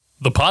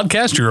The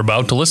podcast you're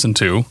about to listen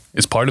to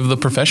is part of the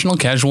Professional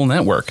Casual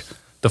Network.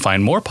 To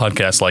find more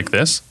podcasts like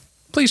this,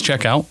 please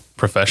check out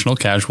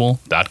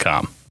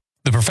professionalcasual.com.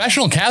 The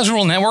Professional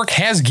Casual Network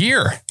has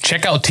gear.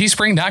 Check out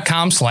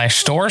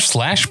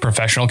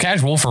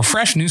teespring.com/store/professionalcasual for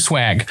fresh new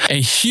swag.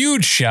 A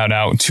huge shout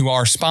out to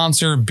our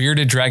sponsor,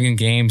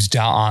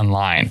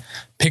 beardeddragongames.online.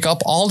 Pick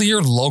up all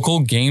your local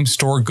game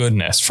store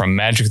goodness from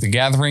Magic the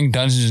Gathering,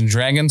 Dungeons &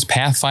 Dragons,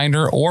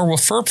 Pathfinder, or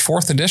WFRP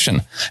 4th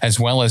Edition, as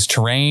well as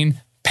terrain,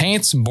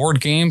 paints,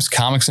 board games,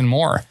 comics, and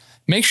more.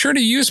 Make sure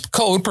to use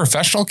code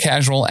Professional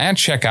Casual at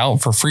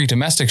checkout for free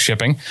domestic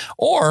shipping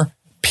or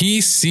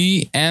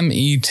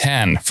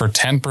PCME10 for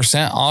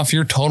 10% off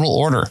your total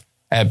order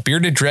at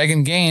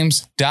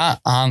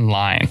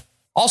beardeddragongames.online.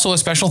 Also, a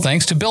special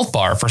thanks to Built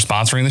Bar for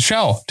sponsoring the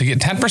show. To get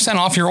 10%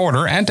 off your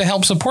order and to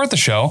help support the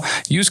show,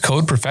 use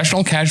code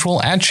Professional Casual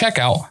at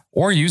checkout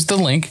or use the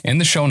link in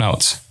the show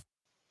notes.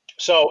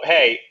 So,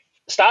 hey,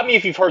 stop me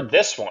if you've heard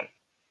this one.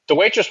 The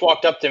waitress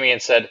walked up to me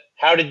and said,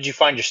 "How did you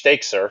find your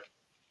steak, sir?"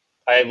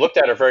 I looked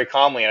at her very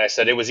calmly and I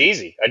said, "It was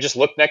easy. I just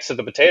looked next to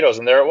the potatoes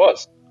and there it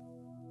was."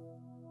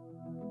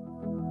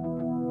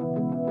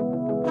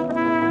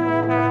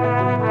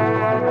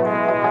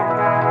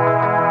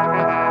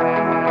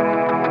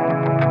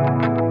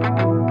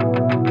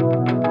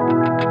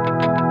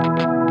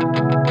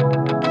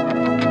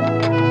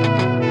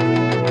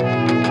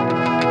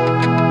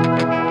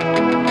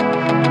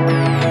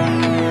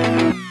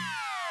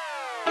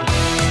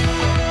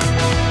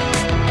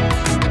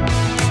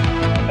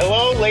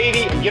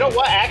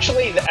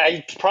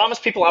 I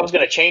promised people I was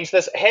going to change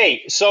this.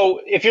 Hey, so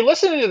if you're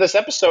listening to this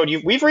episode,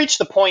 we've reached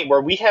the point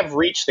where we have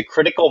reached the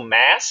critical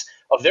mass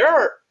of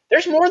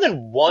there's more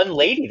than one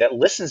lady that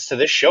listens to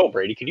this show,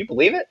 Brady. Can you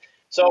believe it?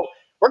 So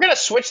we're going to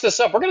switch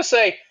this up. We're going to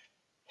say,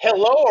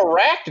 hello,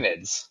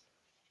 arachnids.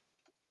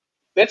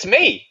 It's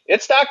me.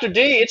 It's Dr.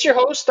 D. It's your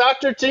host,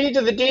 Dr. T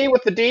to the D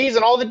with the Ds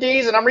and all the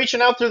Ds, and I'm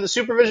reaching out through the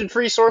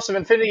supervision-free source of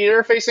infinity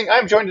interfacing.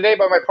 I'm joined today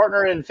by my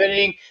partner in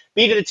infinity,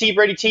 B to the T,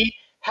 Brady T.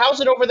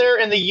 How's it over there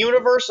in the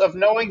universe of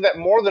knowing that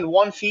more than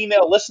one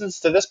female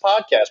listens to this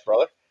podcast,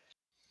 brother?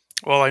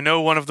 Well, I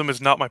know one of them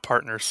is not my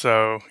partner,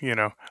 so, so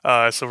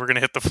we're going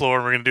to hit the floor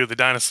and we're going to do the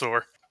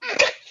dinosaur.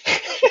 I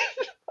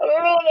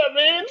don't know what that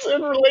means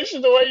in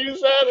relation to what you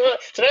said.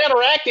 Today on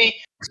Arachne,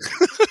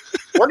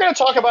 we're going to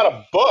talk about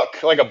a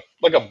book, like a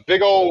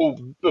big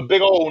old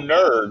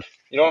nerd.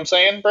 You know what I'm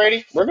saying,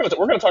 Brady? We're going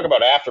to talk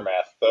about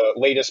Aftermath, the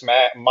latest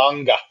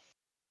manga.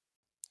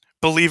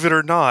 Believe it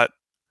or not,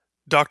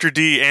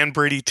 Dr.D and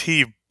Brady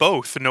T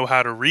both know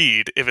how to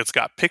read if it's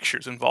got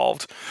pictures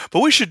involved.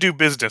 But we should do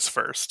business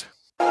first.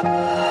 Arachne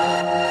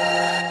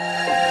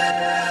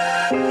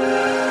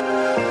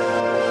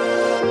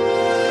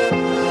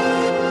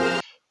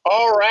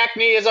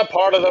is a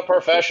part of the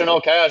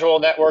Professional Casual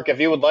Network. If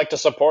you would like to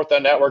support the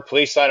network,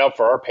 please sign up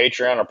for our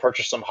Patreon or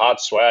purchase some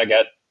hot swag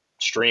at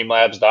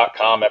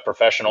streamlabs.com at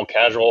Professional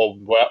Casual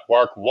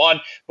Work 1.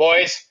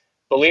 Boys,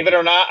 believe it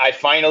or not, I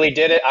finally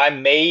did it. I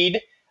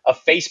made a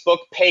Facebook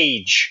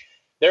page.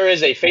 There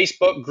is a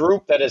Facebook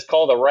group that is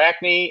called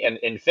Arachne and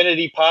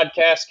Infinity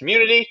Podcast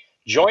Community.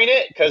 Join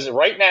it, because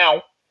right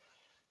now,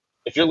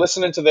 if you're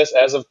listening to this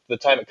as of the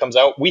time it comes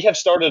out, we have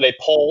started a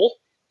poll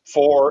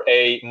for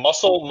a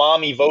Muscle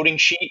Mommy voting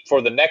sheet for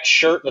the next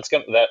shirt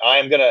that I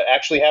am going to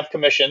actually have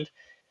commissioned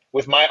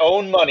with my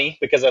own money,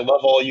 because I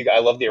love all you guys.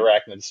 I love the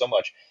Arachnids so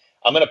much.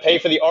 I'm going to pay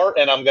for the art,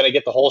 and I'm going to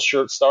get the whole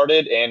shirt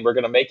started, and we're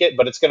going to make it,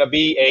 but it's going to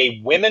be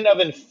a Women of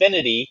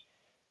Infinity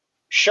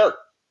shirt.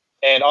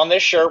 And on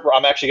this shirt,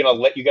 I'm actually going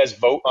to let you guys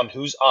vote on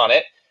who's on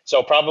it.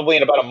 So probably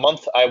in about a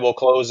month, I will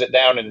close it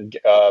down and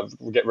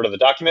get rid of the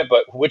document.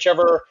 But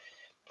whichever,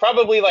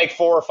 probably like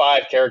 4 or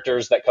 5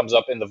 characters that comes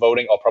up in the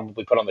voting, I'll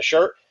probably put on the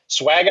shirt.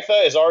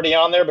 Swagatha is already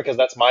on there because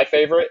that's my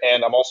favorite.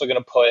 And I'm also going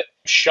to put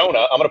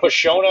Shona. I'm going to put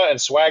Shona and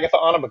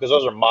Swagatha on them because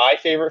those are my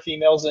favorite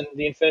females in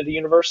the Infinity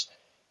Universe.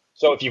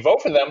 So if you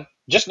vote for them,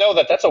 just know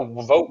that that's a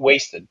vote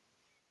wasted.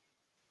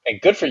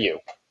 And good for you.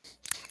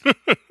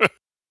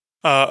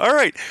 All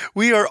right.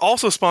 We are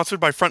also sponsored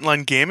by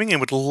Frontline Gaming and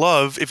would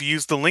love if you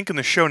use the link in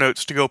the show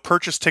notes to go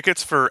purchase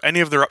tickets for any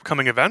of their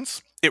upcoming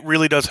events. It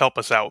really does help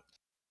us out.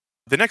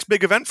 The next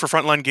big event for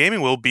Frontline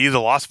Gaming will be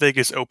the Las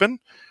Vegas Open.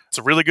 It's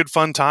a really good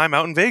fun time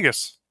out in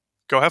Vegas.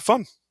 Go have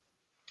fun.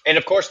 And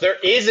of course, there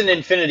is an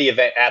Infinity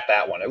event at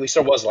that one. At least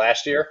there was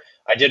last year.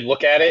 I did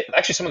look at it.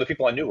 Actually, some of the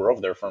people I knew were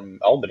over there from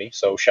Albany,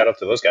 so shout out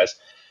to those guys.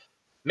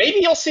 Maybe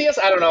you'll see us.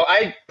 I don't know.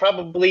 I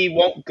probably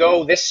won't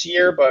go this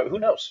year, but who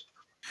knows?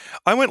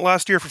 I went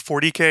last year for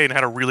 40K and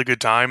had a really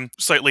good time,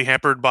 slightly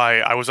hampered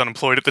by I was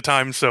unemployed at the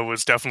time, so it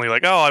was definitely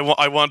like, oh,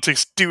 I want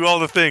to do all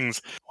the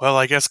things. Well,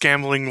 I guess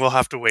gambling will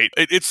have to wait.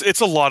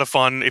 It's a lot of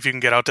fun if you can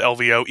get out to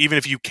LVO, even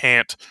if you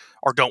can't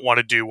or don't want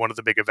to do one of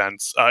the big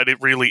events. It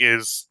really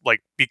is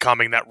like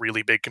becoming that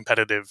really big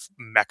competitive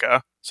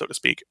mecca, so to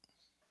speak.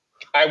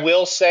 I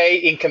will say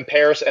in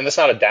comparison, and that's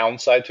not a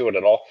downside to it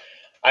at all,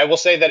 I will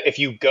say that if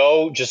you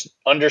go, just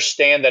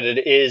understand that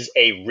it is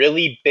a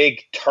really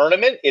big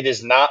tournament. It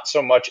is not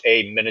so much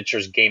a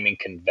miniatures gaming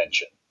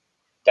convention.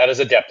 That is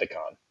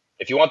Adepticon.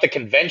 If you want the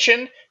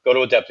convention, go to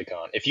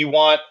Adepticon. If you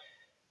want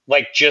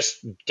like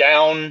just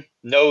down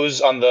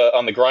nose on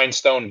the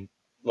grindstone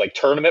like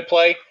tournament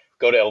play,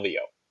 go to LVO.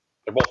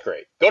 They're both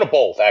great. Go to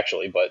both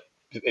actually, but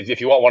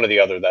if you want one or the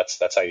other,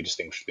 that's how you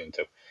distinguish between the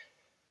two.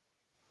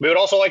 We would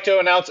also like to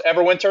announce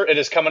Everwinter. It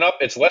is coming up.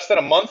 It's less than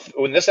a month.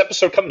 When this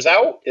episode comes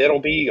out,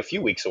 it'll be a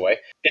few weeks away.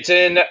 It's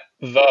in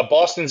the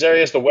Boston's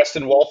areas, the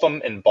Westin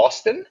Waltham in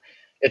Boston.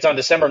 It's on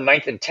December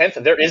 9th and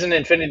 10th. There is an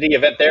Infinity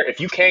event there.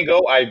 If you can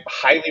go, I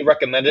highly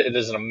recommend it. It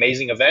is an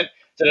amazing event.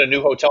 It's in a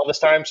new hotel this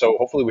time, so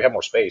hopefully we have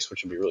more space,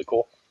 which would be really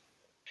cool.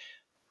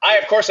 I,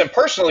 of course, am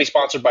personally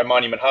sponsored by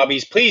Monument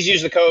Hobbies. Please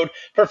use the code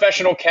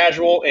Professional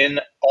Casual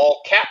in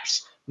all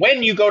caps.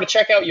 When you go to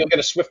checkout, you'll get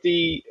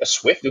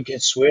you'll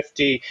get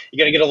Swifty.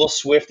 You're going to get a little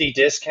Swifty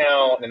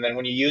discount, and then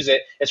when you use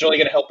it, it's really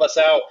going to help us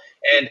out.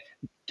 And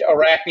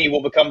Arachne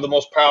will become the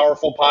most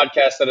powerful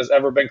podcast that has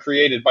ever been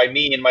created by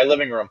me in my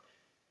living room.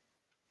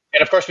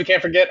 And, of course, we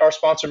can't forget our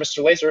sponsor,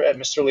 Mr. Laser, at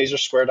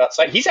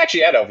MrLaserSquare.site. He's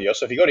actually at LVO,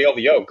 so if you go to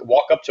LVO,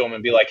 walk up to him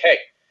and be like, hey,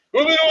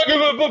 he'll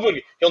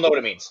know what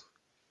it means.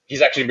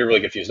 He's actually going to be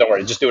really confused. Don't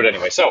worry, just do it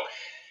anyway. So,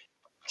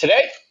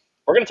 today,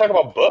 we're going to talk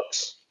about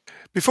books.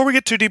 Before we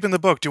get too deep in the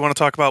book, do you want to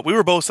talk about, we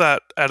were both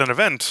at an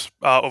event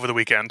over the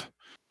weekend.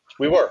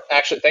 We were.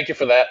 Actually, thank you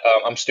for that.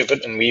 I'm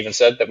stupid, and we even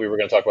said that we were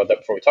going to talk about that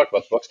before we talked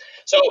about the books.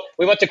 So,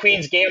 we went to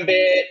Queen's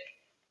Gambit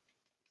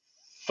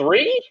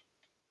 3?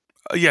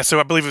 Yeah, so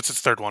I believe it's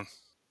its third one.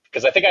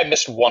 Because I think I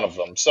missed one of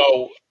them.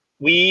 So,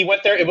 we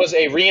went there. It was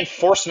a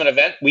reinforcement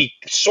event. We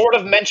sort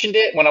of mentioned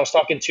it when I was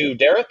talking to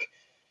Derek.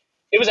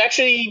 It was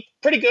actually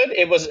pretty good.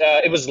 It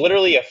was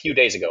literally a few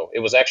days ago. It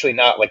was actually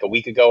not like a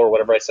week ago or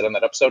whatever I said on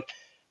that episode.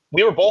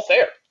 We were both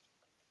there.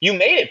 You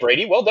made it,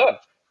 Brady. Well done.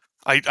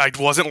 I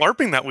wasn't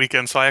LARPing that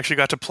weekend, so I actually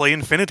got to play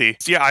Infinity.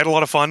 So yeah, I had a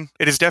lot of fun.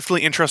 It is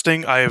definitely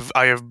interesting. I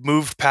have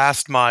moved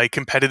past my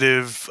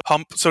competitive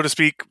hump, so to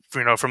speak,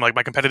 from like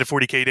my competitive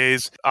 40K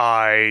days.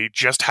 I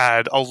just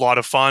had a lot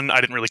of fun. I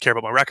didn't really care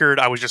about my record.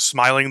 I was just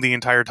smiling the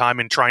entire time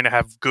and trying to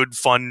have good,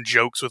 fun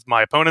jokes with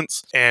my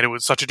opponents. And it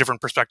was such a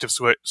different perspective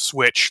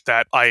switch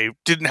that I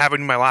didn't have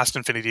in my last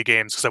Infinity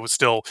games because I was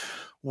still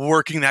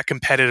working that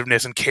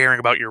competitiveness and caring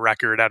about your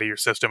record out of your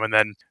system. And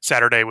then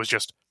Saturday was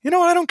just, what,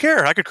 I don't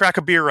care. I could crack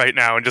a beer right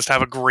now and just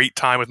have a great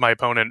time with my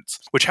opponents,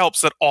 which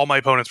helps that all my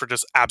opponents were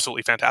just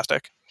absolutely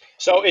fantastic.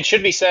 So it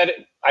should be said,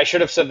 I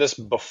should have said this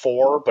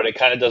before, but it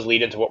kind of does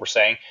lead into what we're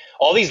saying.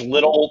 All these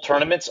little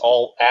tournaments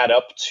all add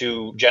up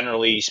to,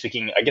 generally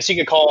speaking, I guess you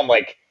could call them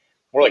like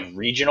more like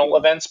regional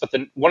events. But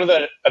one of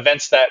the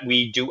events that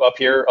we do up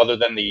here, other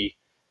than the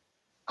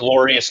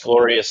glorious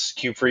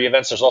Cube Free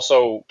events, there's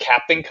also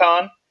Captain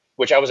Con,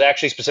 which I was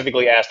actually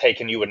specifically asked, hey,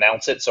 can you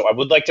announce it? So I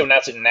would like to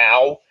announce it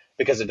now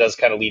because it does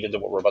kind of lead into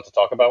what we're about to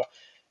talk about.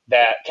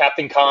 That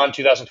Captain Con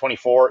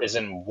 2024 is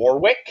in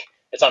Warwick.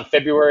 It's on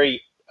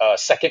February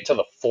 2nd to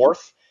the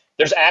 4th.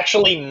 There's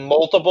actually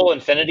multiple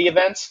Infinity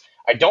events.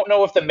 I don't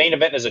know if the main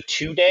event is a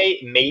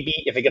 2-day, maybe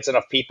if it gets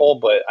enough people,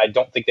 but I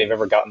don't think they've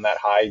ever gotten that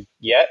high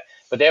yet.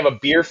 But they have a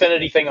Beer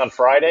Infinity thing on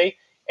Friday,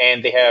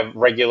 and they have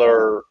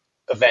regular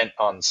event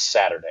on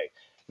Saturday.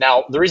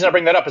 Now, the reason I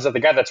bring that up is that the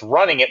guy that's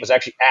running it was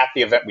actually at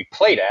the event we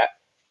played at.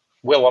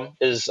 Willem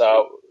is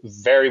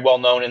very well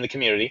known in the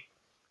community,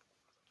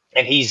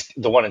 and he's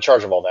the one in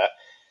charge of all that.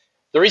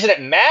 The reason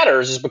it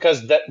matters is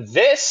because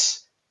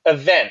this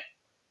event,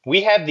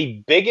 we had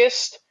the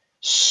biggest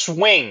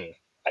swing,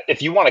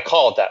 if you want to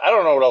call it that. I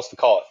don't know what else to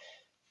call it,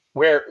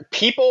 where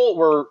people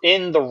were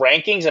in the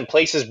rankings in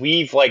places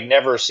we've like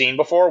never seen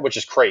before, which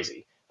is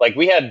crazy. Like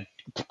we had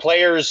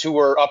players who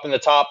were up in the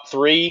top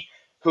 3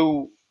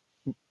 who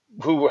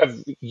have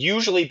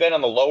usually been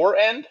on the lower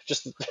end,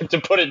 just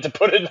to put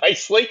it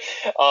nicely.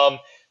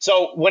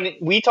 So when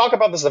we talk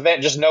about this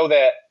event, just know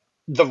that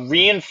the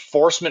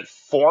reinforcement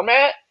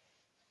format,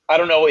 I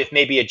don't know if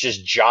maybe it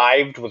just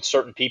jived with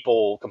certain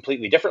people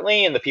completely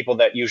differently, and the people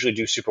that usually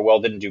do super well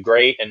didn't do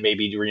great, and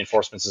maybe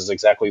reinforcements is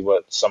exactly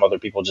what some other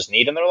people just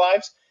need in their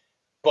lives.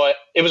 But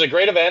it was a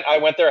great event. I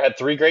went there, had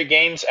 3 great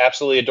games,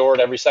 absolutely adored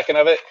every second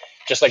of it.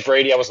 Just like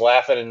Brady, I was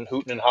laughing and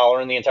hooting and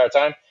hollering the entire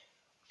time.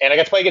 And I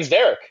got to play against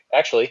Derek,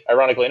 actually,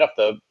 ironically enough,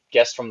 the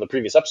guest from the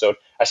previous episode.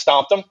 I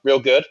stomped him real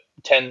good,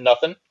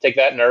 10-0. Take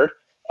that, nerd.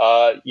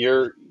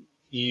 You're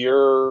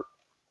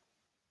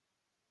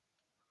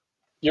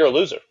a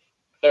loser.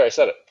 There, I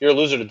said it. You're a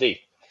loser to D.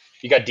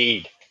 You got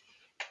D'd,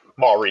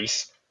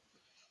 Maurice.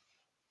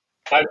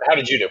 How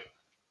did you do?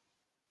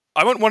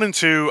 I went 1 and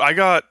 2. I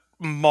got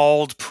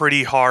mauled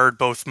pretty hard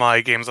both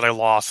my games that I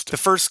lost. The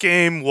first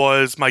game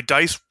was my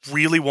dice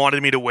really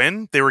wanted me to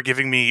win. They were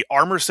giving me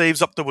armor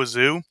saves up the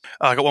wazoo.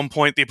 At one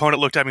point, the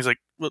opponent looked at me and was like,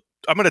 well,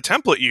 I'm going to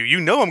template you.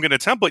 You know I'm going to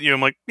template you. I'm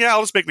like, yeah,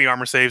 I'll just make the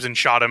armor saves, and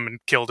shot him and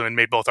killed him and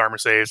made both armor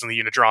saves, and the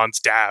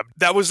Unidrons dabbed.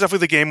 That was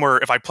definitely the game where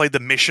if I played the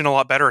mission a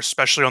lot better,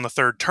 especially on the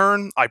 3rd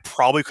turn, I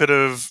probably could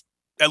have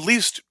at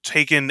least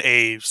taken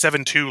a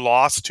 7-2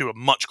 loss to a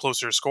much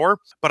closer score,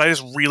 but I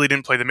just really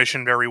didn't play the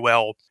mission very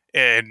well.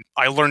 And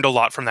I learned a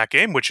lot from that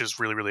game, which is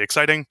really, really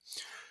exciting.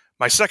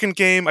 My second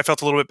game, I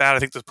felt a little bit bad. I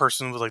think the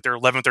person was like their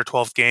 11th or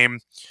 12th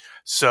game.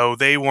 So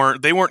they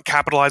weren't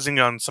capitalizing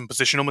on some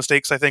positional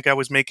mistakes I think I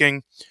was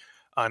making.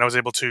 And I was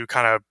able to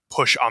kind of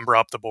push Umbra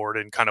up the board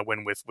and kind of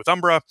win with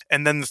Umbra.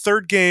 And then the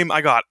third game,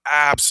 I got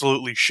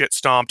absolutely shit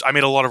stomped. I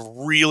made a lot of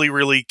really,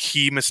 really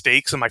key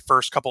mistakes in my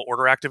first couple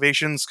order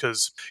activations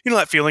because you know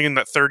that feeling in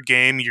that third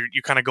game,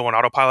 you kind of go on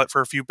autopilot for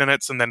a few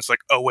minutes, and then it's like,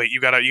 oh wait, you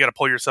gotta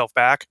pull yourself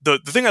back. The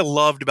thing I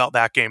loved about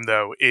that game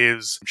though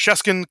is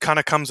Sheskin kind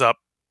of comes up.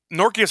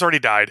 Norkius already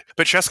died,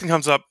 but Sheskin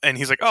comes up and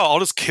he's like, oh, I'll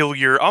just kill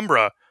your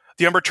Umbra.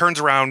 The Umbra turns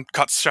around,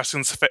 cuts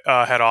Sheskin's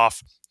head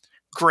off.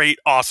 Great,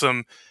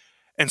 awesome.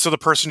 And so the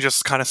person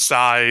just kind of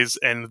sighs,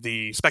 and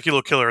the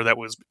Speculo killer that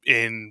was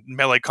in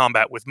melee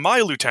combat with my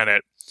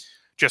lieutenant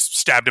just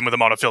stabbed him with a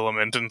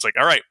monofilament, and it's like,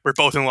 all right, we're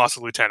both in loss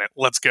of lieutenant.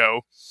 Let's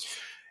go.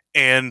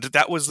 And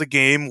that was the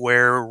game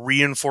where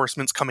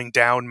reinforcements coming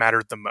down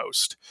mattered the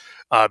most,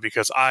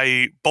 because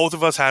both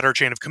of us had our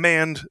chain of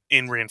command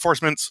in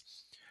reinforcements.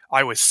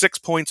 I was 6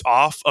 points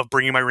off of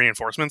bringing my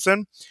reinforcements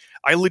in.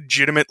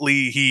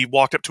 He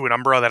walked up to an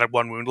Umbra that had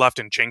one wound left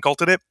and chain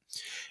culted it,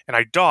 and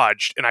I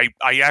dodged, and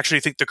I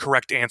actually think the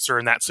correct answer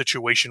in that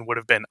situation would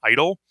have been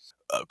idle.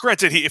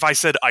 Granted, if I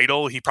said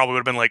idle, he probably would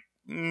have been like,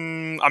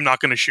 I'm not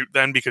going to shoot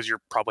then because you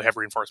probably have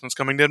reinforcements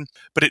coming in.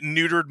 But it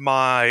neutered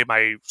my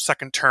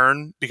second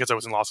turn because I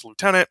was in loss of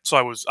lieutenant,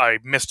 so I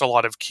missed a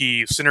lot of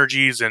key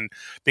synergies and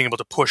being able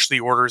to push the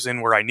orders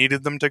in where I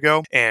needed them to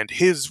go. And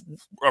his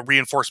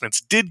reinforcements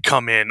did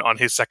come in on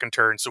his second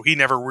turn, so he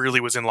never really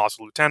was in loss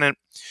of lieutenant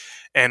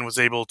and was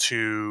able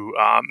to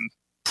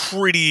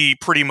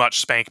pretty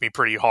much spank me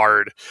pretty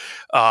hard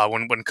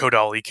when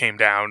Kodali came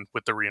down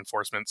with the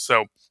reinforcements.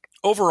 So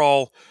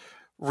overall,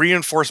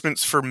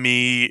 reinforcements for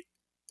me,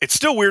 it's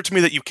still weird to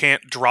me that you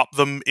can't drop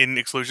them in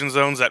exclusion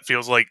zones. That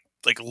feels like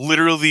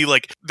literally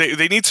like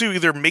they need to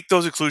either make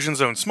those exclusion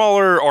zones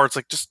smaller, or it's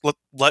like just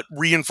let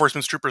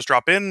reinforcements troopers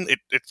drop in.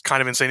 It's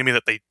kind of insane to me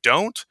that they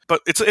don't.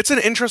 But it's an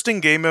interesting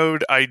game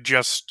mode. I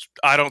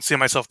don't see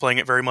myself playing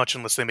it very much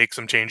unless they make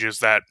some changes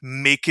that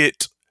make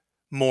it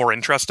more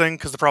interesting,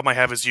 because the problem I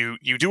have is you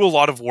do a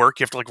lot of work.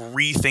 You have to like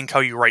rethink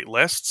how you write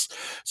lists,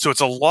 so it's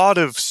a lot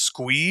of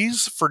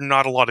squeeze for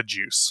not a lot of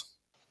juice.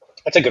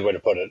 That's a good way to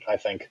put it, I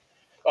think.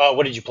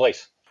 What did you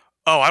place?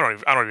 Oh, I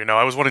don't even know.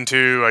 I was 1 and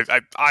 2.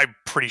 I'm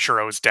pretty sure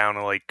I was down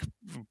to like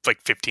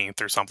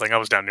 15th or something. I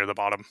was down near the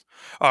bottom.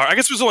 I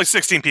guess it was only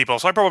 16 people,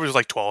 so I probably was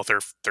like 12th or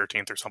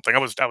 13th or something. I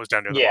was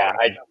down near the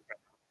bottom.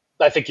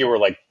 I think you were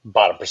like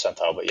bottom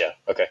percentile, but yeah,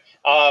 okay.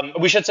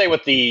 We should say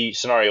what the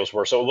scenarios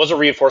were. So it was a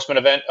reinforcement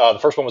event. The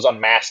first one was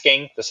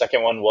unmasking. The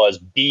second one was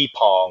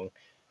B-Pong.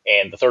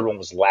 And the third one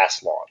was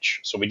last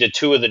launch. So we did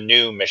 2 of the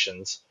new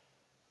missions,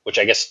 which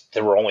I guess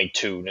there were only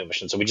 2 new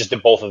missions. So we just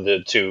did both of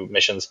the 2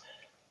 missions.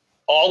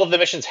 All of the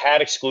missions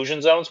had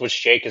exclusion zones,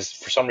 which Jake is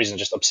for some reason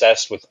just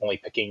obsessed with only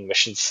picking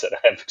missions that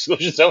have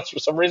exclusion zones for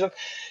some reason,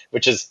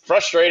 which is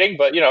frustrating,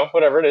 but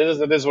whatever it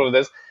is what it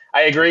is.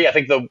 I agree. I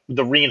think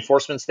the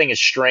reinforcements thing is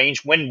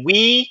strange. When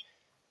we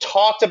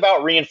talked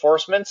about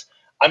reinforcements,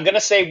 I'm going to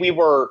say we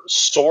were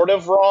sort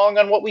of wrong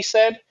on what we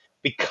said,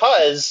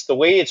 because the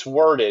way it's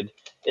worded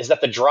is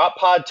that the drop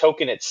pod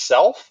token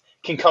itself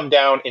can come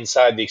down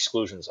inside the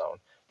exclusion zone.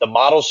 The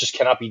models just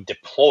cannot be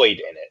deployed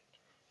in it,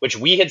 which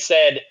we had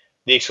said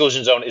the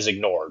exclusion zone is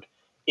ignored.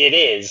 It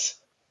is,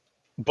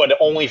 but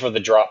only for the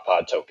drop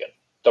pod token.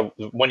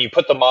 When you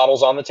put the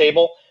models on the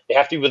table, they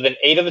have to be within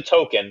 8 of the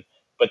token,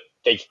 but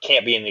they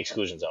can't be in the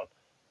exclusion zone.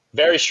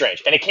 Very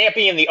strange. And it can't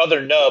be in the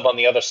other nub on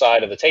the other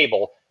side of the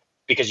table,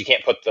 because you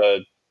can't put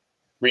the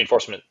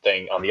reinforcement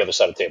thing on the other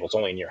side of the table. It's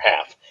only in your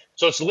half.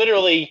 So it's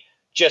literally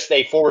just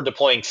a forward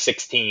deploying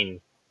 16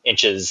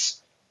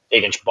 inches,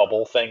 8-inch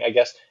bubble thing, I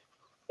guess.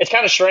 It's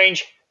kind of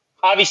strange.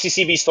 Obviously,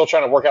 CB's still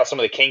trying to work out some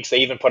of the kinks. They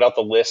even put out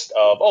the list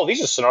of,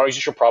 these are scenarios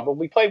you should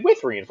probably play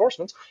with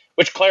reinforcements,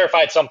 which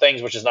clarified some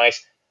things, which is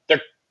nice.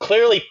 They're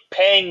clearly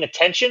paying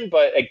attention,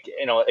 but,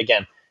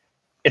 again,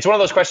 it's one of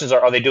those questions,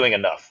 are they doing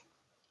enough?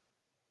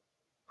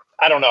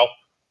 I don't know.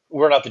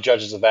 We're not the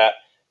judges of that,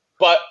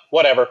 but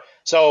whatever.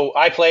 So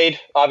I played.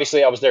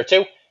 Obviously, I was there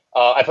too.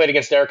 I played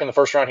against Derek in the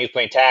first round. He was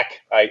playing TAC.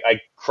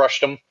 I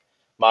crushed him.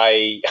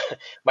 My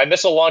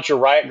missile launcher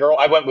Riot Girl,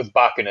 I went with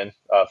Bakunin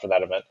for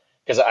that event,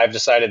 because I've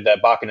decided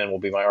that Bakunin will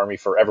be my army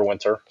for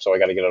Everwinter, so I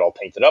got to get it all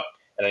painted up,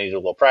 and I need a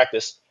little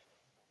practice.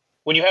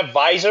 When you have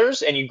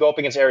visors and you go up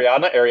against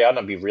Ariadna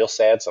would be real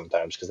sad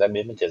sometimes, because that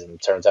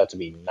mimetism turns out to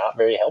be not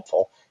very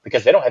helpful,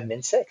 because they don't have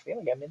min 6. They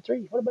only got min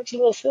 3. What a bunch of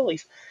little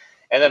sillies.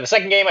 And then the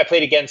second game I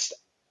played against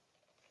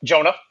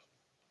Jonah,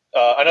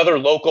 another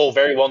local,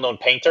 very well-known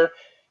painter.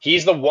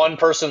 He's the one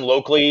person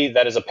locally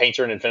that is a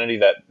painter in Infinity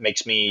that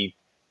makes me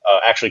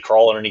actually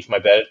crawl underneath my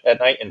bed at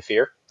night in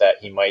fear that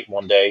he might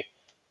one day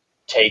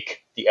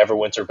take the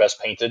Everwinter Best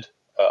Painted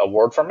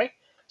award from me.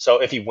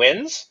 So if he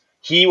wins,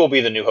 he will be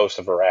the new host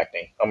of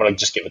Arachne. I'm going to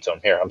just give it to him.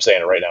 Here, I'm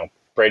saying it right now.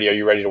 Brady, are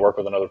you ready to work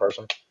with another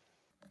person?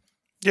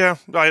 Yeah,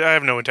 I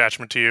have no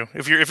attachment to you.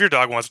 If your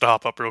dog wants to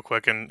hop up real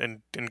quick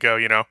and go,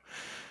 Yeah,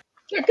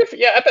 good for,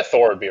 I bet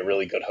Thor would be a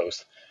really good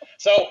host.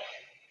 So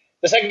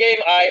The second game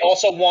I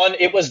also won.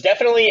 It was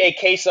definitely a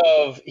case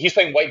of he's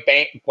playing White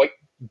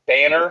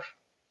Banner.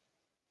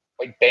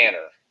 White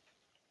Banner.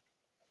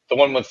 The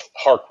one with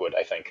Harkwood,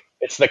 I think.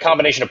 It's the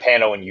combination of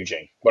Pano and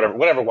Eugene.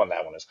 Whatever one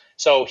that one is.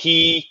 So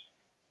he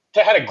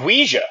had a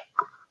Guija.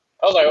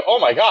 I was like, oh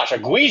my gosh, a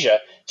Guija.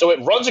 So it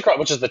runs across,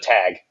 which is the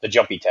tag, the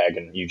jumpy tag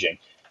in Eugene,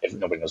 if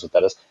nobody knows what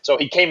that is. So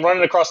he came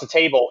running across the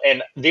table,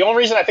 and the only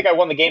reason I think I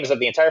won the game is that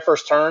the entire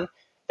first turn,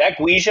 that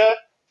Guija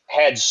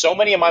had so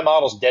many of my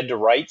models dead to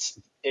rights,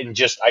 and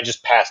I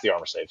just passed the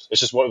armor saves.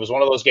 It was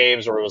one of those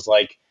games where it was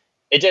like,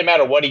 it didn't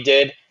matter what he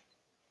did,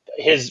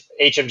 his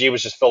HMG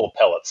was just filled with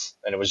pellets,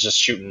 and it was just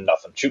shooting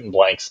nothing, shooting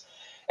blanks.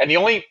 And the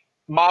only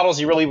models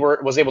he really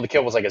was able to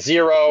kill was like a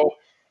Zero,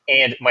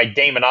 and my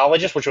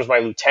Daemonologist, which was my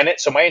lieutenant.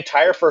 So my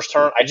entire first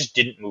turn, I just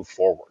didn't move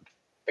forward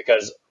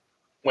because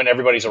when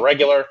everybody's a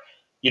regular,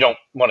 you don't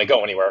want to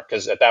go anywhere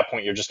because at that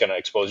point you're just going to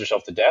expose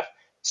yourself to death.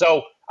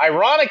 So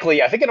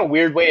ironically, I think in a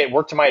weird way it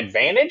worked to my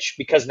advantage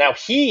because now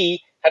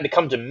he had to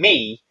come to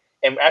me,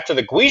 and after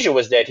the Guija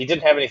was dead, he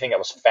didn't have anything that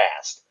was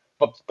fast.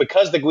 But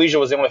because the Guija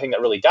was the only thing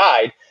that really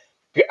died,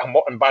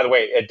 and by the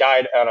way, it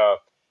died on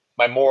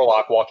my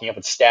Morlock walking up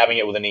and stabbing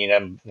it with an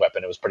E&M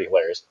weapon. It was pretty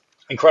hilarious.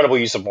 Incredible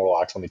use of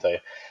Morlocks, let me tell you.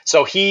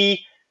 So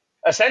he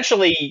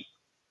essentially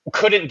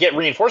couldn't get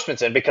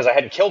reinforcements in because I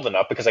hadn't killed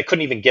enough because I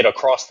couldn't even get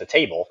across the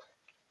table.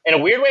 In a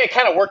weird way, it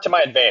kind of worked to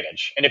my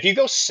advantage. And if you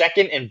go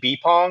second in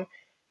B-Pong,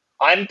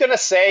 I'm going to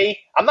say,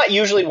 I'm not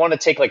usually one to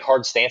take like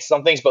hard stances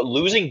on things, but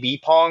losing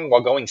B-Pong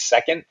while going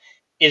second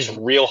is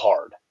real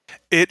hard.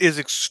 It is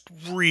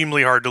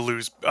extremely hard to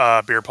lose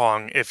beer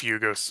pong if you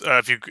go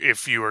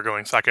if you are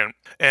going second,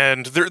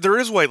 and there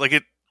is a way like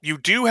it. You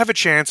do have a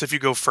chance if you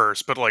go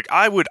first, but like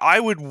I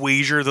would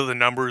wager that the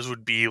numbers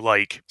would be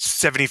like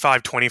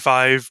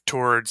 75-25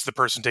 towards the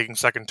person taking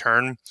second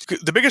turn.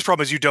 The biggest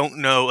problem is you don't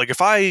know. Like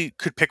if I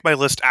could pick my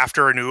list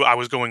after I knew I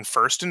was going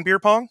first in beer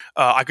pong,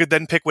 I could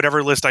then pick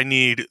whatever list I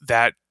need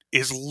that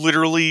is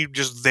literally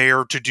just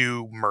there to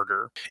do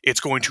murder.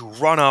 It's going to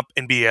run up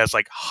and be as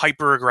like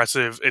hyper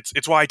aggressive.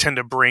 It's why I tend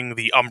to bring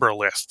the Umbra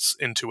lists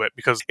into it,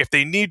 because if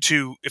they need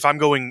to, if I'm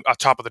going at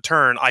top of the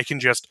turn, I can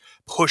just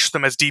push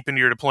them as deep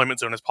into your deployment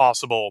zone as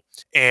possible,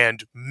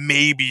 and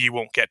maybe you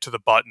won't get to the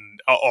button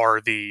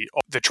or the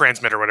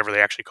transmitter, whatever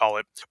they actually call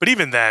it. But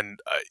even then,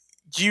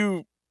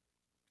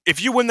 if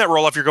you win that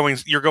roll off,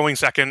 you're going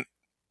second.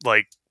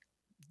 Like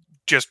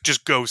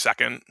just go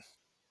second.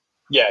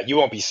 Yeah, you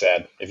won't be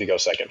sad if you go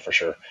second for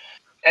sure.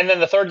 And then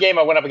the third game,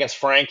 I went up against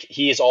Frank.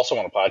 He is also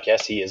on a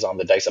podcast. He is on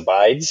the Dice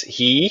Abides.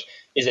 He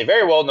is a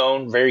very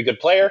well-known, very good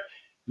player.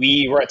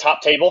 We were at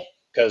top table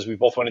because we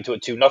both went into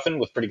it 2-0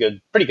 with pretty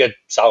good,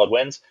 solid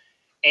wins.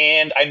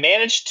 And I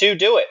managed to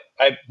do it.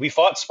 We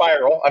fought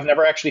Spiral. I've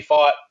never actually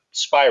fought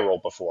Spiral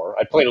before.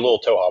 I played a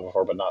little Toha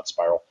before, but not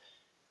Spiral.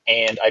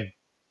 And I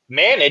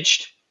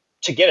managed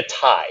to get a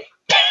tie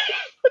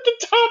at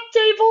the top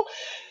table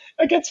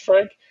against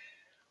Frank.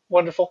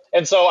 Wonderful.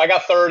 And so I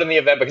got third in the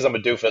event because I'm a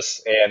doofus,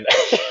 and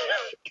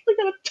I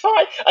got a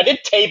tie. I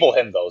did table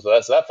him, though, so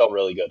that felt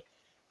really good.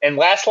 And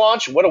last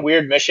launch, what a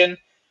weird mission.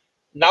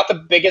 Not the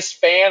biggest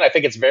fan. I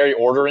think it's very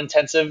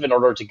order-intensive in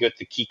order to get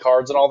the key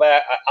cards and all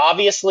that.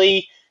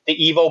 Obviously, the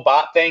Evo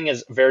bot thing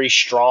is very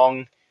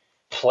strong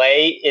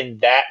play in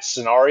that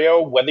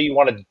scenario, whether you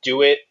want to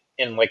do it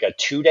in like a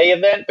 2-day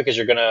event, because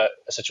you're going to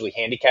essentially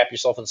handicap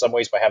yourself in some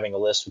ways by having a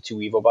list with 2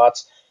 Evo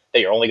bots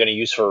that you're only going to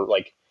use for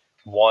like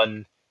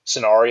one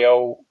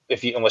scenario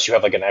unless you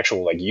have like an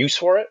actual like use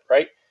for it,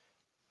 right?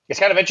 It's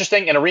kind of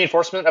interesting. In a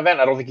reinforcement event,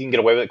 I don't think you can get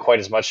away with it quite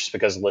as much just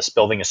because list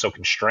building is so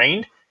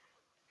constrained.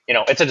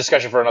 It's a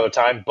discussion for another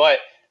time, but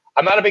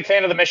I'm not a big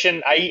fan of the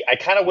mission. I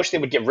kind of wish they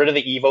would get rid of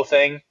the Evo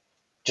thing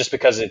just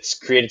because it's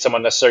created some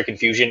unnecessary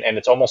confusion, and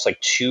it's almost like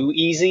too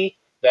easy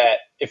that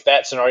if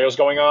that scenario is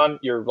going on,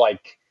 you're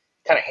like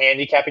kind of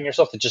handicapping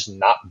yourself to just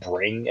not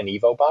bring an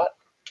Evo bot.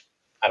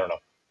 I don't know.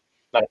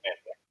 Not a fan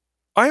of that.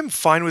 I am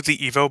fine with the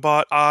Evo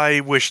bot.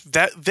 I wish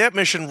that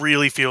mission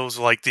really feels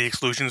like the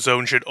exclusion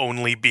zone should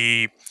only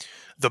be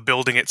the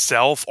building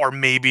itself, or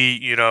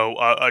maybe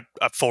a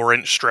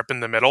 4-inch strip in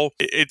the middle.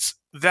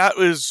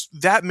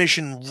 That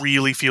mission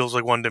really feels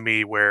like one to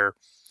me where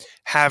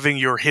having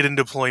your hidden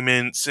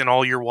deployments and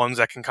all your ones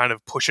that can kind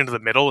of push into the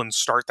middle and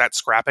start that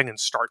scrapping and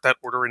start that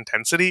order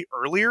intensity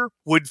earlier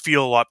would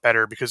feel a lot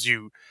better, because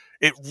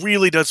it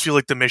really does feel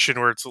like the mission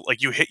where it's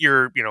like you hit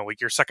your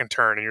your second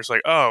turn and you're just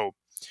like, oh,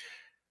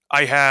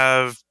 I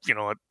have,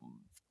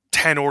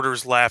 10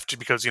 orders left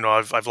because,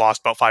 I've lost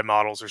about 5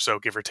 models or so,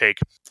 give or take.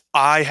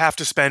 I have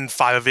to spend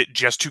 5 of it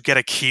just to get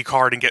a key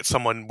card and get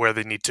someone where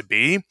they need to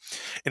be.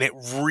 And it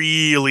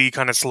really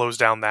kind of slows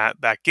down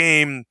that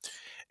game.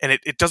 And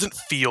it doesn't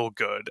feel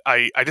good.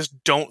 I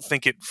just don't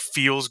think it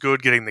feels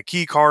good getting the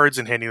key cards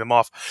and handing them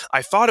off.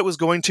 I thought it was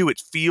going to.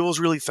 It feels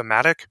really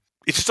thematic.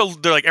 It's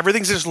just they're like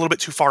everything's just a little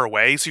bit too far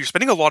away, so you're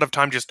spending a lot of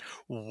time just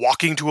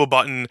walking to a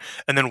button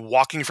and then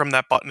walking from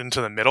that button into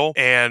the middle.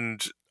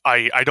 And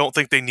I don't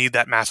think they need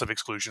that massive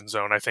exclusion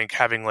zone. I think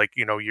having like,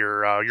 your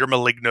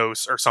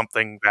Malignos or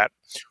something that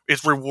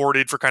is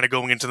rewarded for kind of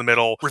going into the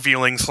middle,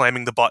 revealing,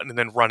 slamming the button, and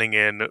then running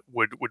in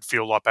would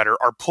feel a lot better.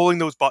 Are pulling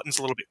those buttons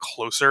a little bit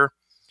closer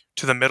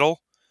to the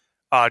middle,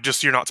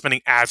 just so you're not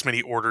spending as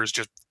many orders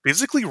just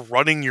physically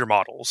running your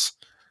models.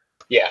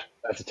 Yeah,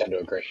 I tend to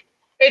agree.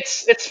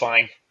 It's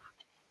fine.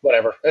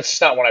 Whatever. It's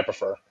just not one I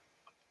prefer.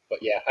 But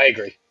yeah, I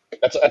agree.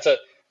 That's a.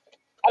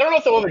 I don't know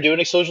if they'll ever do an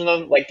exclusion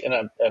on like in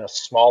a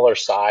smaller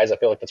size. I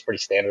feel like that's pretty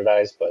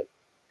standardized, but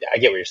yeah, I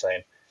get what you're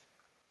saying.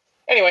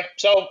 Anyway,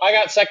 so I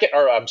got second,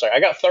 or I'm sorry, I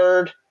got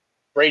third.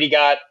 Brady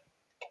got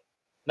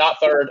not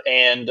third,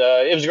 and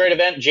it was a great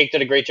event. Jake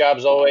did a great job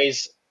as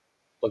always.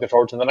 Looking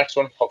forward to the next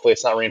one. Hopefully,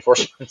 it's not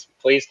reinforcements,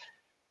 please.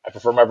 I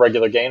prefer my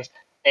regular games.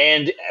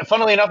 And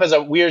funnily enough, as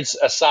a weird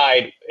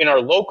aside, in our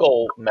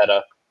local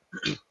meta,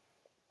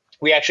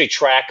 we actually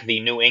track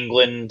the New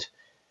England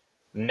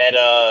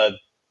meta,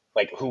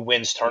 like who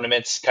wins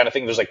tournaments kind of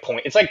thing. There's like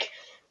point. It's like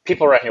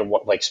people around here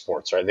like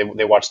sports, right?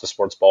 They watch the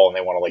sports ball and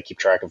they want to like keep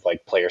track of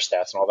like player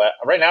stats and all that.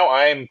 Right now,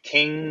 I'm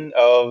king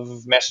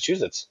of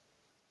Massachusetts.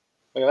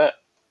 Look at that.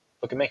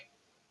 Look at me.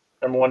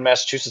 Number one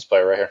Massachusetts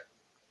player right here.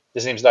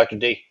 His name's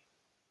Dr.D.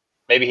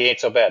 Maybe he ain't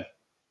so bad.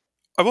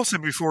 I will say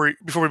before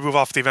we move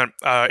off the event,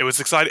 it was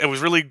exciting. It was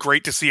really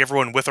great to see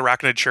everyone with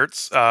arachnid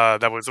shirts.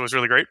 That was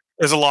really great.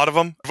 There's a lot of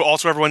them.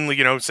 Also,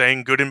 everyone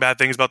saying good and bad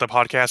things about the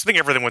podcast. I think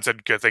everyone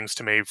said good things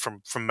to me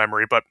from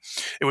memory, but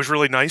it was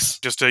really nice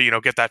just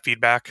to get that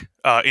feedback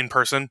in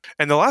person.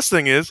 And the last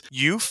thing is,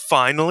 you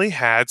finally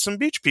had some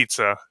beach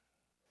pizza.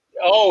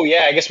 Oh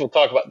yeah, I guess we'll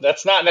talk about.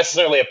 That's not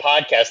necessarily a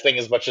podcast thing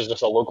as much as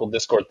just a local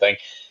Discord thing.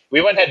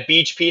 We went and had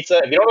beach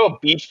pizza. If you don't know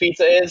what beach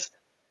pizza is,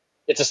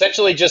 it's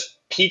essentially just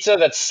pizza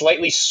that's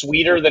slightly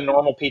sweeter than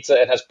normal pizza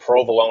and has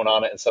provolone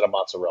on it instead of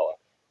mozzarella.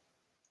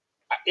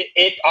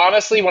 It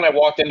honestly, when I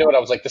walked into it, I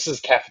was like, "This is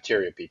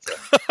cafeteria pizza."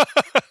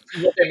 This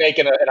is what they make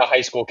in a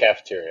high school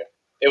cafeteria.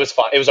 It was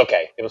fine. It was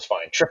okay. It was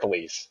fine.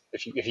 Tripoli's.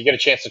 If you get a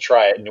chance to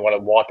try it and you want to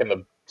walk in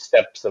the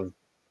steps of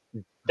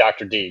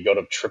Dr.D, go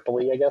to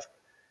Tripoli, I guess,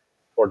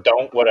 or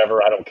don't.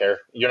 Whatever. I don't care.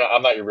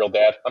 I'm not your real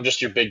dad. I'm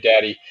just your big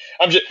daddy.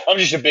 I'm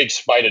just your big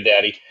spider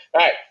daddy.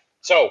 All right.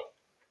 So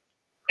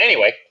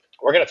anyway,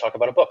 we're going to talk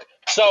about a book.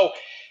 So,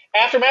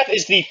 Aftermath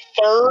is the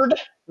third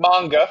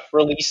manga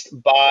released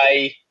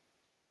by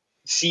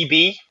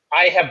CB.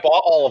 I have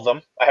bought all of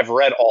them. I have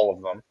read all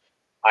of them.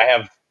 I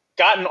have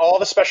gotten all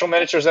the special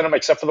miniatures in them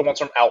except for the ones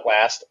from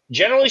Outlast.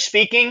 Generally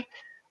speaking,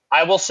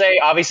 I will say,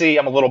 obviously,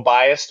 I'm a little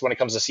biased when it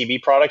comes to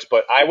CB products,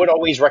 but I would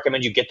always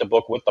recommend you get the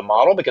book with the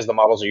model because the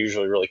models are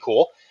usually really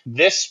cool.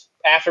 This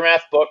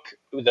Aftermath book,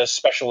 the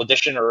special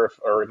edition, or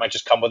it might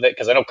just come with it,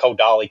 because I know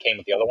Kodali came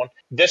with the other one.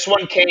 This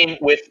one came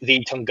with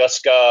the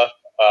Tunguska,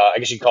 I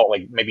guess you'd call it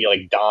like maybe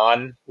like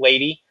Dawn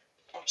lady.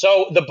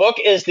 So the book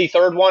is the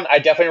third one. I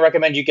definitely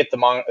recommend you get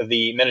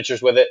the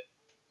miniatures with it,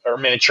 or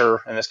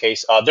miniature in this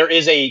case. There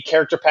is a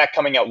character pack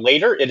coming out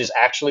later. It is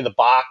actually the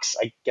box,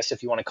 I guess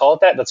if you want to call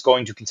it that, that's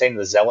going to contain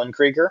the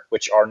Zellenkrieger,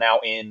 which are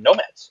now in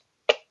Nomads.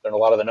 They're in a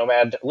lot of the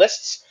Nomad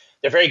lists.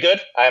 They're very good.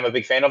 I am a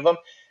big fan of them.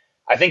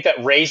 I think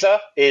that Reza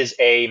is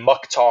a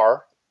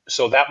Mukhtar,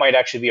 so that might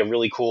actually be a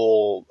really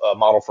cool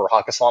model for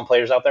Hakaslam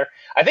players out there.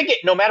 I think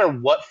no matter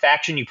what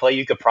faction you play,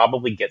 you could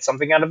probably get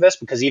something out of this,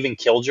 because even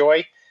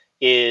Killjoy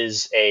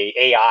is a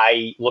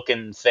AI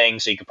looking thing,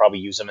 so you could probably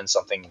use them in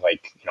something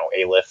like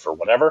Aleph or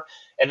whatever.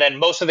 And then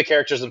most of the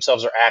characters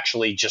themselves are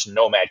actually just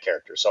Nomad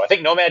characters. So I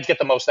think Nomads get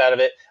the most out of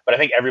it, but I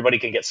think everybody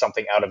can get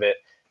something out of it,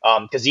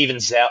 because even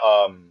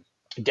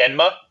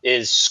Denma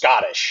is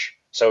Scottish,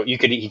 so he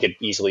could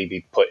easily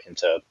be put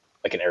into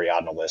like an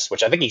Ariadne list,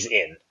 which I think he's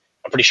in.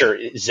 I'm pretty sure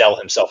Zell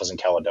himself is in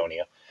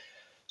Caledonia.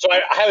 So I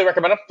highly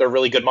recommend them. They're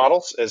really good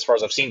models as far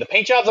as I've seen. The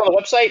paint jobs on the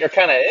website are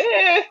kind of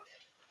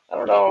I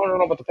don't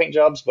know about the paint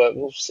jobs, but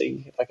we'll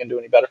see if I can do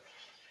any better.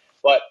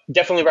 But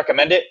definitely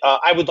recommend it.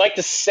 I would like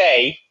to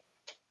say,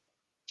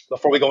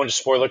 before we go into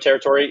spoiler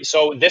territory,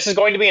 so this is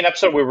going to be an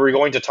episode where we're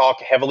going to talk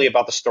heavily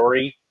about the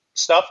story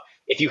stuff.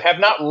 If you have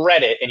not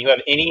read it and you have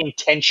any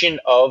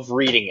intention of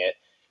reading it,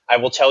 I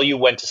will tell you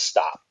when to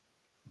stop.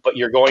 But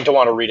you're going to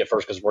want to read it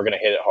first, because we're going to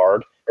hit it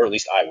hard, or at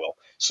least I will.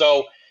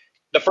 So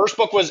the first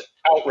book was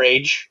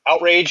Outrage.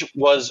 Outrage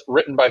was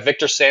written by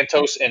Victor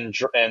Santos, and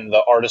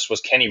the artist was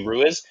Kenny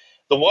Ruiz.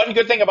 The one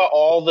good thing about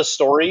all the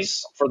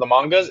stories for the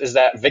mangas is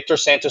that Victor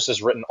Santos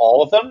has written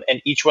all of them,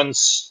 and each one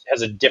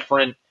has a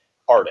different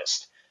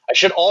artist. I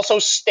should also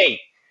state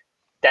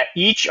that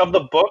each of the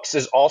books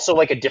is also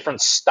like a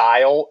different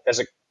style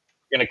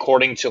and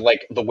according to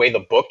like the way the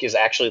book is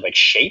actually like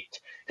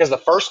shaped. Because the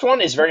first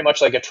one is very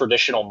much like a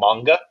traditional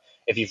manga.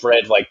 If you've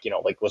read like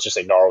let's just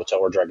say Naruto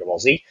or Dragon Ball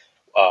Z,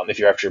 if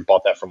you actually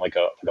bought that from like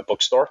a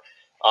bookstore,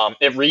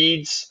 it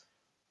reads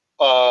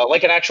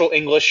like an actual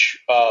English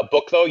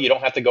book. Though you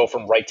don't have to go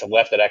from right to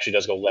left; it actually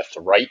does go left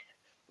to right,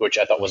 which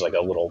I thought was like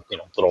a little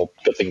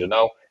good thing to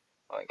know.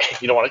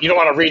 You don't want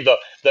to read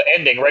the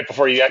ending right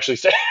before you actually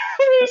say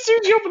as soon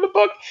as you open the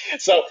book.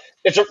 So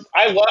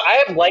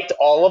I have liked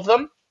all of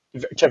them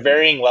to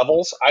varying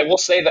levels. I will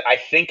say that I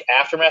think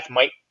Aftermath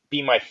might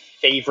be my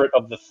favorite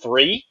of the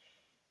three.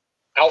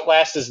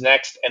 Outlast is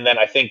next, and then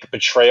I think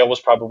Betrayal was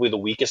probably the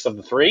weakest of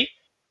the three.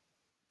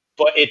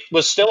 But it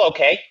was still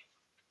okay.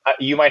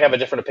 You might have a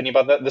different opinion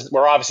about that.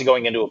 We're obviously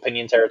going into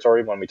opinion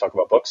territory when we talk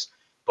about books,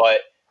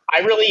 but I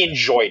really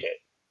enjoyed it.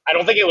 I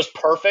don't think it was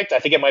perfect. I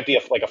think it might be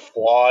like a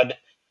flawed.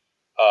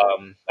 I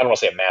don't want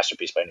to say a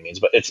masterpiece by any means,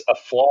 but it's a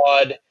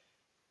flawed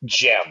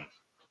gem,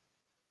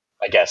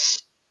 I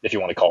guess, if you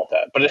want to call it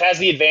that. But it has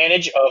the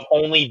advantage of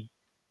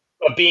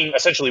being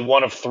essentially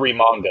one of three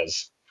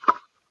mangas,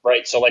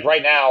 right? So like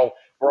right now,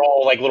 we're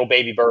all like little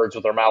baby birds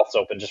with our mouths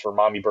open just for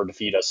mommy bird to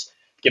feed us.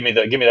 Give me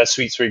that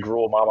sweet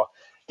gruel, mama.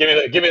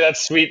 Give me that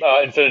sweet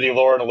infinity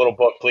lore in a little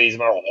book, please.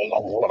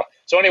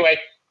 So anyway,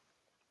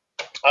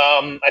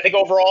 I think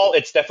overall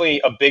it's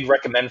definitely a big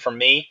recommend from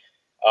me.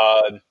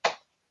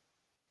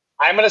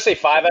 I'm going to say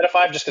 5 out of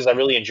 5 just because I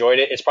really enjoyed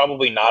it. It's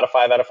probably not a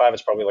 5 out of 5.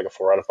 It's probably like a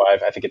 4 out of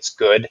 5. I think it's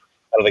good.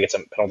 I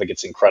don't think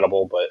it's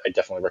incredible, but I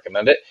definitely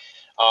recommend it.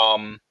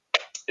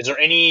 Is there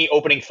any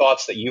opening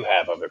thoughts that you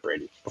have of it,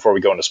 Brady, before we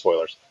go into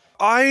spoilers?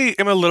 I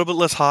am a little bit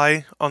less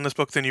high on this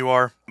book than you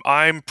are.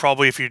 I'm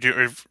probably,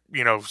 if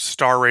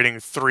star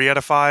rating 3 out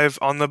of 5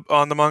 on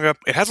the manga.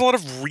 It has a lot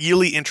of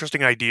really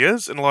interesting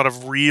ideas and a lot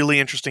of really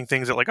interesting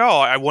things that, like, oh,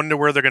 I wonder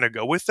where they're going to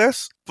go with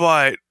this.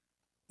 But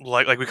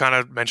like we kind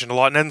of mentioned a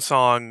lot in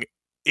Ensong,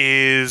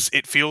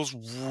 it feels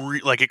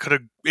like it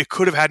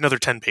could have had another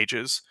 10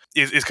 pages.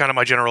 Is kind of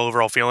my general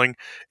overall feeling.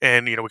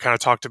 And we kind of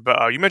talked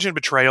about, you mentioned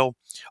Betrayal.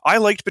 I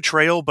liked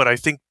Betrayal, but I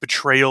think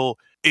Betrayal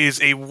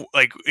is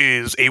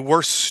a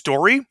worse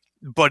story,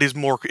 but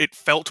it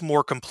felt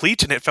more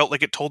complete, and it felt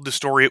like it told the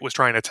story it was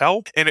trying to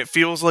tell. And it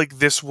feels like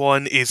this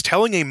one is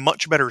telling a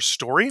much better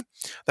story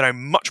that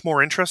I'm much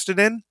more interested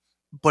in,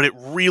 but it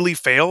really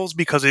fails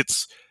because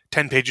it's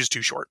 10 pages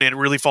too short. And it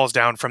really falls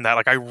down from that.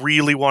 Like, I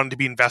really wanted to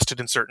be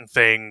invested in certain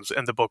things,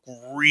 and the book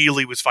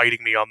really was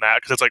fighting me on that,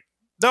 because it's like,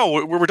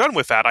 no, we're done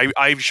with that.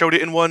 I showed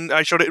it in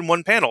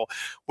one panel.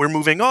 We're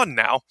moving on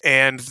now.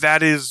 And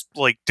that is,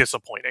 like,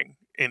 disappointing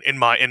in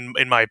my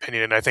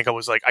opinion. And I think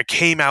I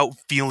came out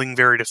feeling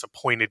very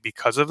disappointed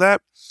because of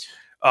that.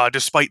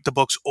 Despite the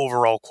book's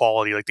overall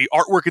quality. Like, the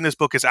artwork in this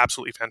book is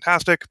absolutely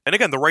fantastic. And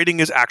again, the writing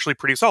is actually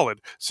pretty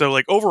solid. So,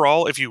 like,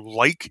 overall, if you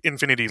like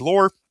Infinity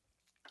lore,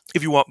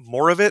 if you want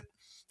more of it,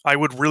 I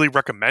would really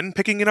recommend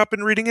picking it up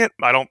and reading it.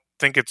 I don't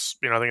think it's,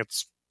 I think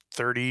it's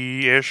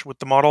 30-ish with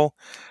the model.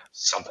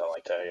 Something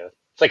like that, yeah.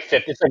 It's like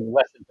 50. It's like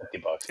less than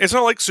 $50. It's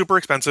not like super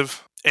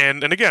expensive.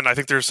 And again, I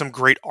think there's some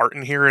great art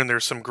in here, and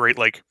there's some great,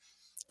 like,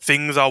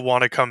 things I'll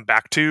want to come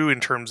back to in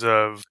terms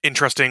of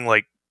interesting,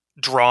 like,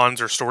 drawings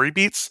or story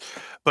beats.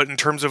 But in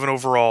terms of an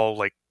overall,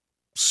 like,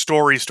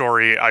 story,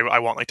 I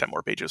want like 10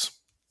 more pages.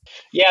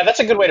 Yeah, that's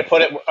a good way to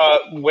put it.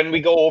 When we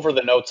go over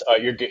the notes,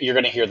 you're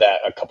going to hear that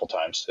a couple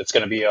times. It's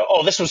going to be,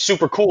 oh, this was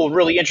super cool,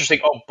 really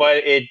interesting. Oh, but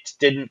it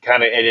didn't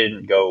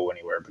go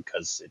anywhere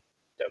because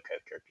the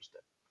characters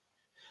did.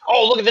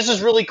 Oh, look, this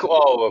is really cool.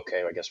 Oh,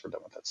 okay, I guess we're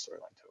done with that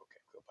storyline too.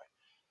 Okay, cool.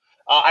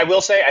 Bye. I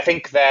will say, I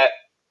think that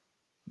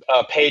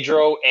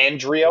Pedro and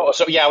Drio.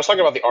 So yeah, I was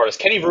talking about the artist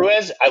Kenny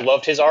Ruiz. I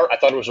loved his art. I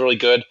thought it was really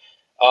good.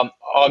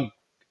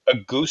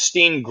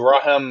 Agustin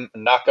Graham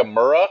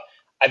Nakamura,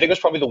 I think it was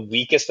probably the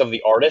weakest of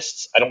the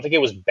artists. I don't think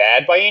it was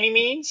bad by any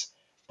means,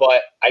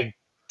 but I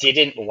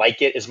didn't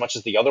like it as much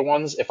as the other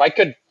ones. If I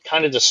could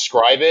kind of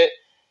describe it,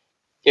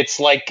 it's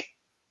like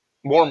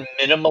more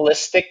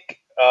minimalistic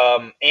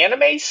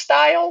anime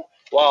style,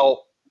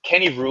 while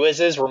Kenny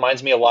Ruiz's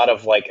reminds me a lot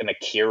of like an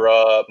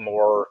Akira,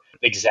 more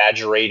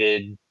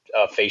exaggerated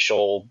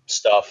facial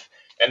stuff.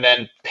 And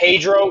then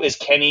Pedro is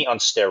Kenny on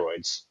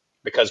steroids,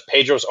 because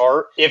Pedro's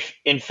art, if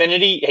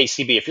Infinity, hey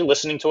CB, if you're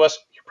listening to us,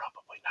 you're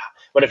probably not,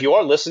 but if you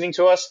are listening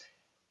to us,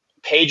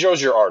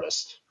 Pedro's your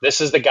artist.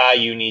 This is the guy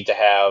you need to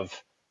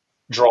have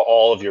draw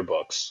all of your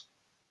books.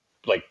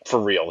 Like, for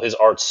real, his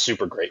art's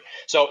super great.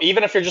 So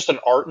even if you're just an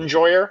art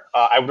enjoyer,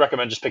 I would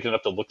recommend just picking it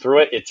up to look through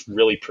it. It's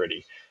really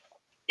pretty.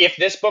 If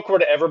this book were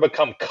to ever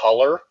become a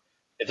colored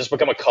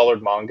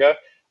manga,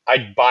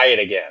 I'd buy it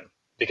again,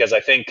 because I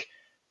think,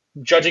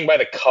 judging by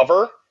the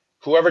cover,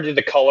 whoever did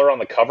the color on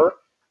the cover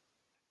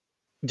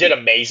did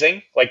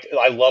amazing. Like,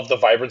 I love the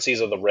vibrancies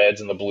of the reds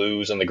and the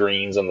blues and the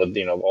greens and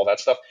the, all that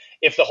stuff.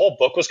 If the whole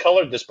book was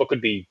colored, this book would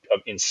be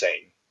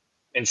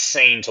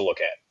insane to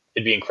look at.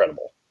 It'd be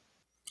incredible.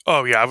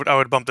 Oh yeah, I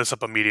would bump this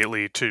up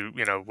immediately to,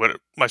 what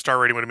my star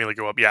rating would immediately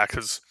go up. Yeah,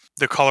 because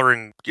the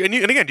coloring, and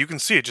again, you can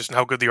see it just in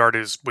how good the art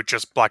is with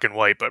just black and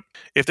white. But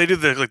if they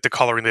did the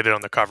coloring they did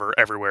on the cover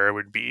everywhere, it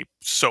would be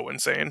so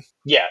insane.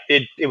 Yeah,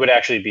 it would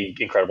actually be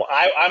incredible.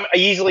 I'm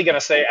easily going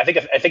to say I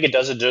think it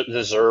does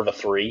deserve a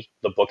 3,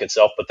 the book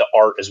itself, but the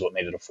art is what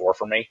made it a 4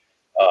 for me,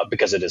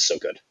 because it is so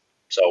good.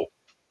 So, all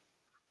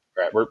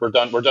right, we're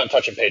done. We're done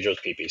touching Pedro's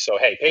pee-pee. So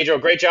hey, Pedro,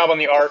 great job on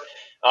the art.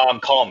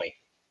 Call me.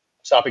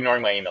 Stop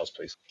ignoring my emails,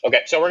 please.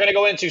 Okay, so we're going to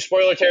go into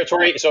spoiler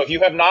territory. So if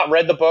you have not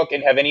read the book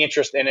and have any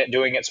interest in it,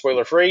 doing it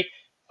spoiler-free,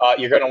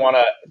 you're going to want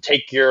to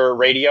take your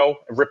radio,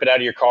 rip it out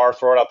of your car,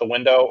 throw it out the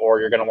window, or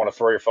you're going to want to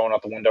throw your phone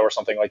out the window or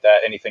something like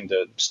that. Anything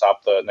to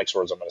stop the next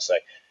words I'm going to say.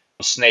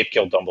 Snape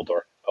killed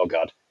Dumbledore. Oh,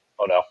 God.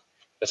 Oh no,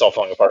 it's all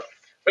falling apart.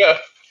 Yeah.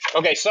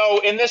 Okay,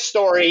 so in this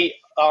story,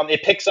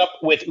 it picks up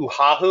with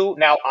Uhahu.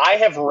 Now, I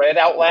have read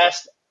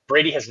Outlast.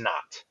 Brady has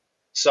not.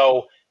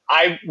 So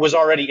I was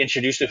already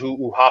introduced to who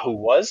Uhahu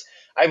was.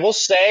 I will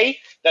say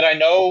that I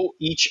know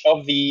each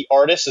of the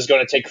artists is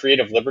going to take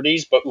creative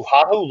liberties, but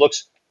Uhahu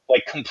looks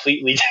like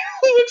completely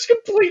looks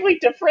completely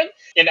different.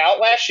 In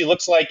Outlast, she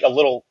looks like a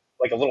little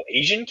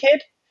Asian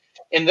kid.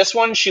 In this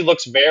one, she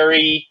looks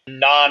very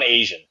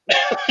non-Asian.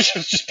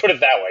 Just put it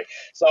that way.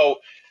 So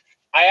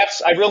I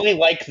really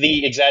like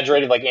the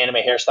exaggerated like anime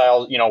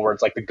hairstyle, where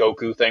it's like the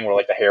Goku thing, where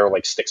like the hair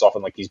like sticks off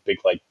in like these big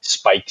like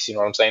spikes. You know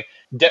what I'm saying?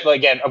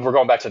 Again, we're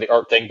going back to the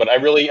art thing, but I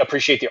really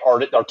appreciate the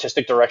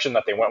artistic direction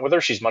that they went with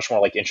her. She's much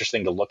more like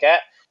interesting to look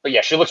at. But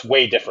yeah, she looks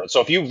way different. So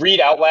if you read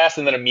Outlast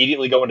and then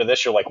immediately go into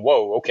this, you're like,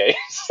 whoa, okay,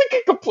 it's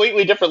like a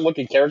completely different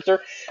looking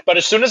character. But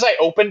as soon as I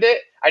opened it,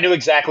 I knew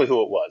exactly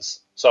who it was.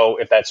 So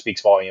if that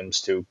speaks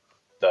volumes to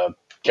the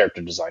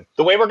character design.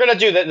 The way we're going to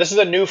do that, this is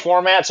a new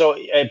format, so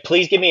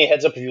please give me a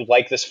heads up if you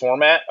like this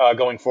format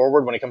going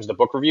forward when it comes to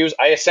book reviews.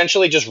 I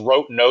essentially just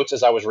wrote notes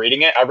as I was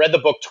reading it. I read the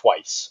book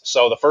twice.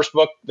 So the first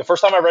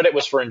time I read it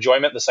was for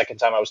enjoyment. The second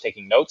time I was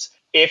taking notes.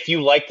 If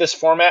you like this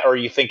format or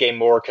you think a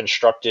more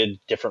constructed,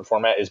 different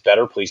format is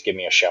better, please give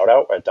me a shout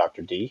out at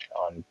Dr.D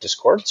on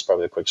Discord. It's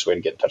probably the quickest way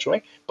to get in touch with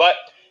me. But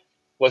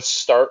let's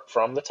start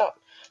from the top.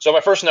 So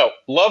my first note,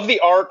 love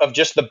the art of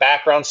just the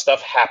background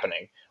stuff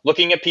happening.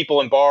 Looking at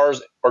people in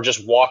bars or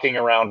just walking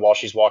around while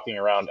she's walking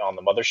around on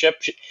the mothership.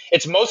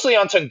 It's mostly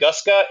on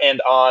Tunguska and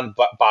on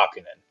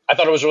Bakunin. I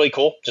thought it was really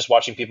cool just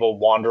watching people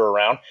wander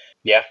around.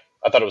 Yeah,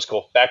 I thought it was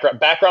cool.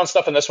 Background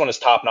stuff in this one is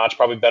top notch,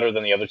 probably better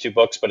than the other two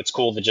books, but it's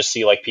cool to just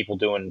see like people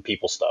doing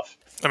people stuff.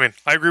 I mean,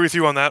 I agree with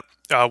you on that.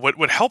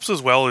 What helps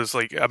as well is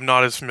like I'm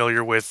not as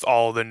familiar with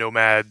all the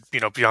Nomad,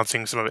 beyond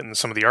seeing some of it in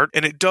some of the art,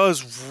 and it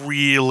does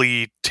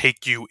really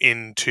take you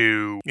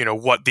into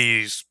what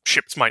these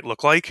ships might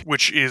look like,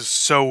 which is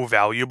so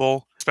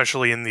valuable,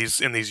 especially in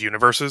these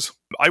universes.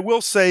 I will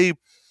say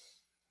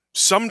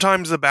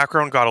sometimes the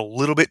background got a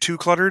little bit too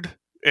cluttered.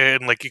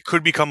 And like it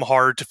could become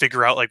hard to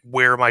figure out like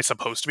where am I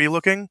supposed to be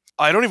looking.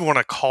 I don't even want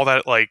to call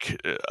that like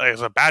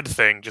as a bad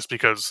thing, just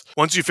because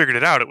once you figured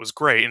it out, it was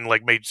great and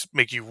like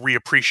make you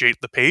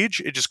reappreciate the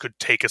page. It just could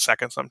take a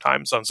second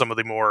sometimes on some of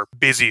the more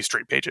busy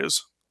straight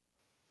pages.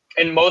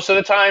 And most of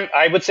the time,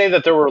 I would say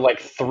that there were like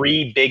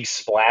 3 big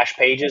splash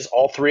pages.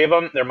 All 3 of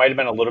them, there might have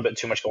been a little bit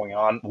too much going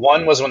on.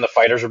 One was when the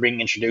fighters were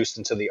being introduced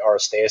into the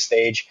Aristea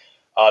stage.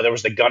 There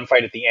was the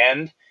gunfight at the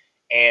end,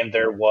 and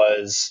there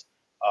was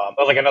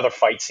like another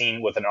fight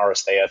scene with an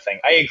Aristea thing.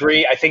 I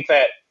agree. I think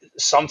that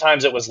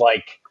sometimes it was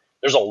like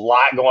there's a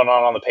lot going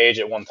on the page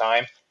at one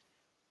time.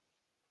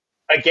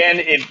 Again,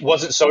 it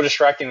wasn't so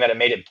distracting that it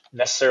made it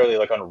necessarily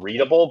like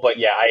unreadable. But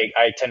yeah,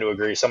 I tend to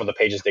agree. Some of the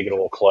pages did get a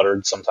little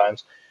cluttered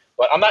sometimes.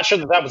 But I'm not sure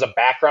that was a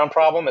background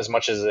problem as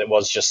much as it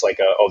was just like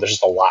there's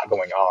just a lot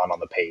going on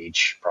the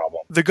page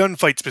problem. The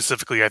gunfight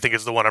specifically, I think,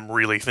 is the one I'm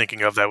really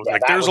thinking of. That was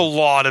there's a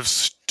lot of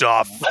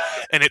stuff,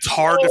 and it's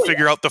hard to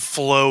figure out the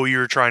flow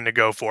you're trying to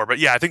go for. But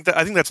yeah, I think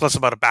that's less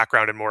about a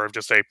background and more of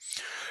just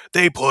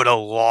they put a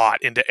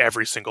lot into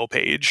every single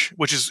page,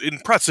 which is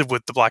impressive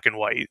with the black and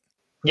white.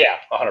 Yeah,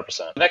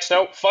 100%. Next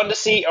note, fun to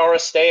see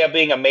Aristea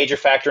being a major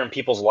factor in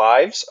people's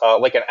lives,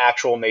 like an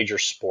actual major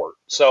sport.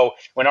 So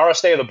when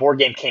Aristea, the board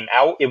game, came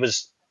out, it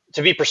was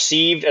to be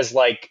perceived as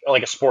like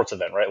a sports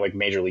event, right? Like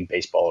Major League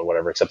Baseball or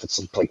whatever, except it's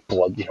like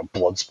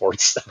blood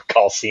sports,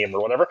 Coliseum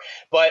or whatever.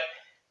 But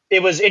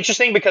it was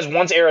interesting because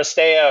once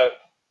Aristea,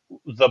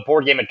 the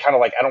board game had kind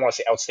of like, I don't want to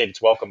say outstayed its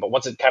welcome, but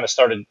once it kind of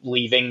started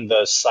leaving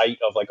the site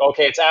of like,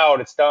 okay, it's out,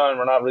 it's done,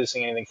 we're not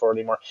releasing anything for it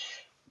anymore.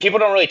 People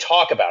don't really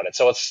talk about it,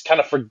 so it's kind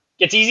of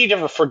it's easy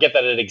to forget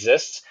that it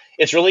exists.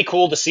 It's really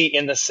cool to see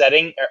in the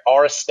setting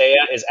Aristea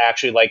is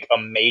actually like a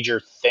major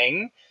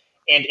thing,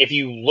 and if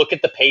you look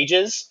at the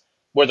pages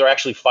where they're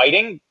actually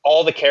fighting,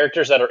 all the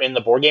characters that are in the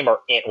board game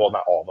are in. Well,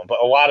 not all of them,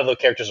 but a lot of the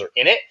characters are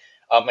in it.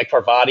 Like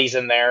Parvati's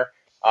in there.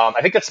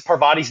 I think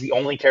Parvati's the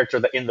only character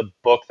that in the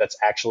book that's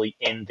actually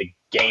in the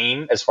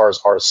game as far as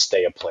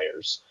Aristea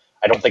players.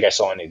 I don't think I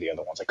saw any of the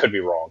other ones. I could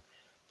be wrong.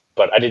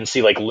 But I didn't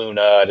see like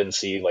Luna, I didn't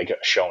see like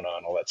Shona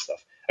and all that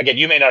stuff. Again,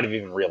 you may not have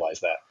even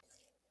realized that.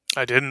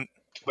 I didn't.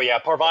 But yeah,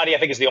 Parvati I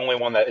think is the only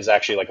one that is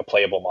actually like a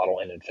playable model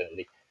in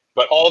Infinity.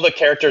 But all the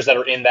characters that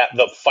are in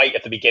the fight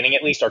at the beginning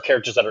at least are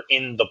characters that are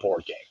in the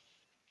board game.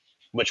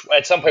 Which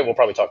at some point we'll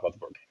probably talk about the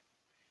board game.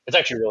 It's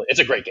actually it's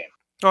a great game.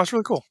 Oh, it's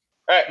really cool.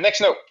 All right, next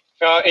note.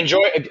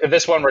 Enjoy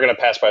this one. We're going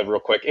to pass by real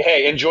quick.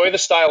 Hey, enjoy the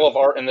style of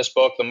art in this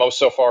book the most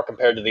so far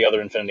compared to the other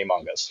Infinity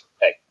mangas.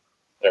 Hey,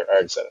 there, I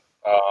already said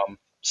it.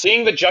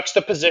 Seeing the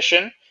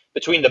juxtaposition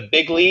between the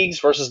big leagues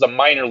versus the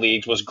minor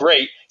leagues was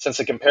great, since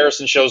the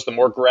comparison shows the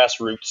more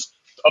grassroots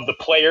of the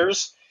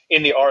players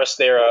in the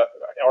Aristea,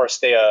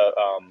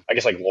 I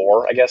guess like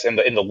lore, I guess in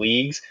the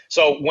leagues.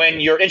 So when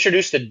you're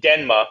introduced to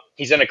Denma,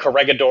 he's in a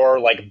Corregidor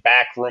like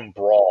backroom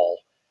brawl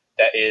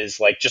that is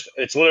like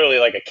it's literally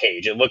like a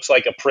cage. It looks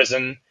like a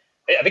prison.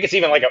 I think it's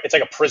even like it's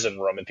like a prison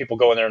room, and people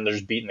go in there and they're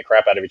just beating the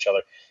crap out of each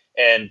other.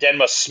 And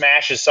Denma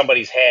smashes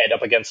somebody's head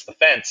up against the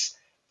fence.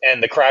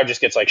 and the crowd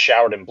just gets like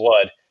showered in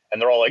blood,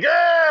 and they're all like,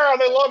 "Yeah,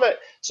 they love it."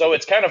 So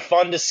it's kind of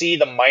fun to see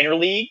the minor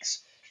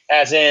leagues,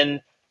 as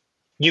in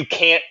you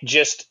can't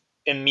just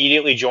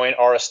immediately join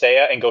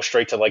Aristea and go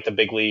straight to like the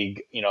big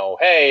league.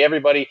 Hey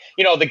everybody,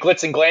 the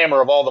glitz and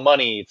glamour of all the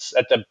money. It's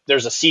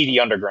there's a seedy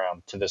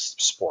underground to this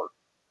sport,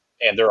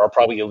 and there are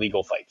probably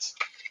illegal fights,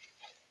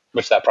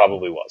 which that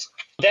probably was.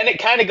 Then it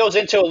kind of goes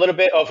into a little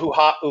bit of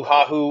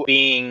Uhahu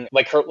being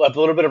like a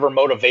little bit of her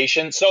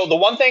motivation. So the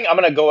one thing I'm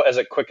going to go as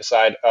a quick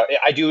aside,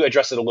 I do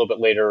address it a little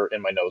bit later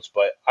in my notes,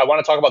 but I want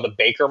to talk about the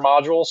Baker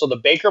module. So the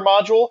Baker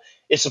module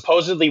is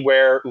supposedly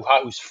where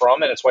Uhahu's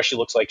from, and it's why she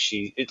looks like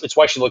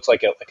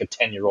a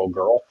 10-year-old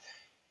girl.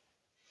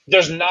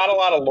 There's not a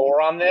lot of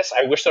lore on this.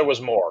 I wish there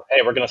was more. Hey,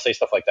 we're going to say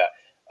stuff like that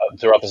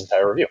throughout this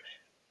entire review.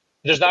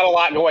 There's not a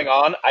lot going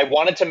on. I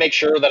wanted to make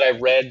sure that I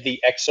read the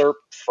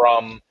excerpt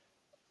from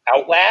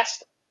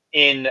Outlast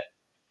in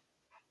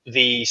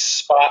the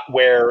spot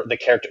where the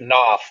character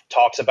Knopf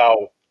talks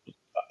about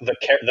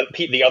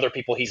the other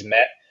people he's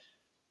met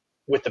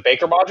with the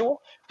Baker module.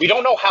 We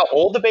don't know how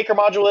old the Baker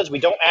module is. We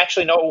don't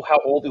actually know how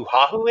old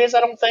Uhahu is,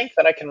 I don't think,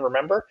 that I can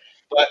remember.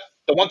 But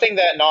the one thing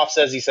that Knopf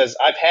says, he says,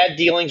 I've had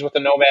dealings with the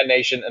Nomad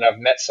Nation, and I've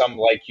met some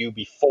like you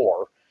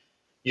before.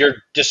 Your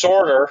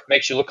disorder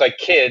makes you look like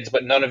kids,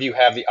 but none of you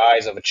have the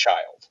eyes of a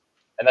child.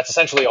 And that's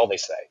essentially all they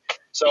say.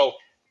 So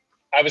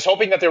I was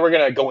hoping that they were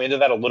going to go into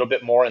that a little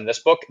bit more in this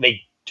book.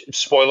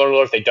 Spoiler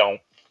alert, they don't.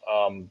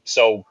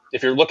 So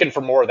if you're looking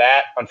for more of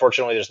that,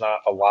 unfortunately, there's not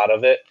a lot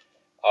of it.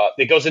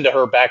 It goes into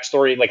her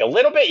backstory like a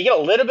little bit. You get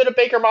a little bit of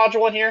Baker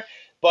module in here,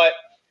 but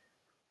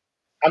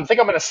I think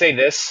I'm going to say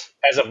this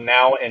as of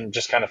now and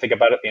just kind of think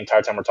about it the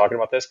entire time we're talking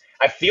about this.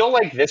 I feel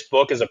like this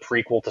book is a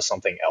prequel to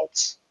something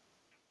else.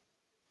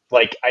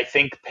 Like, I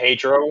think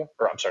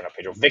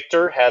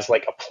Victor has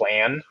like a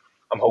plan.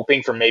 I'm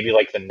hoping for maybe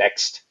like the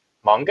next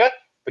manga,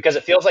 because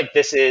it feels like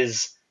this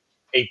is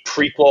a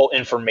prequel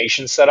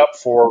information setup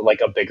for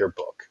like a bigger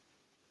book,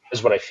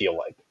 is what I feel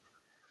like.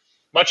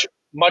 Much,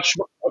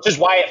 which is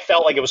why it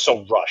felt like it was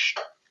so rushed.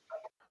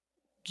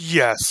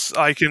 Yes,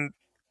 I can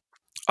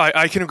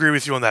agree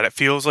with you on that. It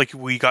feels like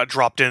we got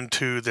dropped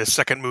into the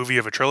second movie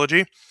of a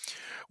trilogy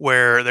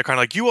where they're kind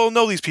of like, you all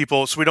know these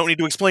people, so we don't need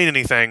to explain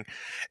anything,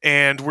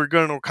 and we're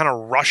going to kind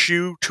of rush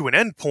you to an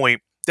end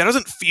point that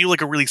doesn't feel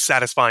like a really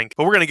satisfying,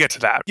 but we're going to get to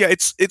that. Yeah,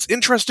 it's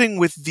interesting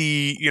with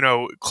the,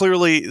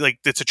 clearly, like,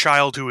 it's a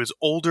child who is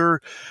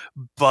older,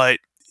 but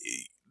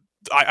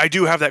I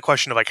do have that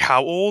question of, like,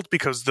 how old?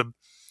 Because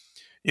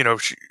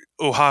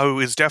Oahu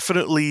is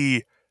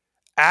definitely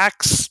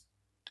acts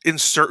in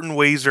certain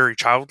ways very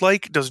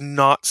childlike, does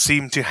not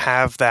seem to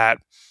have that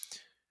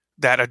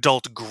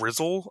adult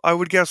grizzle, I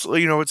would guess.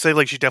 I'd say,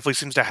 like, she definitely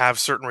seems to have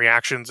certain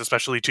reactions,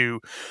 especially to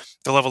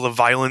the level of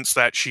violence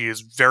that she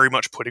is very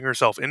much putting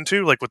herself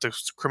into, like with the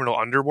criminal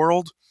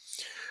underworld,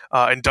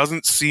 and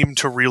doesn't seem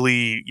to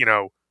really,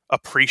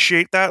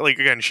 appreciate that. Like,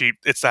 again,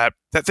 it's that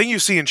thing you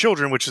see in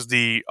children, which is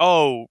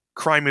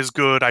crime is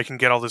good, I can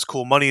get all this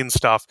cool money and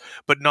stuff,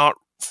 but not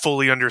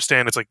fully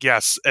understand. It's like,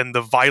 yes, and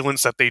the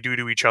violence that they do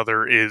to each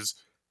other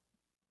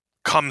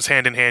comes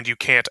hand in hand. You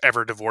can't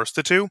ever divorce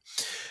the two.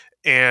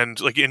 And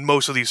like in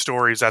most of these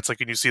stories, that's like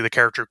when you see the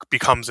character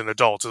becomes an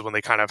adult is when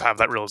they kind of have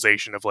that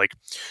realization of like,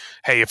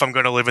 hey, if I'm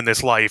going to live in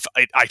this life,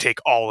 I take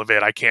all of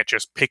it. I can't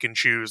just pick and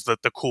choose the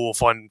cool,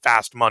 fun,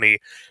 fast money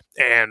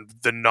and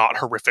the not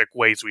horrific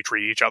ways we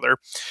treat each other.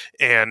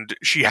 And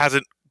she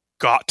hasn't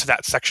got to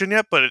that section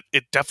yet, but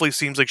it definitely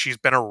seems like she's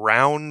been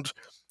around,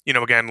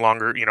 again,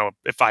 longer.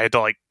 If I had to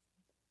like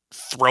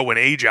throw an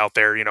age out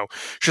there, she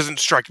doesn't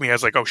strike me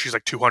as like, oh, she's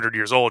like 200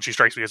 years old. She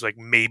strikes me as like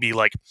maybe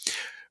like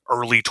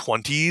early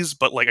 20s,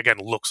 but like, again,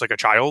 looks like a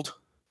child.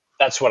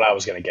 That's what I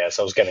was going to guess.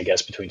 I was going to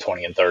guess between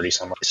 20 and 30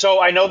 somewhere.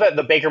 So I know that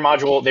the Baker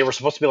module, they were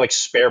supposed to be like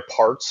spare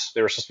parts.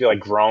 They were supposed to be like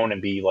grown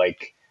and be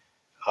like,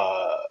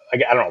 I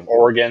don't know,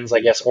 organs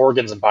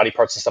and body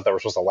parts and stuff that were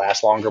supposed to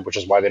last longer, which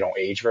is why they don't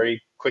age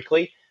very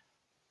quickly.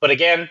 But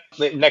again,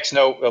 the next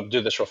note, I'll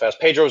do this real fast.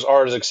 Pedro's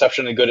art is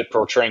exceptionally good at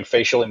portraying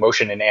facial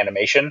emotion and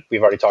animation.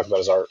 We've already talked about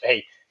his art.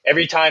 Hey,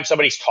 every time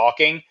somebody's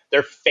talking,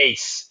 their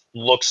face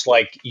looks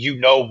like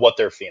what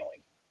they're feeling.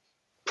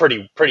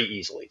 Pretty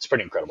easily. It's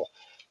pretty incredible.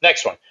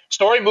 Next one.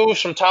 Story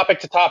moves from topic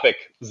to topic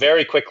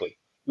very quickly.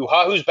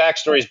 Uhahu's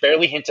backstory is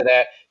barely hinted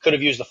at. Could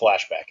have used a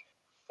flashback.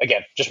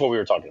 Again, just what we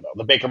were talking about.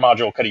 The Baker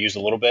module could have used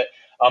a little bit.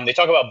 They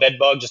talk about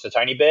Bedbug just a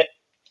tiny bit,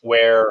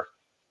 where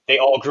they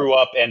all grew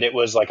up and it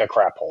was like a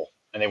crap hole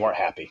and they weren't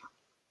happy.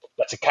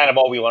 That's kind of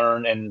all we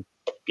learn, and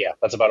yeah,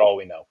 that's about all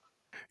we know.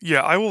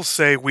 Yeah, I will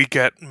say we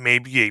get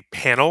maybe a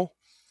panel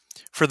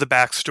for the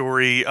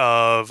backstory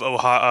of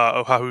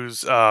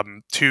Oahu's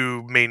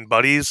two main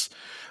buddies,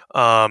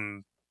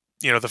 the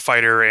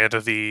fighter and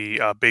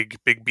the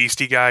big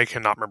beastie guy. I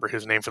cannot remember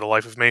his name for the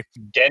life of me.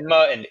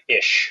 Denma and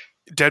Ish.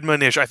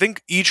 I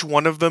think each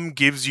one of them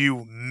gives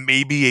you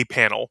maybe a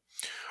panel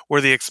where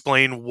they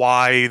explain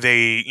why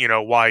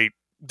why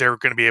they're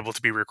going to be able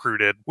to be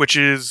recruited, which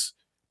is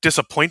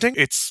disappointing.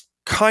 It's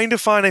kind of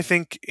fine, I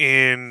think,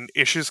 in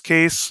Ish's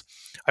case.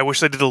 I wish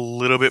they did a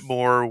little bit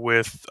more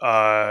with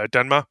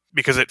Denma,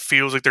 because it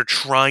feels like they're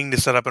trying to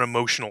set up an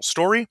emotional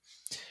story,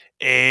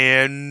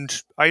 and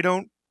I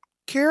don't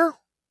care.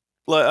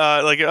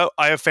 I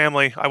have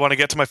family. I want to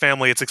get to my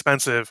family. It's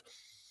expensive.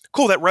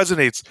 Cool, that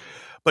resonates.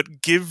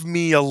 But give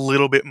me a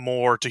little bit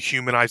more to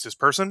humanize this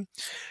person.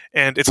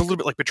 And it's a little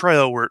bit like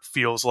Betrayal, where it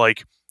feels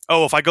like,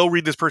 oh, if I go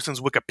read this person's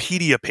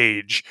Wikipedia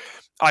page,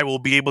 I will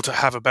be able to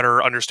have a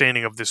better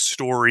understanding of this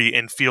story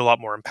and feel a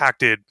lot more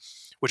impacted,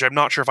 which I'm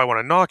not sure if I want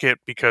to knock it,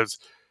 because,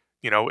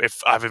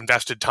 if I've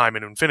invested time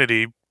in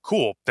Infinity,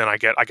 cool, then I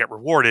get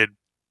rewarded.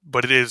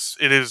 But it is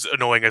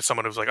annoying as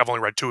someone who's like, I've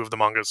only read 2 of the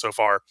mangas so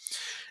far,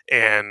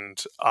 and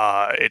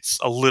it's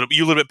a little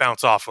bit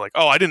bounce off, like,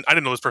 oh, I didn't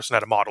know this person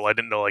had a model. I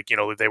didn't know, like,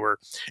 they were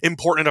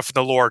important enough in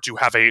the lore to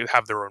have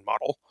their own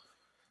model.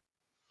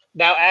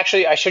 Now,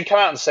 actually, I should come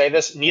out and say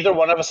this. Neither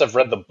one of us have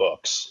read the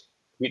books.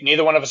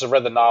 Neither one of us have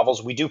read the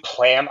novels. We do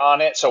plan on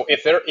it. So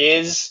if there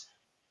is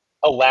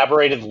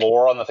elaborated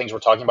lore on the things we're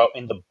talking about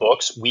in the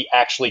books, we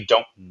actually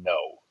don't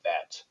know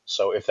that.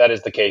 So if that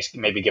is the case,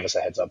 maybe give us a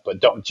heads up.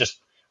 But don't just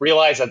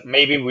realize that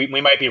maybe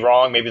we might be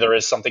wrong. Maybe there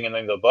is something in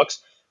the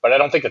books, but I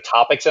don't think the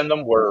topics in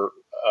them were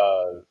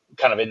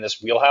kind of in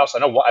this wheelhouse.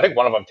 I think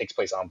one of them takes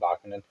place on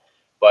Bakunin,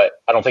 but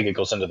I don't think it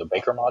goes into the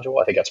Baker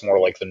module. I think that's more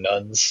like the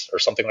nuns or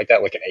something like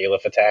that, like an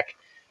Aleph attack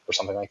or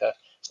something like that.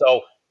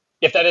 So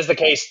if that is the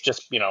case,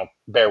 just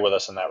bear with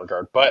us in that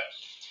regard. But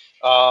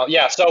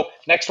yeah. So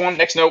next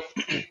note.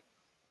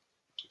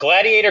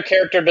 Gladiator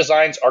character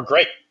designs are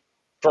great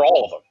for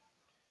all of them.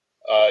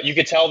 You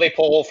could tell they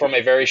pull from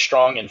a very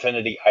strong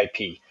Infinity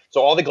IP.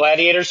 So all the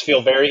gladiators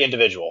feel very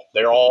individual.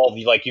 They're all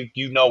like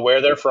you know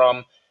where they're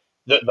from.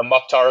 The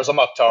Mukhtar is a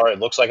Mukhtar. It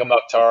looks like a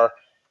Mukhtar.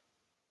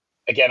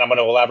 Again, I'm going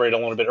to elaborate a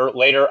little bit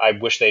later. I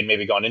wish they'd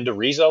maybe gone into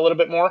Riza a little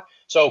bit more.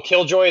 So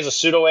Killjoy is a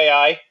pseudo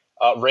AI.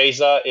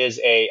 Reza is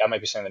I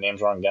might be saying the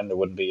names wrong again. There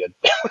wouldn't be an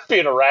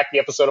Iraqi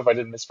episode if I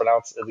didn't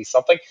mispronounce at least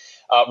something.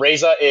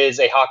 Reza is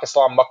a Haq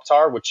Islam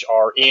Mukhtar, which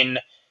are in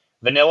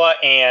Vanilla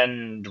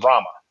and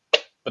Rama,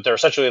 but they're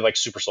essentially like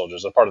super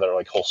soldiers. They're part of their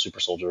like whole super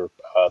soldier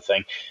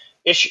thing.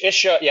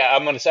 Isha, yeah,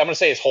 I'm gonna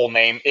say his whole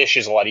name. Ish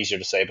is a lot easier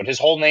to say, but his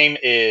whole name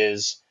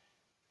is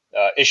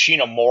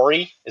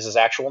Ishinomori is his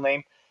actual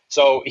name.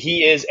 So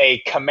he is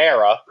a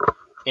chimera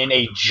in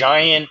a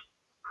giant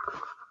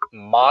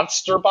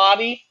monster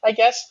body, I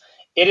guess.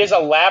 It is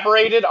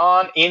elaborated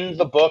on in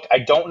the book. I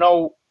don't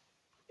know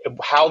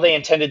how they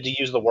intended to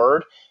use the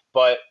word,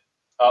 but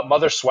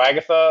Mother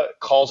Swagatha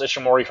calls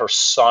Ishimori her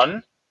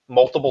son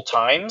multiple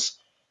times.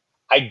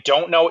 I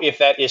don't know if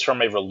that is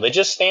from a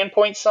religious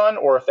standpoint, son,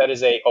 or if that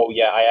is I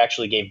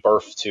actually gave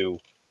birth to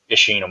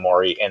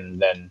Ishinomori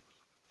and then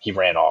he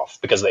ran off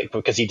because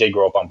he did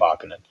grow up on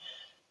Bakunin.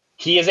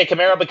 He is a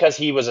chimera because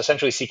he was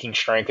essentially seeking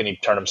strength and he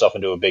turned himself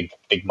into a big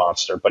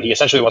monster, but he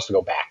essentially wants to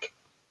go back,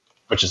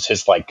 which is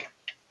his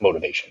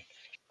motivation.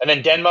 And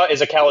then Denma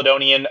is a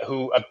Caledonian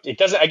who it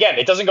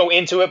doesn't go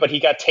into it, but he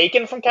got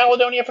taken from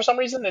Caledonia for some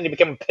reason and he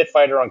became a pit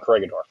fighter on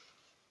Corregidor.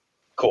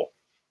 Cool.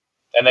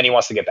 And then he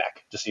wants to get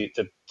back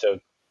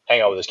to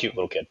hang out with this cute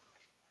little kid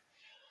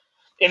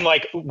in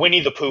like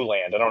Winnie the Pooh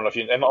land. I don't know if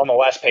and on the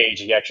last page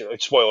he actually,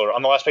 spoiler,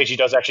 on the last page he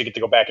does actually get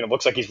to go back and it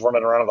looks like he's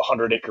running around in the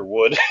 100-acre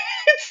wood.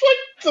 It's like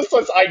just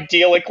this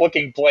idyllic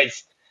looking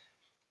place.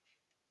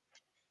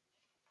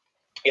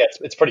 Yeah,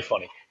 it's pretty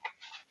funny.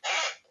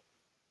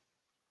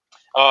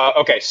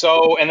 Okay,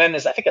 so and then I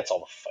think that's all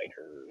the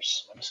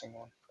fighters. Am I missing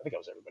one? I think that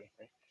was everybody.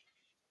 Right?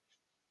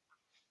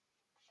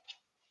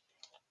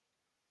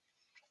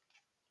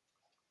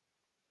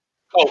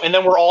 Oh, and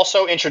then we're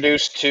also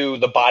introduced to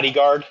the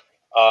bodyguard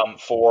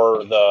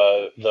for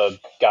the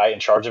guy in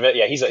charge of it.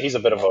 Yeah, he's a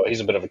bit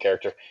of a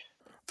character.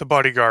 The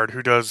bodyguard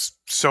who does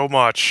so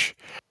much.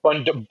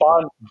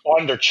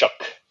 Bondarchuk.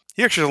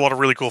 He actually has a lot of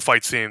really cool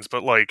fight scenes,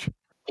 but like,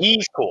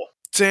 he's cool.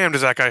 Damn,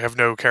 does that guy have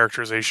no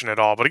characterization at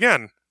all? But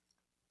again,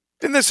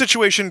 in this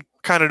situation,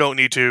 kind of don't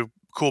need to.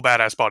 Cool,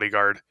 badass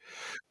bodyguard.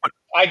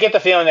 I get the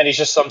feeling that he's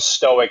just some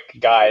stoic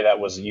guy that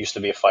used to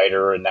be a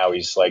fighter and now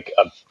he's like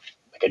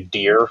a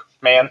deer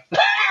man.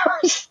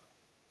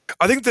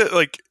 I think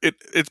that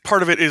it's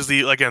part of it is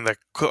the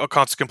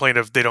constant complaint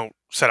of they don't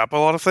set up a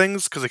lot of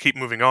things because they keep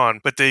moving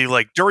on, but they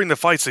during the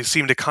fights they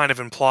seem to kind of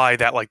imply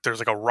that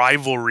there's a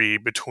rivalry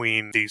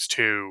between these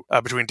two,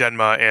 between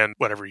Denma and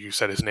whatever you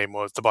said his name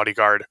was, the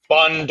bodyguard.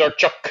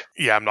 Bondarchuk.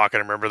 Yeah, I'm not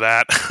going to remember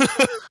that.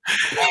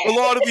 a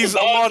lot of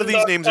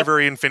these names are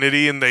very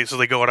Infinity, and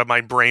they go out of my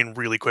brain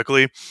really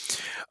quickly.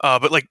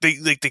 But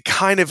they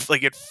kind of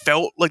it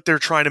felt like they're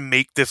trying to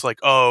make this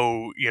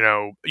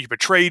you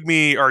betrayed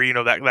me, or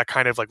that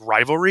kind of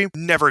rivalry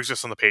never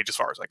exists on the page as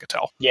far as I could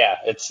tell. Yeah,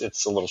 it's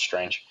a little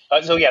strange.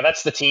 So yeah,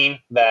 that's the team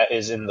that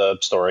is in the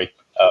story.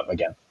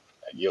 Again,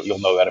 you'll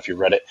know that if you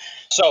read it.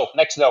 So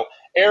next note,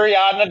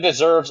 Ariadna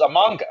deserves a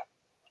manga.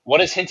 What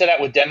is hinted at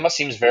with Denma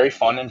seems very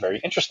fun and very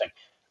interesting.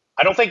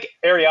 I don't think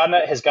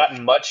Ariadna has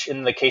gotten much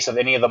in the case of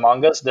any of the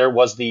mangas. There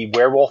was the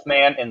Werewolf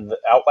Man in the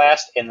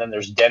Outlast, and then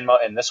there's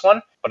Denma in this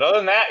one. But other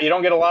than that, you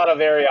don't get a lot of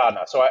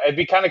Ariadna. So it'd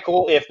be kind of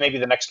cool if maybe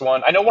the next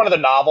one. I know one of the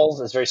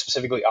novels is very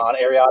specifically on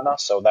Ariadna,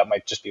 so that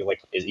might just be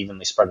like is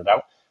evenly spread it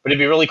out. But it'd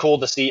be really cool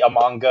to see a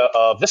manga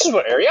of this is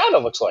what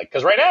Ariadna looks like,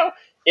 because right now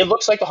it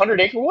looks like 100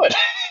 Acre Wood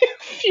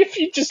if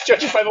you just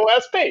judge it by the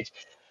last page.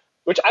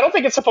 Which I don't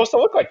think it's supposed to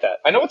look like that.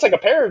 I know it's like a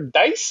pair of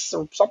dice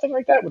or something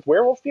like that with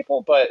werewolf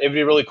people, but it'd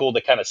be really cool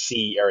to kind of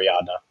see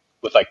Ariadna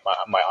with like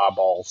my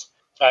eyeballs.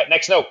 All right,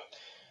 next note.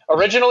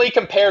 Originally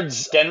compared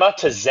Denma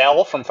to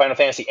Zell from Final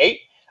Fantasy VIII,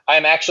 I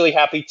am actually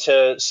happy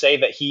to say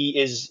that he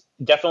is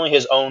definitely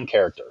his own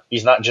character.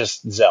 He's not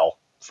just Zell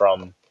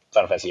from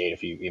Final Fantasy VIII,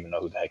 if you even know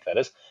who the heck that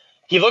is.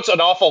 He looks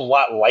an awful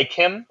lot like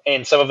him,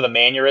 and some of the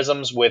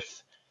mannerisms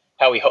with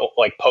how he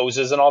like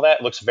poses and all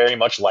that looks very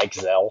much like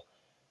Zell.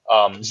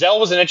 Zell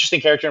was an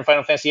interesting character in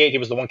Final Fantasy VIII. He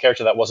was the one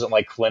character that wasn't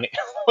like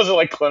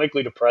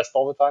clinically depressed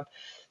all the time,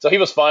 so he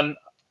was fun.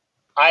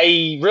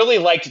 I really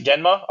liked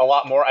Denma a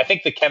lot more. I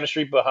think the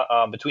chemistry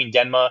between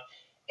Denma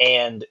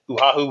and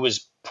Uhahu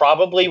was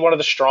probably one of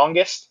the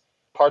strongest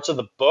parts of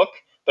the book,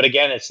 but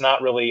again, it's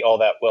not really all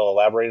that well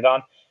elaborated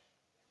on.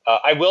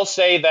 I will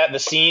say that the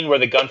scene where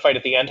the gunfight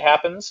at the end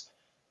happens,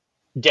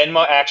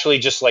 Denma actually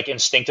just like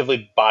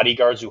instinctively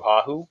bodyguards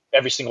Uhahu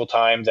every single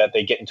time that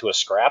they get into a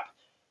scrap.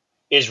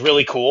 Is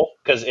really cool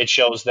because it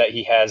shows that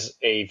he has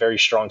a very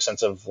strong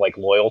sense of like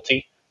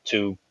loyalty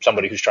to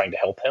somebody who's trying to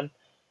help him,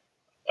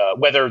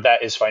 whether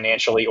that is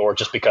financially or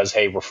just because,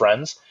 hey, we're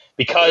friends.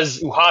 Because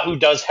Uhahu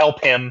does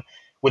help him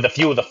with a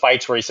few of the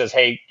fights where he says,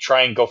 hey,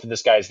 try and go for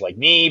this guy's like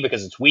knee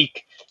because it's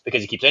weak,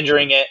 because he keeps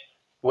injuring it,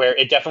 where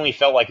it definitely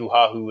felt like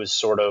Uhahu was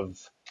sort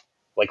of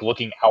like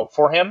looking out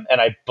for him.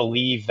 And I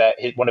believe that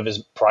one of his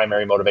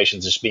primary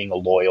motivations is being a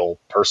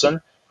loyal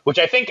person, which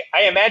I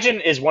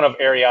imagine is one of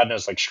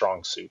Ariadna's like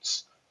strong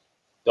suits.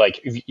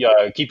 Like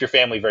keep your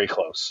family very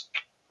close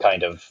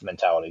kind of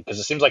mentality. Because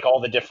it seems like all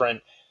the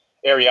different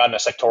Ariadna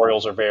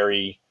sectorials are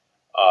very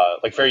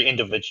very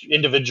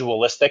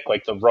individualistic.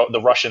 Like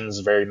the Russians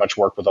very much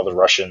work with other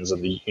Russians,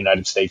 and the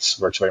United States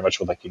works very much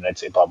with like the United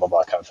States, blah blah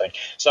blah kind of thing.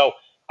 So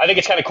I think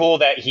it's kind of cool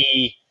that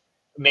he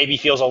maybe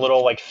feels a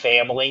little like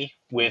family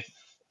with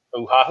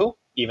Uhahu,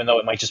 even though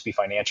it might just be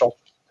financial.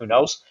 Who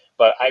knows?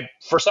 But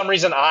for some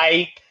reason,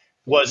 I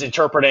was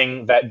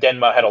interpreting that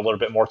Denma had a little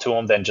bit more to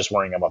him than just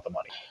worrying about the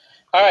money.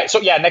 All right, so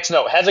yeah, next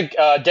note.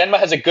 Denma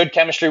has a good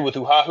chemistry with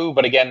Uhahu,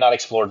 but again, not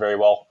explored very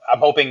well. I'm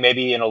hoping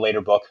maybe in a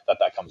later book that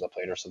comes up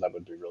later, so that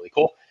would be really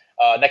cool.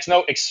 Next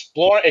note,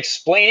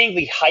 explaining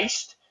the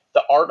heist.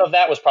 The art of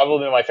that was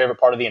probably my favorite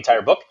part of the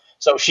entire book.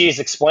 So she's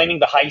explaining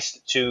the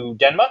heist to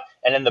Denma,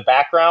 and in the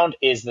background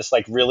is this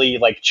like really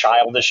like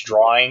childish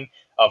drawing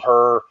of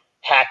her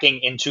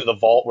hacking into the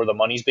vault where the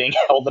money's being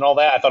held and all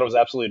that. I thought it was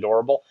absolutely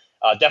adorable.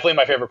 Definitely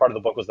my favorite part of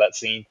the book was that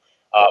scene.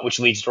 Which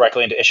leads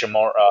directly into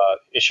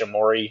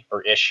Ishimori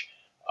or Ish,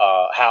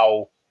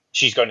 how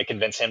she's going to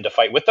convince him to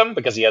fight with them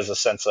because he has a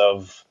sense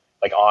of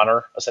like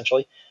honor,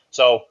 essentially.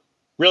 So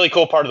really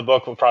cool part of the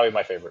book, was probably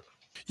my favorite.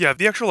 Yeah,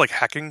 the actual like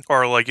hacking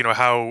or like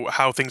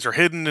how things are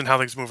hidden and how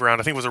things move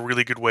around, I think was a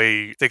really good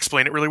way to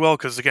explain it really well.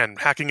 Because again,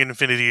 hacking in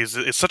Infinity is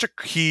such a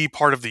key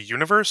part of the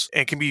universe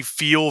and can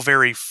feel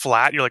very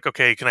flat. You're like,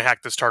 okay, can I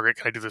hack this target?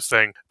 Can I do this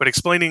thing? But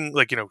explaining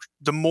like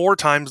the more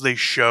times they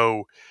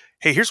show,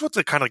 hey, here's what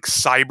the kind of like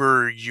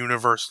cyber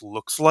universe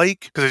looks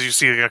like. Because as you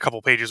see in a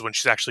couple pages when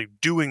she's actually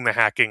doing the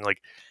hacking,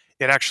 like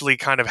it actually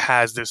kind of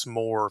has this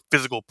more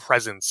physical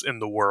presence in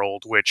the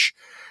world, which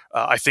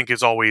I think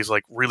is always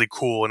like really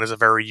cool and is a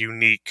very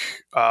unique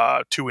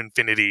to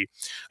Infinity.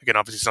 Again,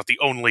 obviously it's not the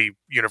only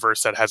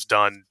universe that has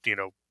done,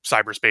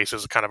 cyberspace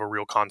as kind of a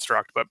real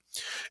construct, but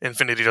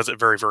Infinity does it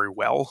very, very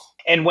well.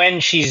 And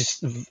when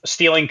she's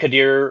stealing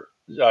Kadir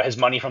his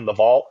money from the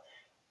vault,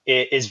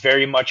 it is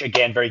very much,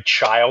 again, very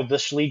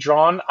childishly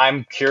drawn.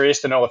 I'm curious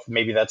to know if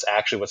maybe that's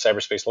actually what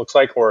cyberspace looks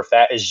like, or if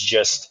that is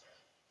just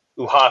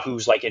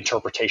Uhahu's like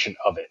interpretation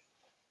of it.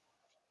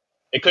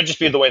 It could just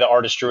be the way the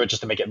artist drew it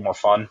just to make it more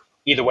fun.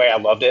 Either way, I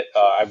loved it.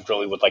 I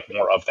really would like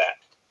more of that.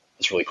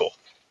 It's really cool.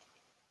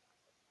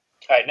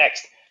 All right,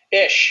 next.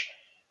 Ish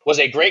was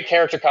a great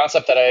character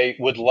concept that I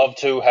would love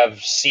to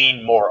have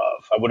seen more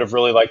of. I would have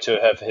really liked to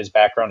have his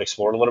background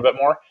explored a little bit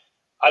more.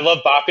 I love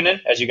Bakunin,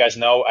 as you guys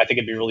know. I think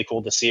it'd be really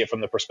cool to see it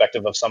from the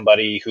perspective of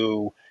somebody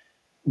who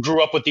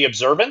grew up with the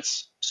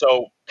Observance,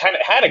 so kind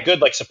of had a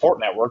good like support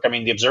network. I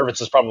mean, the Observance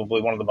is probably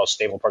one of the most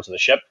stable parts of the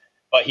ship,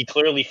 but he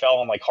clearly fell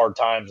on like hard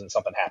times and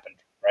something happened,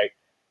 right?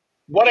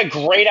 What a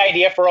great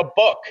idea for a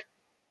book,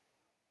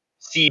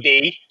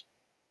 CB.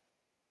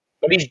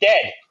 But he's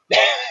dead,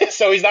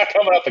 so he's not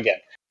coming up again.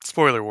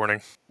 Spoiler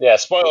warning. Yeah,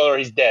 spoiler,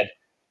 he's dead.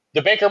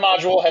 The Baker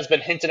module has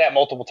been hinted at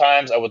multiple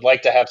times. I would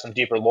like to have some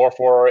deeper lore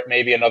for it,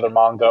 maybe another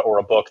manga or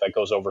a book that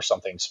goes over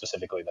something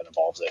specifically that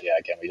involves it. Yeah,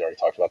 again, we already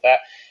talked about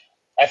that.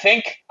 I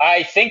think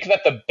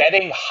that the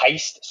betting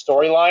heist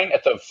storyline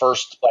at the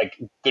first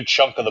like good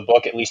chunk of the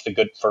book, at least the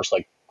good first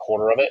like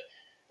quarter of it,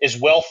 is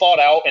well thought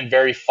out and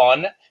very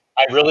fun.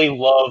 I really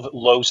love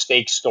low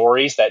stakes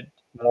stories that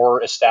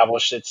more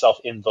established itself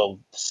in the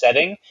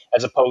setting,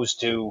 as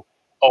opposed to,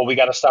 oh, we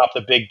got to stop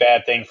the big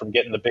bad thing from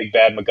getting the big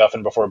bad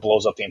MacGuffin before it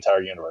blows up the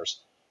entire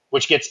universe,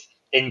 which gets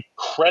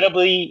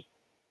incredibly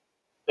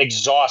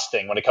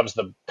exhausting when it comes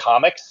to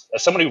comics.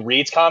 As someone who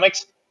reads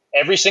comics,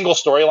 every single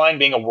storyline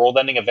being a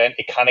world-ending event,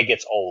 it kind of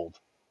gets old.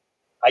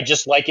 I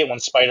just like it when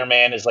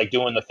Spider-Man is like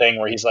doing the thing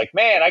where he's like,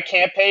 man, I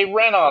can't pay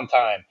rent on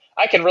time.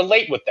 I can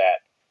relate with that.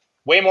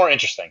 Way more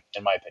interesting,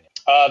 in my opinion.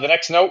 The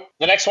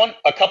next one,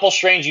 a couple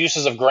strange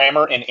uses of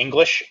grammar in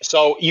English.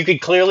 So you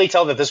could clearly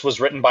tell that this was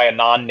written by a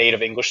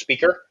non-native English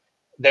speaker.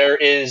 There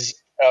is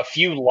a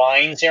few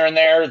lines here and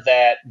there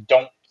that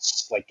don't,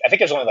 like, I think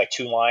there's only like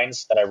 2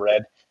 lines that I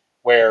read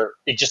where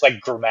it just like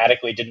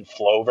grammatically didn't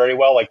flow very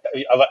well. Like,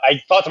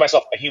 I thought to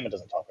myself, a human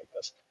doesn't talk like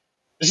this.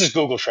 This is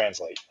Google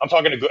Translate. I'm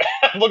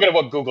looking at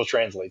what Google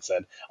Translate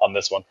said on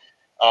this one.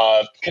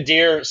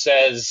 Kadir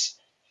says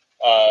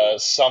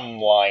some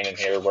line in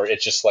here where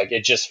it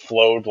just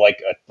flowed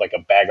like a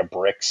bag of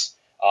bricks.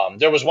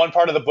 There was one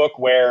part of the book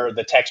where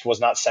the text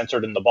was not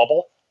centered in the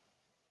bubble.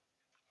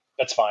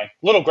 That's fine.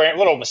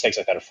 Little mistakes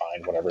like that are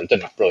fine. Whatever. It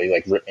didn't really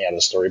like rip me out of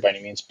the story by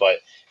any means, but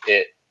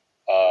it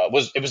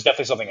was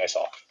definitely something I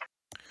saw.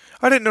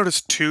 I didn't notice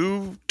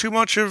too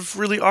much of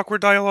really awkward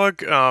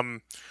dialogue,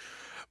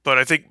 but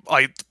I think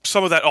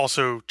some of that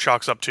also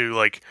chalks up to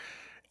like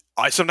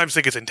I sometimes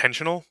think it's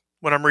intentional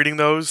when I'm reading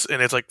those,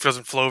 and it's like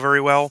doesn't flow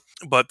very well.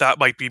 But that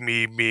might be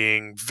me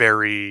being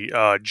very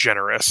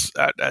generous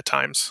at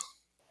times.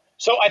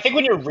 So I think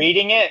when you're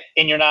reading it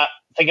and you're not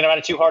thinking about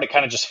it too hard, it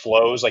kind of just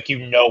flows. Like,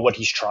 you know what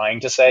he's trying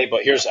to say.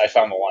 But I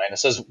found the line. It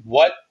says,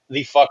 "What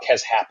the fuck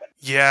has happened?"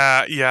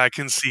 Yeah, I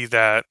can see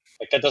that.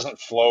 Like, that doesn't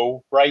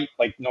flow right.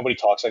 Like, nobody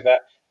talks like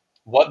that.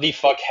 What the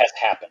fuck has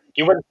happened?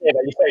 You wouldn't say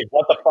that. You say,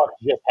 "What the fuck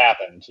just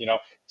happened?" You know.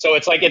 So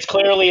it's like, it's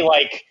clearly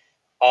like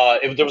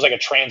there was like a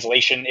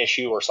translation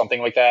issue or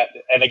something like that.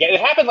 And again, it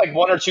happened like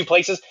 1 or 2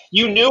 places.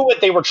 You knew what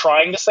they were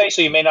trying to say,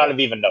 so you may not have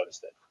even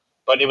noticed it.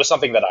 But it was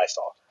something that I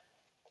saw,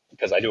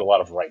 because I do a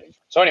lot of writing.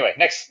 So anyway,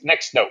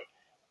 next note.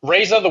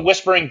 Reza the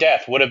Whispering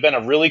Death would have been a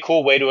really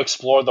cool way to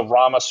explore the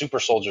Rama super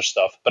soldier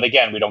stuff, but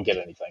again, we don't get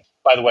anything.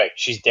 By the way,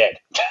 she's dead.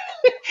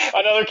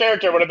 Another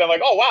character would have been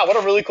like, oh wow, what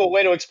a really cool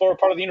way to explore a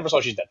part of the universe.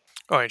 Oh, she's dead.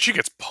 Oh, and she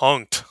gets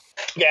punked.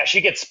 Yeah,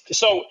 she gets...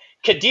 So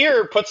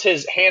Kadir puts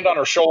his hand on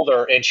her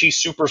shoulder, and she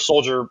super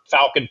soldier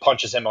Falcon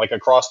punches him like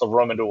across the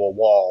room into a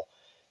wall.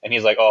 And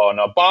he's like, oh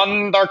no,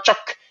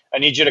 Bondarchuk, I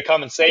need you to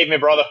come and save me,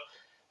 brother.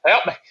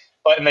 Help me.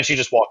 And then she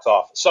just walks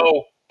off.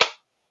 So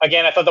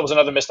again, I thought that was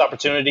another missed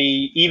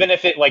opportunity. Even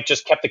if it like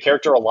just kept the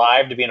character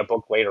alive to be in a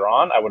book later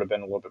on, I would have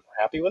been a little bit more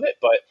happy with it.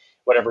 But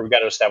whatever, we've got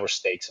to establish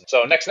stakes.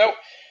 So next note,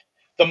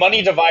 the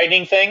money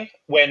dividing thing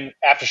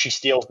after she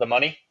steals the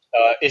money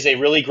is a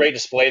really great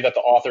display that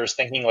the author is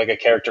thinking like a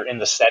character in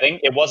the setting.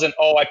 It wasn't,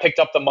 oh, I picked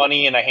up the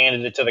money and I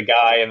handed it to the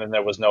guy and then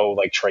there was no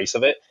like trace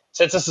of it.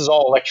 Since this is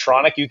all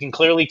electronic, you can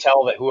clearly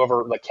tell that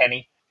whoever, like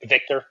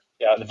Victor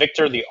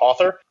the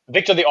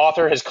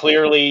author has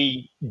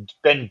clearly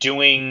been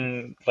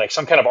doing like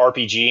some kind of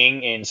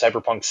RPGing in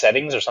cyberpunk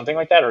settings or something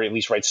like that, or at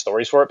least writes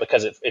stories for it,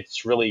 because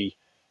it's really,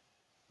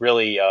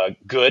 really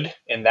good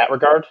in that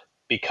regard,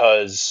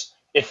 because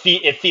it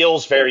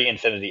feels very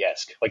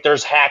Infinity-esque. Like,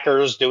 there's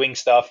hackers doing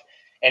stuff,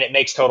 and it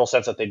makes total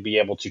sense that they'd be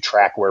able to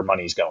track where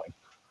money's going.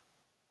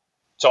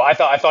 So I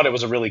thought it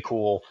was a really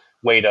cool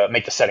way to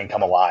make the setting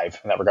come alive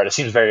in that regard. It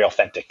seems very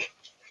authentic.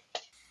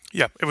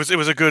 Yeah, it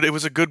was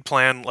a good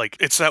plan. Like,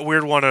 it's that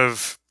weird one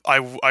of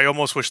I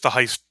almost wish the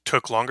heist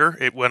took longer.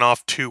 It went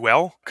off too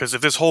well, because if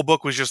this whole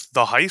book was just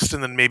the heist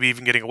and then maybe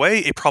even getting away,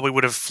 it probably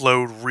would have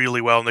flowed really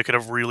well, and they could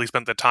have really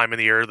spent the time in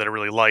the air that I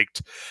really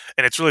liked.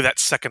 And it's really that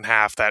second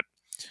half that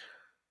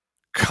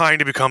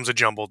kind of becomes a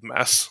jumbled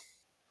mess.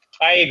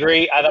 I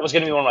agree. That was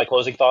going to be one of my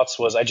closing thoughts.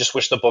 Was I just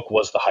wish the book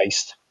was the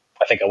heist.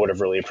 I think I would have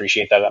really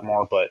appreciated that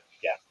more. But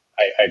yeah,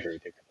 I agree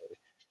with you completely.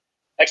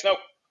 Next note.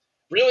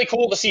 Really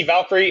cool to see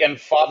Valkyrie and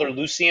Father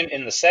Lucian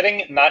in the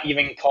setting.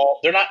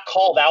 They're not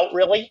called out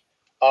really.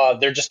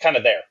 They're just kind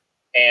of there,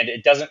 and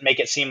it doesn't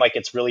make it seem like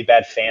it's really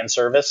bad fan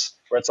service.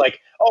 Where it's like,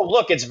 oh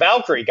look, it's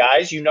Valkyrie,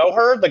 guys. You know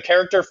her, the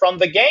character from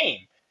the game.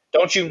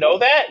 Don't you know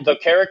that, the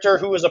character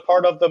who is a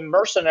part of the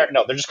mercenary?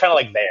 No, they're just kind of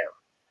like there.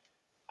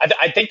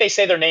 I think they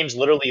say their names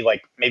literally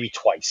like maybe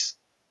twice,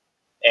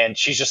 and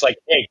she's just like,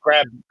 hey,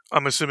 grab.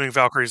 I'm assuming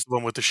Valkyrie's the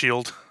one with the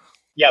shield.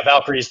 Yeah,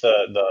 Valkyrie's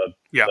the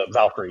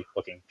Valkyrie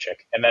looking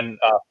chick, and then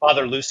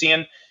Father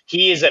Lucian.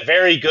 He is a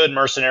very good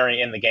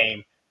mercenary in the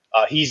game.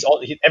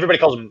 Everybody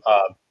calls him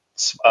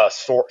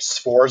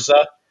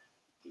Sforza.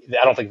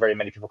 I don't think very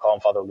many people call him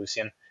Father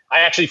Lucian. I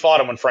actually fought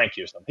him when Frank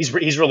used him. He's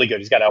really good.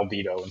 He's got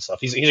albedo and stuff.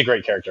 He's a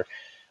great character.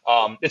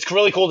 It's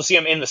really cool to see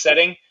him in the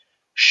setting,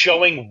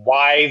 showing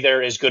why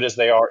they're as good as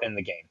they are in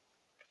the game.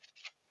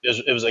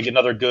 It was like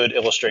another good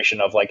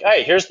illustration of like,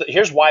 hey,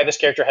 here's why this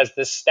character has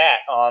this stat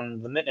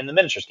in the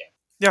miniatures game.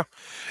 Yeah,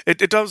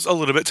 it does a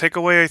little bit take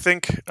away, I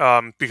think,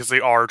 because they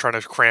are trying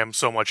to cram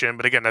so much in.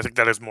 But again, I think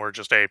that is more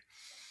just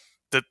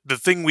the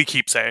thing we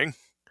keep saying.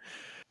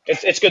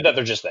 It's good that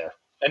they're just there.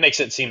 It makes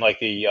it seem like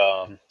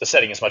the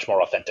setting is much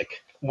more authentic.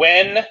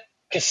 When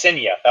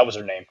Ksenia, that was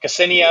her name.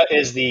 Ksenia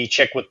is the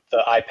chick with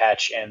the eye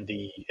patch and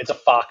it's a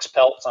fox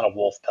pelt. It's not a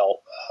wolf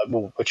pelt,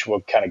 which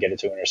we'll kind of get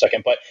into in a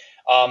second. But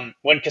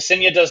when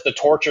Ksenia does the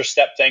torture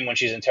step thing when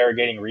she's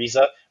interrogating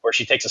Riza, where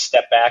she takes a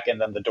step back and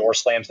then the door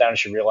slams down and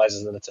she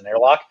realizes that it's an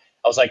airlock,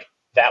 I was like,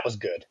 that was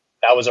good.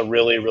 That was a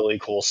really, really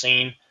cool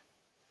scene.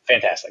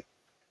 Fantastic.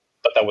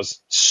 But that was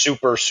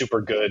super,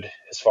 super good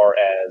as far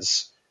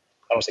as,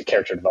 I don't say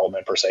character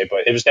development per se,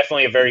 but it was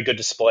definitely a very good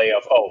display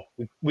of,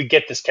 we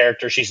get this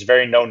character. She's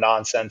very no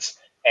nonsense,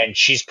 and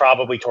she's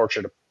probably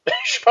tortured.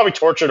 She's probably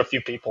tortured a few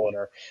people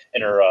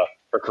in her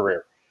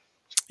career.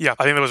 Yeah,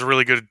 I think that was a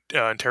really good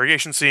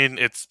interrogation scene.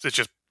 It's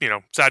just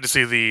sad to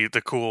see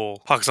the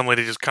cool Hoxum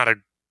lady just kind of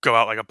go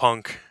out like a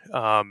punk.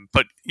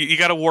 But you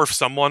got to wharf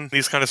someone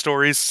these kind of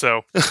stories,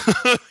 so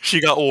she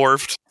got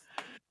wharfed.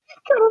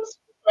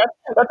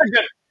 That's a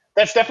good.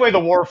 That's definitely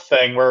the Worf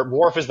thing, where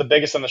Worf is the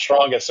biggest and the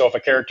strongest. So if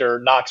a character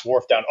knocks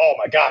Worf down, oh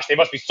my gosh, they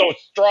must be so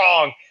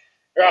strong.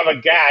 Oh my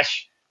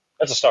gosh,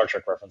 that's a Star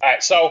Trek reference. All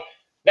right, so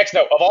next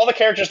note: of all the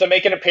characters that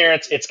make an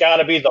appearance, it's got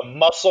to be the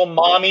muscle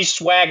mommy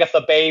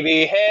Swagatha,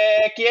 baby.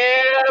 Heck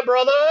yeah,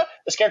 brother!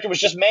 This character was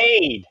just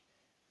made,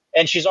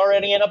 and she's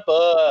already in a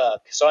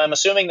book. So I'm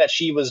assuming that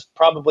she was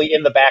probably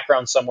in the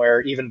background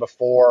somewhere even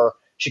before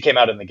she came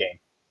out in the game,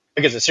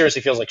 because it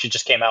seriously feels like she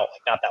just came out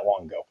like not that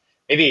long ago,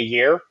 maybe a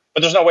year. But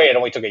there's no way it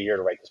only took a year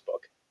to write this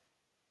book.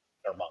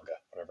 Or manga,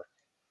 whatever.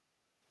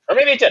 Or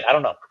maybe it did. I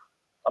don't know.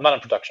 I'm not in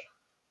production.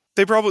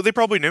 They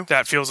probably knew.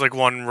 That feels like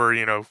one where,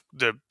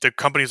 the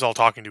company's all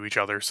talking to each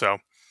other, so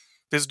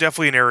there's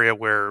definitely an area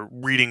where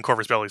reading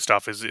Corvus Belli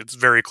stuff it's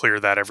very clear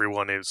that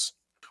everyone is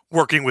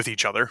working with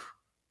each other.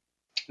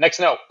 Next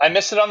note. I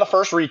missed it on the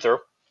first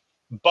read-through,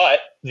 but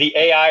the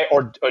AI,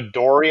 or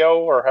Dorio,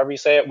 or however you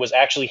say it, was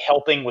actually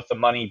helping with the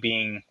money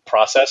being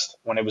processed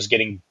when it was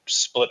getting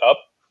split up.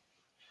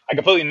 I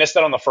completely missed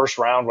that on the first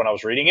round when I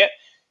was reading it,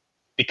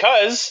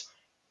 because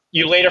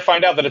you later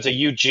find out that it's a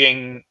Yu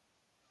Jing,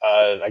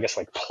 I guess,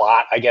 like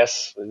plot,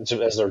 as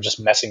they're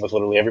just messing with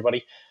literally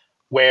everybody,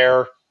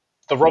 where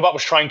the robot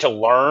was trying to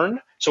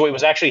learn, so it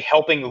was actually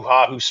helping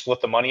Uhahu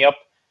split the money up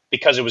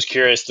because it was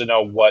curious to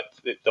know what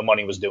the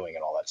money was doing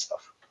and all that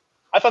stuff.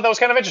 I thought that was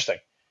kind of interesting.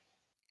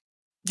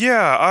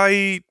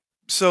 Yeah,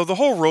 so the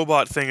whole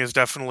robot thing is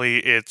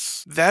definitely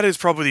that is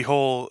probably the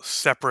whole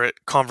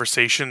separate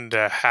conversation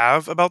to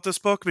have about this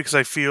book, because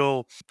I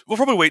feel we'll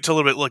probably wait till a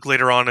little bit like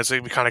later on as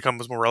it kind of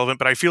becomes more relevant,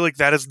 but I feel like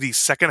that is the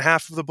second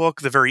half of the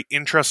book, the very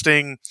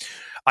interesting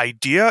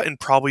idea, and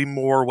probably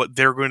more what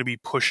they're going to be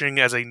pushing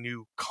as a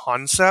new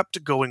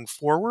concept going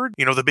forward.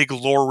 The big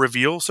lore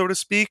reveal, so to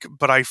speak,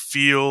 but I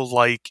feel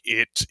like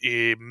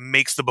it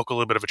makes the book a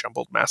little bit of a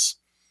jumbled mess.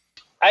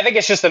 I think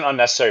it's just an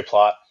unnecessary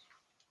plot.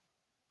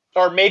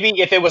 Or maybe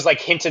if it was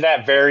like hinted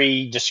at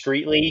very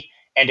discreetly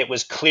and it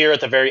was clear at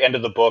the very end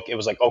of the book, it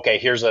was like, okay,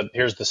 here's the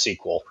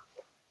sequel.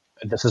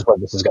 This is where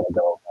this is going to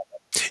go.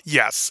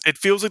 Yes, it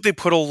feels like they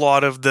put a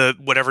lot of the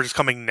whatever's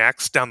coming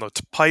next down the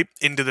pipe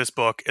into this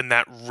book, and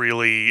that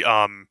really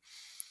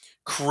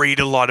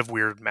created a lot of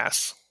weird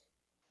mess.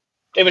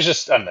 It was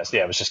just unnecessary.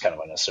 Yeah, it was just kind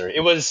of unnecessary.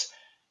 It was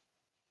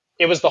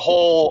the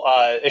whole.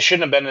 It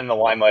shouldn't have been in the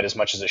limelight as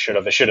much as it should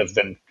have. It should have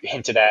been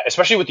hinted at,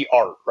 especially with the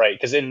art, right?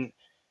 Because in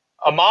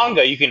a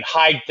manga, you can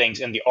hide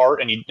things in the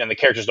art, and the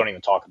characters don't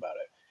even talk about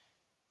it.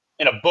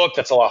 In a book,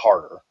 that's a lot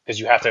harder because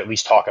you have to at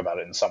least talk about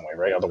it in some way,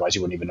 right? Otherwise,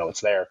 you wouldn't even know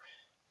it's there.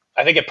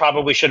 I think it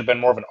probably should have been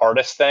more of an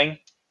artist thing.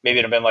 Maybe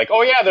it'd have been like,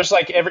 oh yeah, there's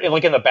like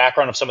like in the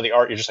background of some of the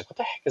art, you're just like, what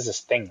the heck is this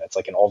thing that's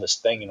like in all this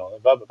thing,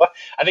 blah blah blah.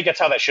 I think that's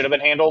how that should have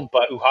been handled.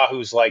 But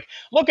Uhahu's like,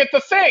 look at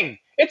the thing,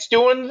 it's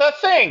doing the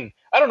thing.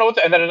 I don't know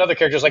what. And then another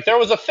character's like, there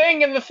was a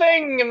thing, and the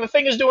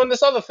thing is doing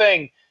this other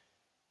thing.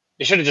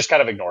 They should have just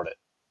kind of ignored it.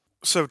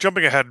 So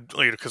jumping ahead,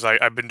 because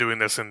I've been doing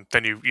this, and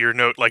then your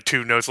note, like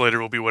 2 notes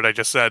later, will be what I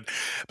just said.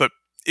 But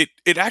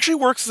it actually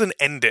works as an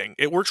ending.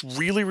 It works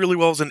really, really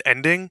well as an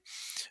ending.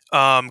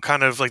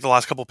 Kind of like the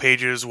last couple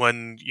pages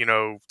when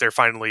they're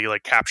finally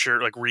like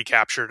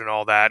recaptured and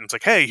all that, and it's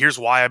like, hey, here's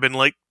why I've been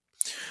like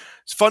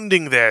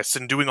funding this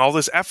and doing all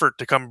this effort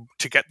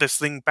to get this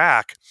thing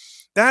back.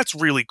 That's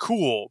really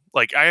cool.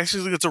 Like, I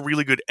actually think that's a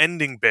really good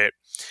ending bit.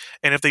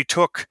 And if they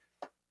took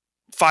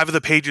 5 of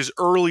the pages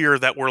earlier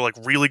that were like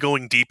really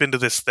going deep into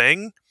this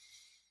thing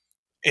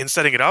and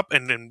setting it up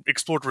and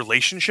explored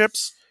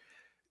relationships,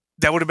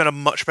 that would have been a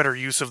much better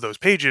use of those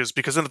pages,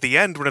 because then at the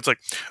end when it's like,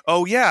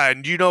 oh yeah,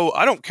 and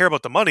I don't care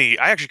about the money,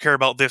 I actually care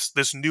about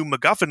this new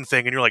MacGuffin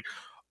thing, and you're like,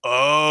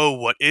 oh,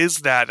 what is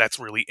that? That's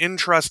really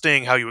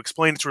interesting. How you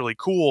explain it's really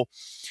cool.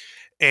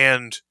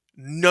 And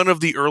none of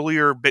the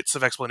earlier bits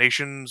of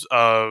explanations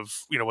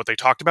of what they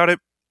talked about it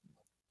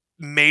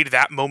made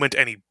that moment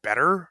any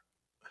better.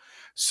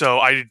 So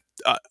I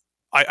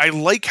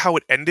like how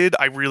it ended.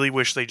 I really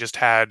wish they just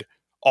had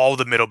all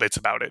the middle bits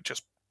about it.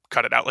 Just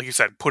cut it out, like you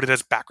said, put it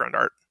as background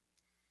art.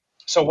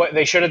 So what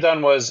they should have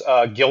done was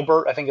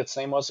Gilbert, I think its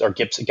name was, or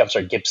Gibson. I'm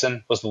sorry,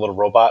 Gibson was the little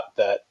robot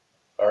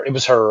or it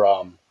was her.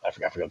 I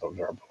forgot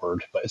the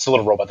word, but it's the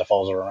little robot that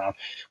follows her around.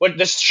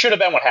 This should have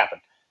been what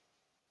happened.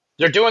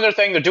 They're doing their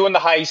thing. They're doing the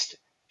heist.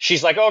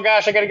 she's like, oh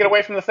gosh, I gotta get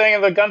away from the thing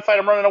and the gunfight,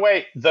 I'm running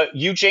away. The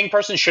Yu Jing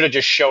person should have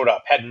just showed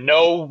up, had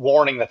no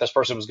warning that this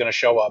person was going to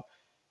show up.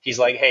 He's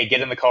like, hey, get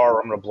in the car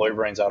or I'm going to blow your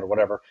brains out or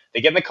whatever.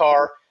 They get in the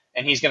car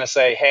and he's going to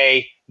say,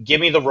 hey,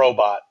 give me the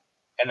robot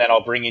and then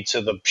I'll bring you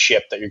to the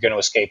ship that you're going to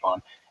escape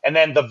on. And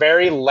then the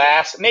very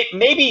last,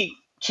 maybe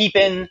keep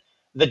in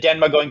the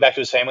Denma going back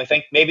to his family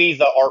thing, maybe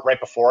the art right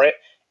before it,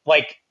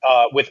 like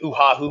with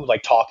Uhahu,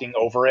 like talking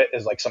over it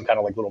is like some kind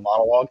of like little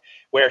monologue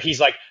where he's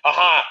like,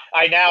 aha,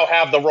 I now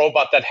have the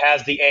robot that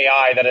has the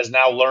AI that has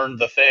now learned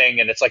the thing.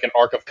 And it's like an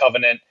Ark of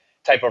Covenant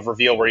type of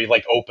reveal where he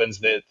like opens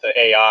the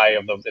AI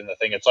of in the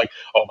thing. It's like,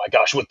 oh my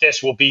gosh, with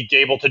this we'll be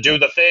able to do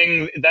the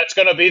thing that's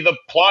going to be the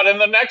plot in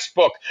the next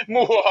book.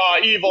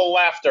 Muhaha, evil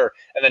laughter.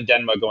 And then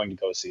Denma going to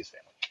go see his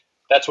family.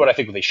 That's what I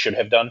think they should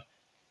have done.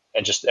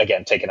 And just,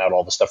 again, taking out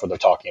all the stuff where they're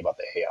talking about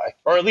the AI.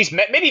 Or at least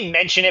maybe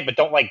mention it, but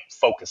don't like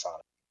focus on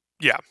it.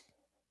 Yeah.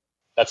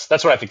 That's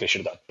what I think they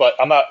should have done. But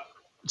I'm not,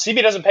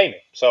 CB doesn't pay me.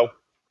 So,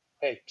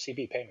 hey,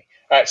 CB, pay me.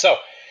 All right, so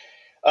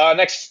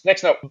next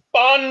note.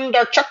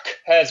 Bondarchuk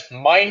has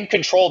mind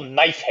control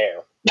knife hair.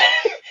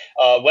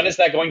 When is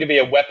that going to be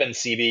a weapon,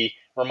 CB?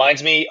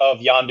 Reminds me of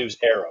Yondu's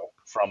arrow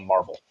from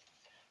Marvel.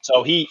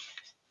 So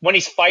when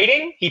he's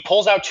fighting, he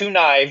pulls out two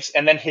knives,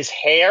 and then his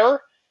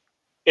hair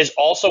is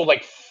also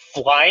like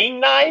flying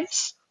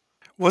knives.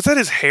 Was that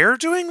his hair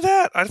doing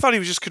that? I thought he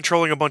was just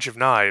controlling a bunch of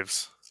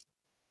knives.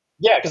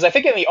 Yeah, because I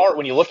think in the art,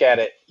 when you look at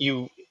it,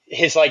 he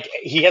has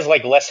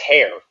like less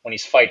hair when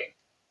he's fighting.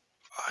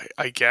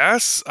 I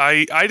guess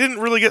I didn't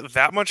really get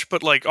that much,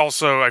 but like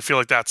also I feel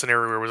like that's an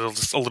area where it was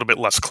just a little bit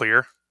less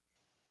clear.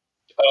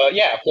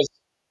 Yeah, because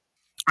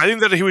I think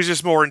that he was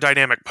just more in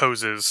dynamic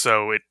poses,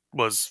 so it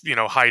was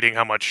hiding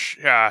how much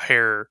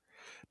hair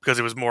because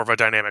it was more of a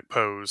dynamic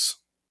pose.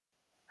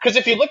 Because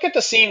if you look at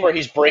the scene where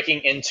he's breaking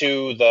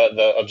into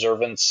the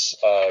observance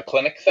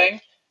clinic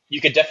thing,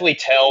 you could definitely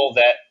tell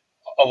that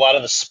a lot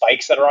of the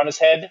spikes that are on his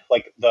head,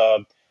 like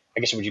I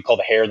guess what you call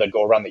the hair that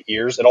go around the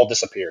ears, it all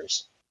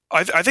disappears.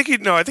 I think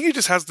he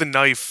just has the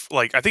knife.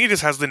 Like I think he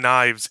just has the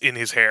knives in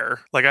his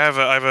hair. Like I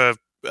have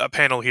a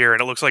panel here,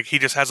 and it looks like he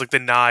just has like the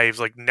knives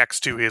like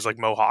next to his like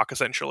mohawk,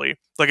 essentially.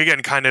 Like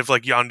again, kind of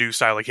like Yondu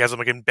style. Like he has them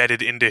like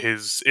embedded into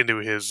his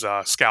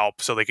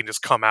scalp, so they can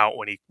just come out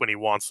when he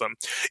wants them.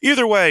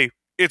 Either way,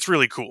 it's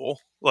really cool.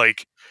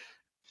 Like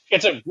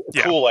it's a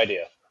cool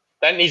idea.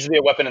 That needs to be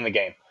a weapon in the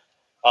game.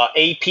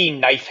 AP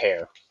knife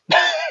hair.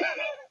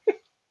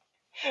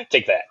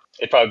 Take that.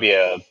 It'd probably be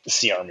a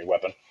Sea Army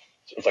weapon.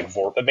 It's like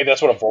maybe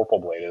that's what a Vorpal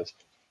blade is.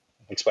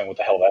 Explain what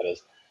the hell that is.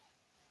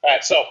 All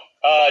right, so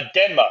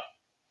Denma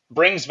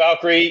brings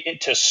Valkyrie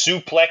to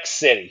Suplex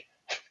City.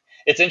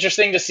 It's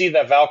interesting to see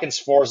that Valk and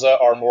Sforza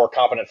are more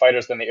competent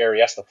fighters than the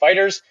Ariesta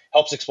fighters.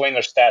 Helps explain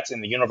their stats in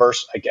the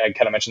universe. I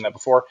kind of mentioned that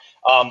before.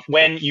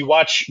 When you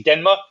watch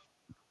Denma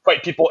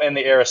fight people in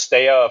the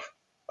Aristea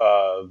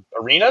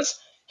arenas,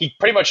 he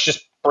pretty much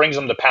just brings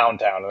them to Pound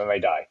Town and then they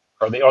die.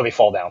 Or they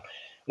fall down.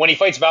 When he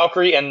fights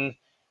Valkyrie and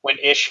when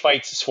Ish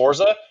fights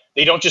Sforza,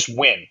 they don't just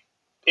win.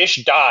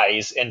 Ish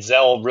dies and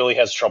Zell really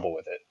has trouble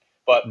with it.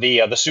 But the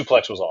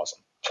suplex was awesome.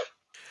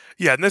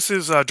 Yeah, and this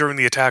is during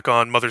the attack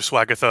on Mother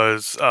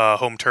Swagatha's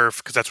home turf,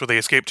 because that's where they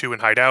escape to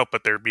and hide out,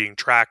 but they're being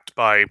tracked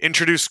by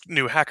introduced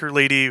new hacker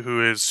lady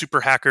who is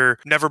super hacker,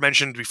 never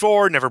mentioned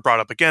before, never brought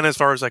up again as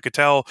far as I could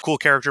tell. Cool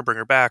character, bring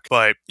her back,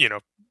 but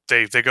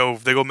they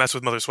go mess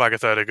with Mother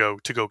Swagatha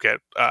to go get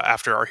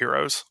after our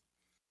heroes.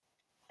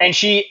 And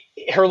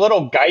her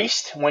little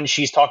Geist, when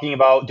she's talking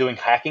about doing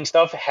hacking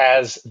stuff,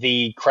 has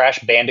the Crash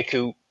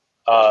Bandicoot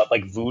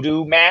like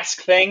voodoo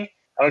mask thing. I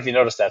don't know if you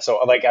noticed that. So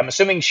like I'm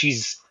assuming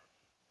she's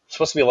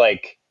supposed to be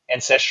like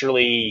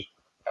ancestrally,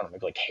 I don't know,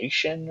 maybe like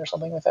Haitian or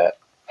something like that.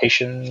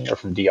 Haitian or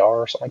from DR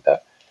or something like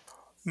that.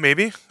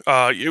 Maybe.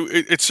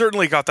 It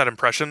certainly got that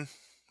impression.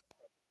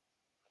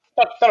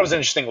 Thought it was an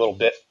interesting little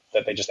bit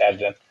that they just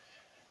added in.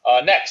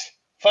 Next,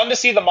 fun to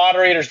see the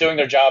moderators doing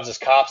their jobs as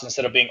cops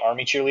instead of being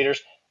army cheerleaders.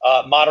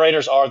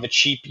 Moderators are the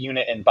cheap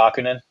unit in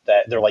Bakunin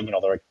that they're like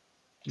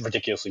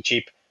ridiculously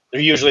cheap.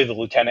 They're usually the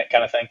lieutenant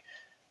kind of thing.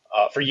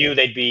 For you,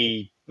 they'd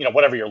be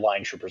whatever your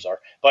line troopers are.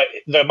 But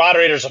the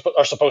moderators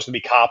are supposed to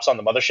be cops on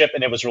the mothership,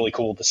 and it was really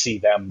cool to see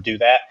them do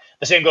that.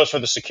 The same goes for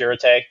the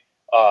Securite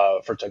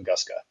for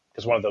Tunguska,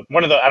 because one of the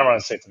I don't want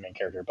to say it's the main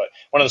character, but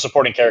one of the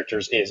supporting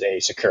characters is a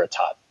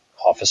Securitat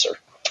officer.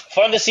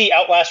 Fun to see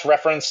Outlast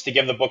reference to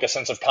give the book a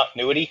sense of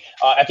continuity.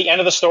 At the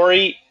end of the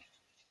story,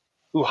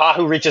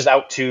 Uhahu reaches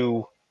out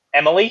to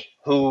Emily,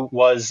 who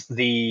was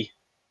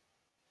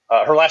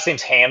her last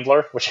name's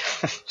Handler, which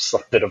is a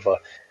bit of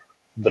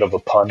a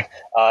pun.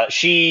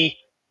 She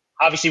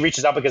obviously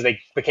reaches out because they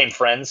became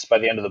friends by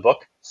the end of the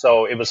book.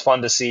 So it was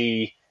fun to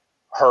see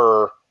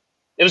her.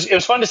 It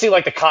was fun to see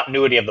like the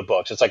continuity of the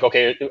books. It's like,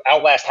 okay,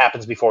 Outlast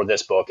happens before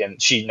this book,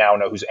 and she now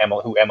knows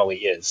who Emily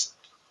is.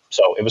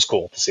 So it was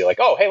cool to see like,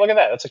 oh, hey, look at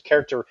that. That's a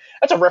character.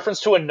 That's a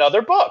reference to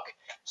another book.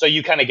 So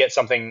you kind of get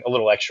something a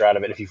little extra out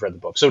of it if you've read the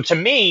book. So to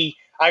me,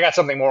 I got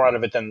something more out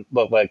of it than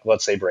like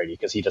let's say Brady,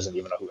 because he doesn't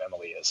even know who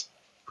Emily is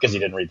because he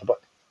didn't read the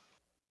book.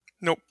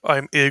 Nope,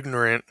 I'm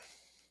ignorant.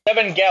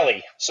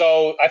 Sevengeli.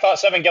 So I thought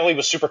Sevengeli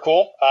was super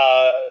cool.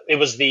 It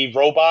was the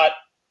robot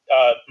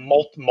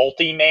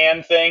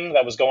multi-man thing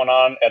that was going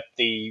on at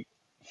the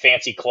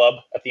fancy club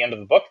at the end of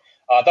the book.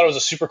 I thought it was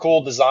a super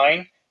cool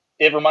design.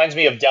 It reminds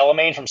me of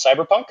Delamain from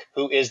Cyberpunk,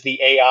 who is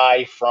the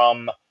AI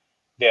from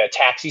the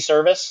taxi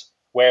service,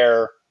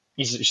 where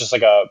he's just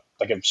like a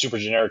super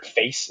generic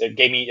face.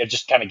 It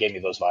just kind of gave me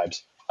those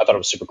vibes. I thought it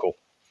was super cool.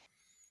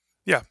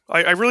 Yeah,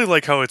 I really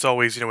like how it's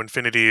always,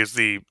 Infinity is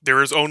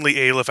there is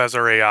only Aleph as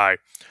our AI.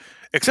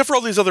 Except for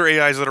all these other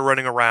AIs that are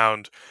running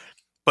around,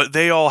 but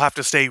they all have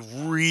to stay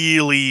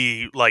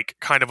really,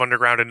 kind of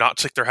underground and not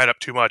stick their head up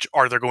too much,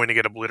 or they're going to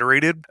get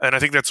obliterated. And I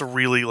think that's a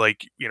really,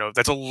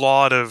 that's a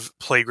lot of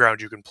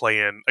playground you can play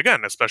in,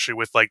 again, especially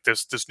with,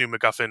 this new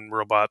MacGuffin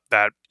robot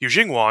that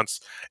Yujing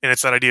wants, and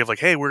it's that idea of,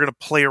 hey, we're going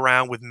to play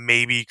around with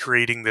maybe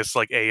creating this,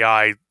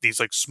 AI,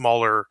 these,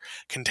 smaller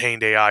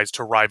contained AIs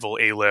to rival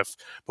Aleph,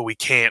 but we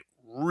can't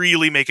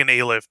really make an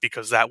Aleph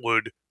because that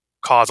would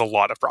cause a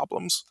lot of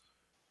problems.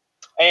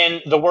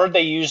 And the word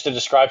they used to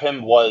describe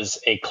him was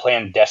a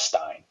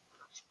clandestine,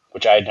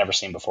 which I had never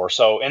seen before.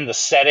 So in the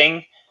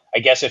setting, I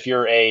guess if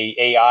you're a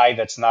AI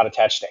that's not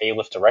attached to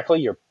Aleph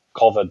directly, you're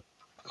called a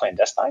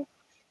clandestine.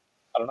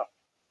 I don't know.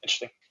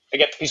 Interesting. I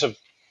get a piece of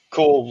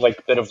cool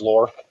bit of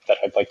lore that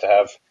I'd like to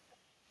have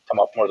come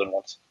up more than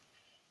once.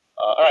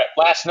 All right,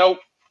 last note.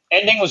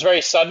 Ending was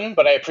very sudden,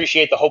 but I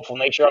appreciate the hopeful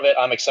nature of it.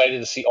 I'm excited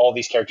to see all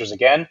these characters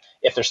again,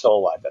 if they're still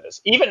alive, that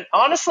is. Even,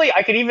 honestly,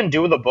 I could even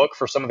do the book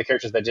for some of the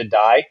characters that did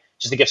die,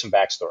 just to give some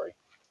backstory.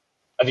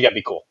 I think that'd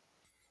be cool.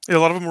 Yeah, a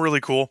lot of them are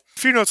really cool.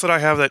 A few notes that I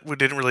have that we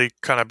didn't really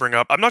kind of bring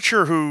up. I'm not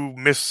sure who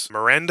Miss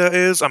Miranda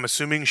is. I'm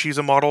assuming she's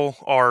a model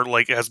or,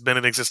 has been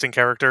an existing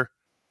character.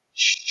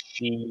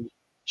 She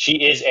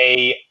is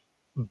a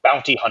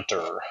bounty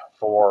hunter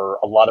for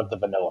a lot of the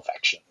vanilla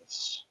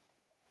factions.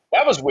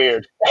 That was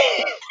weird.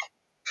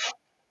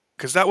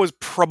 Because that was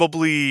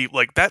probably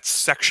that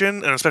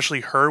section, and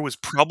especially her was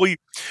probably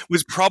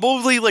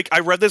I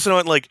read this and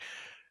I went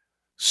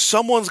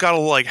someone's got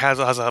to has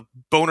a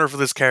boner for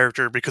this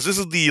character, because this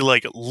is the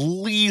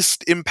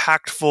least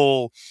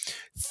impactful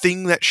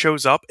thing that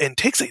shows up and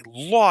takes a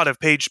lot of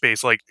page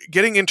space.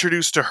 Getting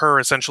introduced to her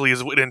essentially is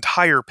an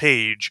entire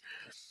page,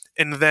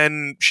 and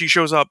then she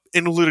shows up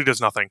and literally does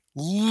nothing.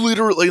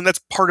 Literally, and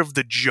that's part of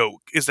the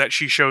joke, is that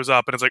she shows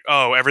up and it's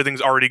oh,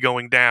 everything's already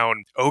going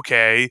down.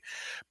 Okay.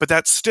 But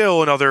that's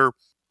still another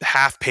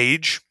half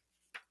page.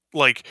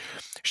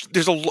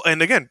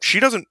 And again, she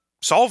doesn't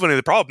solve any of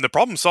the problem. The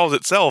problem solves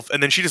itself,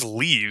 and then she just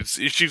leaves.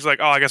 She's oh,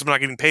 I guess I'm not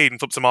getting paid, and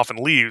flips them off and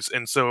leaves.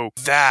 And so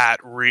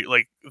that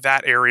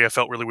that area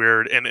felt really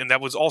weird, and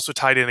that was also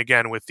tied in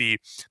again with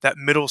that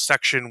middle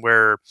section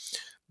where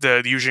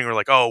the Yujing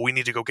were oh, we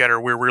need to go get her,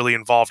 we're really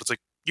involved. It's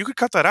you could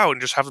cut that out and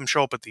just have them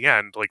show up at the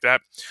end.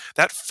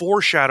 That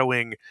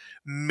foreshadowing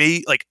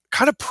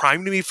kind of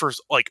primed me for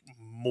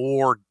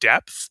more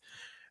depth.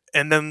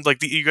 And then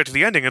you get to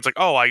the ending, it's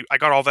oh, I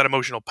got all that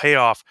emotional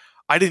payoff.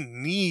 I didn't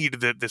need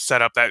the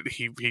setup that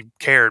he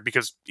cared,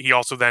 because he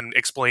also then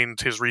explained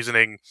his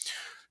reasoning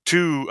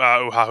to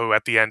Uhahu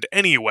at the end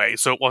anyway.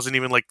 So it wasn't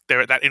even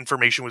that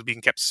information was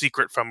being kept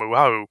secret from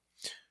Uhahu.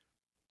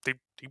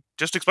 He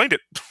just explained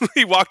it.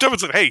 He walked up and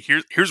said, hey,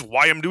 here's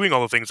why I'm doing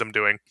all the things I'm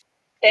doing.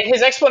 And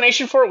his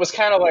explanation for it was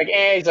kind of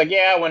he's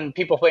yeah, when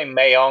people play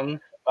Mayong,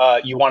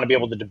 you want to be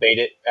able to debate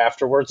it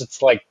afterwards. It's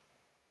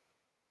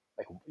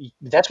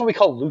that's what we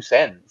call loose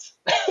ends.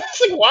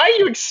 It's why are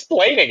you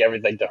explaining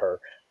everything to her?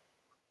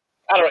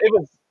 I don't know. It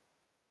was.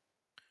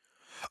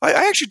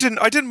 I actually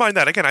didn't mind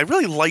that. Again, I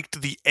really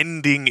liked the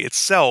ending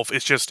itself.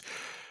 It's just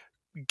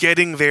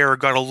getting there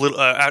got a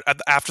little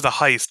after the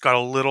heist got a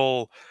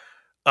little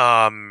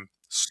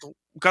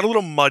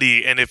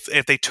muddy. And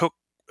if they took,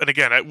 and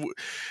again,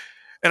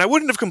 I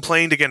wouldn't have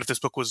complained again if this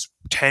book was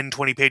 10,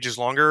 20 pages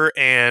longer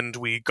and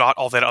we got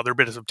all that other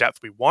bits of depth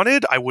we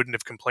wanted. I wouldn't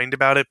have complained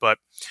about it, but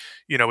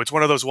it's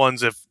one of those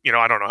ones. If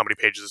I don't know how many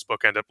pages this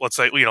book ended up. Let's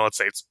say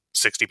it's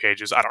 60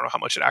 pages. I don't know how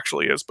much it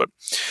actually is, but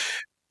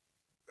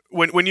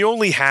when you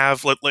only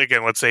have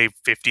let's say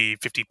 50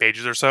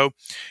 pages or so,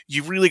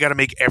 you really got to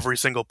make every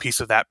single piece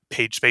of that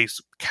page space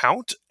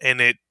count.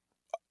 And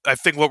I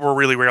think what we're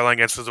really railing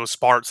against is those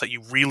parts that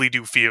you really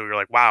do feel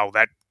you're wow,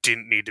 that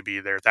didn't need to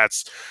be there.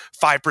 That's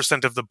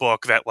 5% of the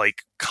book that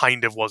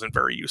kind of wasn't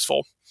very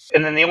useful.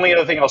 And then the only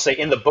other thing I'll say,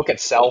 in the book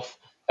itself,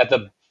 at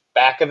the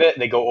back of it,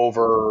 they go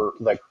over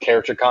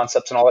character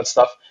concepts and all that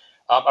stuff.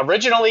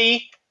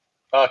 Originally,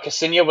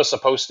 Ksenia was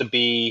supposed to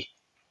be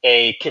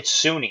a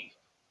Kitsune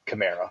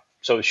Chimera.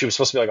 So she was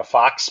supposed to be a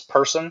fox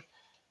person,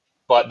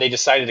 but they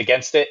decided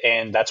against it,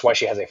 and that's why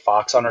she has a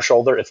fox on her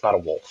shoulder. It's not a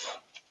wolf.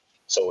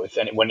 So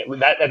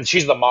and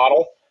she's the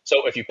model.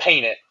 So if you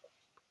paint it,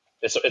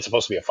 it's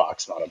supposed to be a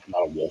fox, not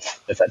a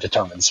wolf. If that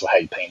determines how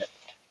you paint it,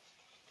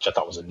 which I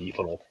thought was a neat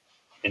little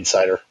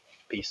insider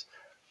piece.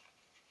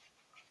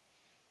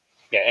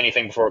 Yeah.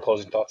 Anything before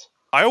closing thoughts?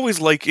 I always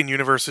like in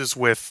universes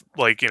with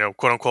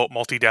quote unquote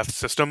multi-death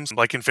systems,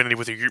 like Infinity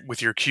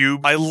with your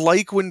cube. I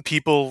like when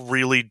people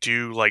really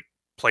do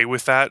play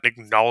with that,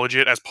 acknowledge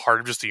it as part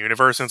of just the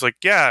universe, and it's like,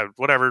 yeah,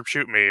 whatever,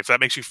 shoot me. If that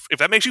makes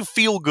you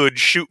feel good,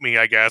 shoot me,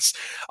 I guess.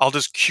 I'll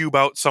just cube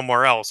out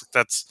somewhere else.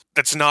 That's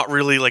not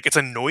really, like, it's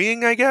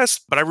annoying, I guess,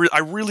 but I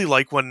really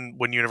like when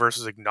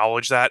universes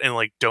acknowledge that and,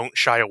 like, don't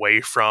shy away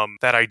from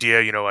that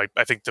idea. You know,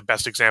 I think the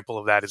best example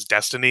of that is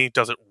Destiny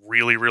does it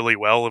really, really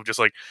well, of just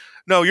like,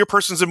 no, your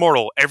person's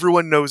immortal.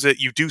 Everyone knows it.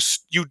 You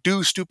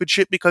do stupid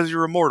shit because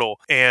you're immortal.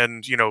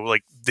 And, you know,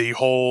 like, the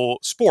whole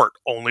sport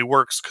only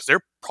works because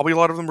they're probably, a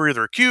lot of them are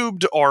either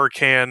cubed or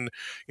can,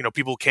 you know,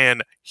 people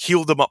can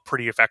heal them up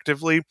pretty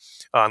effectively,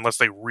 unless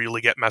they really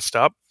get messed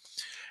up.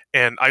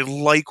 And I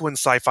like when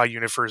sci-fi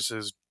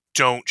universes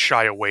don't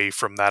shy away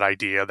from that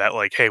idea that,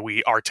 like, hey,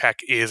 our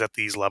tech is at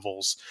these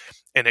levels,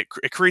 and it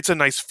creates a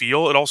nice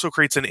feel. It also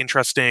creates an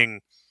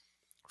interesting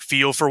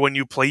feel for when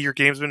you play your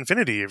games of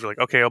Infinity. If you're like,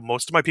 okay,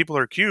 most of my people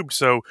are cubed,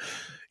 so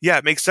yeah,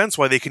 it makes sense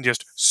why they can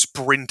just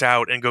sprint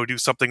out and go do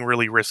something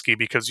really risky,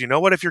 because you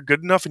know what, if you're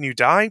good enough and you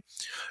die,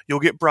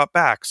 you'll get brought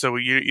back, so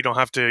you don't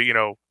have to, you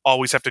know,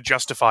 always have to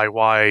justify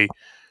why,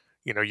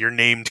 you know, your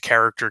named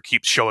character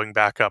keeps showing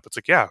back up. It's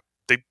like, yeah,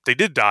 they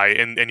did die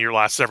in your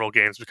last several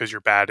games because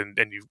you're bad, and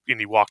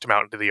you walked them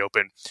out into the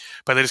open,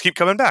 but they just keep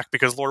coming back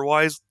because lore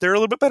wise they're a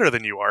little bit better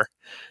than you are.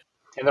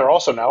 And they're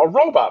also now a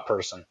robot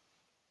person.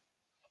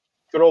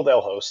 Good old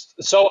L host.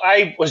 So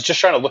I was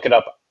just trying to look it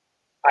up.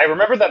 I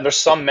remember that there's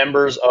some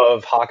members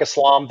of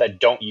Hakislam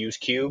that don't use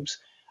cubes.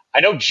 I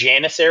know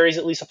Janissaries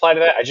at least apply to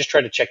that. I just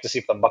tried to check to see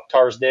if the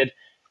Mukhtars did.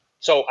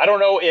 So I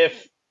don't know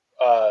if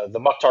the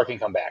Mukhtar can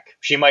come back.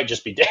 She might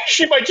just be dead.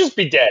 She might just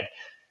be dead.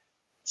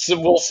 So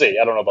we'll see.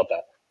 I don't know about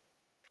that.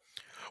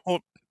 Well,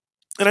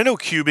 and I know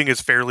cubing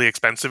is fairly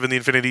expensive in the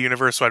Infinity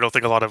universe, so I don't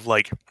think a lot of,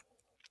 like,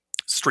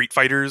 Street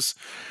Fighters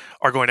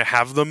are going to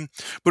have them.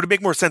 But it'd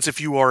make more sense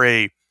if you are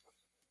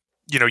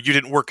you know, you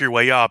didn't work your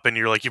way up and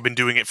you're like, you've been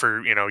doing it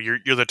for, you know,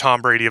 you're the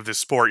Tom Brady of this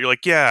sport. You're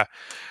like, yeah,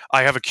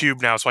 I have a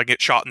cube now, so I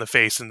get shot in the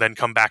face and then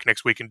come back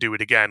next week and do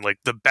it again. Like,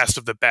 the best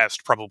of the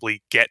best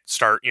probably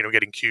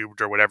getting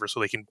cubed or whatever, so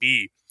they can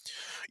be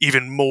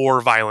even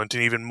more violent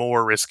and even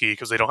more risky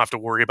because they don't have to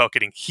worry about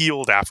getting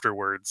healed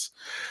afterwards.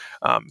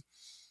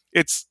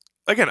 It's,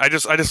 again, I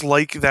just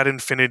like that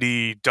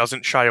Infinity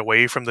doesn't shy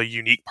away from the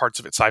unique parts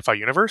of its sci-fi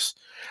universe,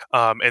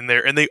 and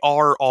they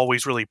are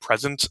always really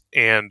present.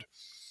 And,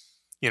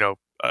 you know,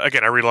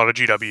 again, I read a lot of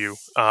GW,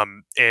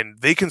 and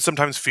they can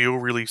sometimes feel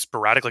really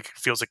sporadic. Like, it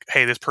feels like,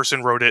 hey, this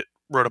person wrote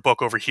a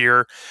book over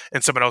here,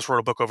 and someone else wrote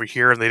a book over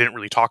here, and they didn't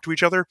really talk to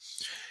each other.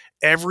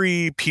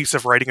 Every piece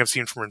of writing I've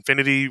seen from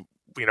Infinity,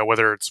 you know,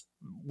 whether it's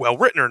well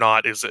written or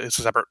not, is a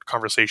separate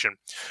conversation.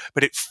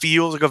 But it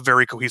feels like a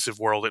very cohesive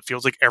world. It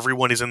feels like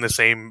everyone is in the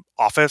same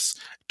office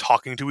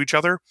talking to each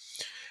other.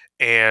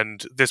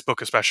 And this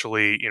book,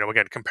 especially, you know,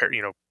 again, compare,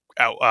 you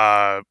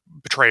know,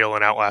 Betrayal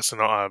and Outlast,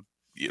 and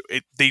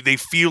they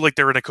feel like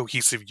they're in a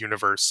cohesive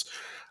universe,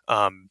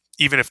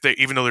 even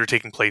though they're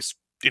taking place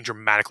in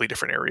dramatically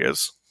different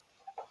areas.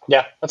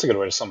 Yeah, that's a good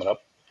way to sum it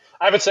up.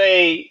 I would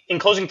say, in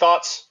closing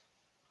thoughts,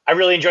 I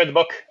really enjoyed the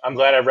book. I'm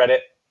glad I read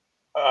it.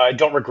 I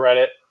don't regret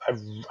it.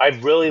 I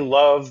really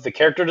love the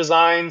character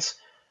designs.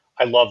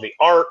 I love the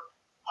art.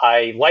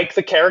 I like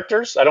the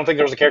characters. I don't think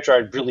there was a character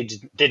I really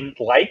didn't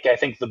like. I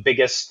think the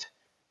biggest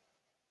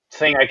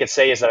thing I could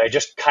say is that I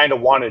just kind of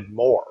wanted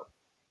more,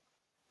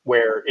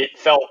 where it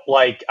felt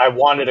like I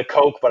wanted a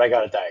Coke, but I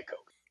got a Diet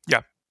Coke.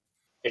 Yeah.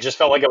 It just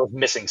felt like I was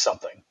missing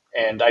something.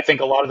 And I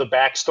think a lot of the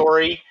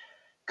backstory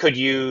could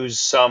use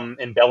some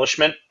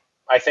embellishment.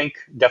 I think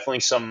definitely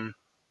some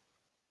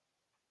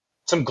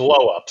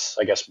glow ups,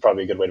 I guess,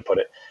 probably a good way to put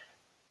it.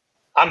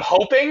 I'm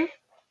hoping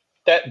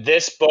that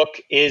this book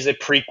is a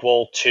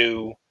prequel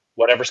to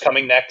whatever's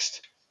coming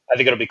next. I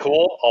think it'll be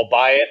cool. I'll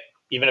buy it,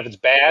 even if it's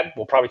bad.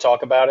 We'll probably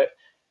talk about it.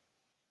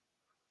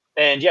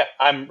 And yeah,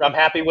 I'm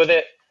happy with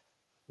it.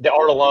 The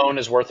art alone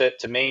is worth it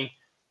to me.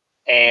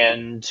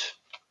 And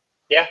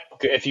yeah,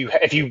 if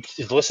you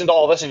listen to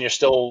all this and you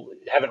still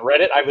haven't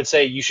read it, I would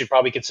say you should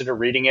probably consider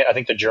reading it. I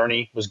think the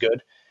journey was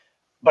good.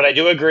 But I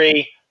do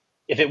agree,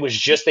 if it was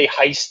just a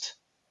heist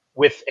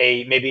with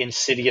a maybe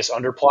insidious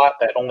underplot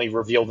that only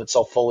revealed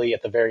itself fully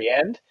at the very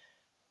end,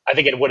 I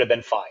think it would have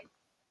been fine.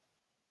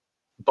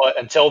 But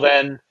until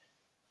then,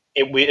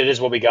 it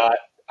is what we got.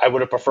 I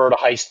would have preferred a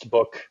heist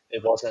book.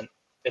 It wasn't.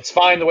 It's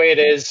fine the way it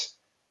is,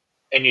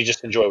 and you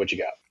just enjoy what you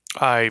got.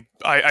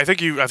 I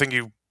think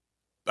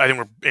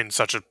we're in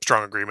such a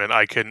strong agreement.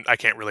 I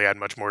can't really add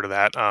much more to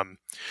that.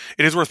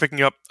 It is worth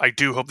picking up. I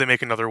do hope they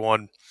make another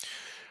one.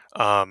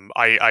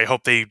 I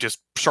hope they just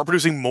start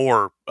producing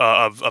more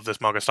of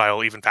this manga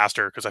style even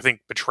faster, because I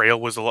think Betrayal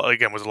was the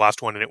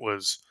last one, and it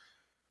was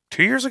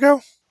 2 years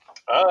ago.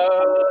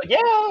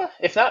 Yeah,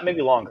 if not,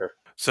 maybe longer.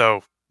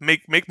 So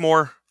make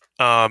more.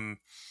 And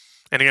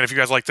again, if you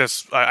guys like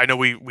this, I know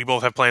we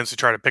both have plans to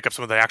try to pick up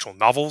some of the actual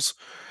novels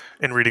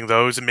and reading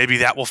those, and maybe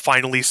that will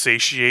finally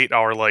satiate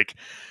our, like,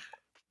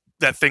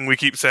 that thing we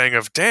keep saying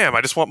of, damn,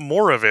 I just want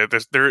more of it. They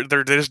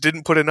just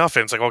didn't put enough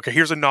in. It's like, okay,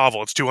 here's a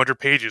novel. It's 200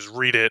 pages.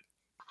 Read it.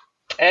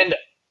 And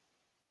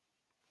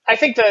I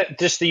think that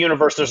just the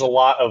universe, there's a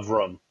lot of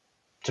room.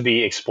 to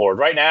be explored.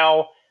 Right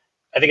now,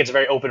 I think it's a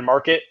very open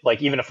market.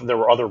 Like, even if there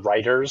were other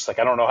writers, like,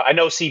 I don't know. I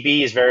know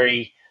CB is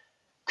very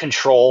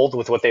controlled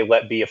with what they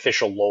let be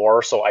official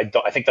lore. So I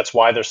think that's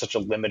why there's such a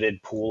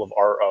limited pool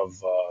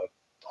of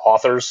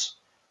authors,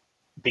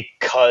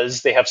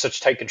 because they have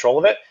such tight control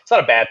of it. It's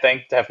not a bad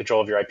thing to have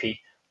control of your IP,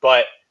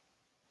 but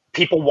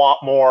people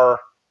want more.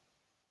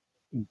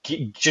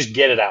 Just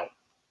get it out.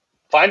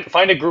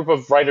 Find a group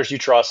of writers you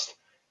trust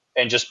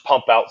and just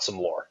pump out some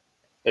lore.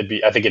 I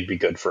think it'd be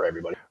good for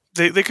everybody.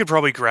 They could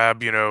probably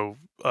grab, an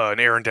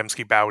Aaron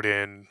Dembski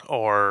Bowden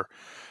or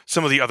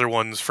some of the other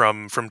ones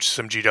from some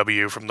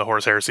GW from the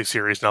Horus Heresy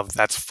series, now that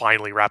that's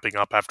finally wrapping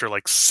up after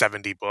like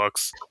 70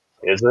 books.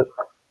 Is it?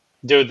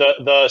 Dude,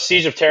 the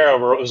Siege of Terra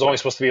was only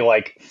supposed to be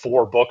like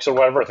 4 books or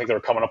whatever. I think they're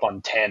coming up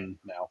on 10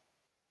 now.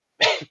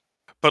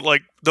 But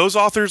like, those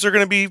authors are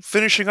going to be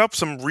finishing up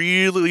some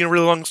really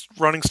long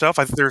running stuff.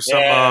 I think there's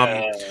some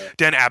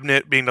Dan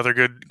Abnett being another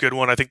good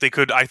one. I think they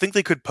could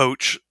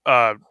poach.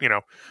 I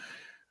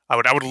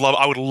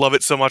would love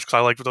it so much because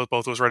I like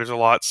both those writers a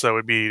lot. So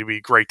it'd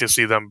be great to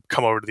see them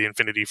come over to the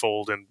Infinity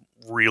Fold and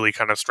really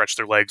kind of stretch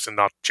their legs and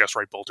not just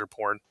write bolter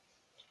porn.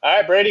 All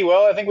right, Brady.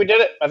 Well, I think we did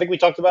it. I think we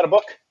talked about a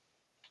book.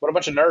 What a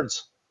bunch of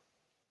nerds.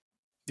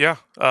 Yeah.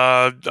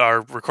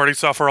 Our recording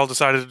software all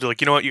decided to,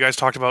 like, you know what, you guys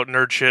talked about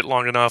nerd shit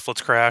long enough.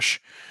 Let's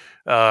crash.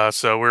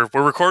 So we're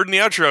recording the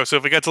outro. So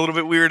if it gets a little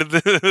bit weird,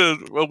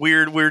 a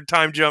weird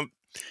time jump,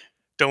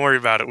 don't worry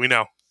about it. We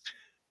know.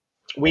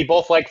 We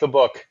both like the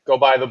book. Go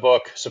buy the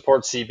book.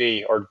 Support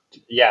CB. Or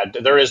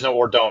there is no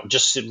or don't.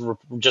 Just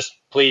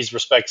please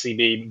respect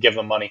CB. Give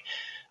them money.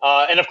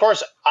 And of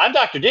course, I'm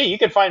Dr. D. You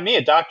can find me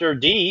at Dr.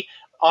 D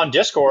on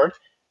Discord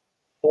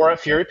or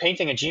at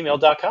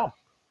furypainting@gmail.com.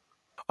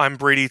 I'm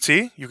Brady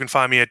T. You can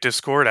find me at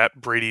Discord at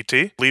Brady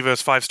T. Leave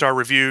us 5-star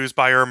reviews,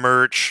 buy our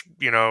merch,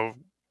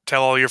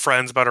 tell all your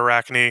friends about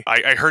Arachne.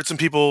 I heard some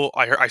people,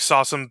 I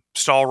saw some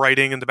stall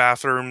writing in the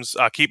bathrooms.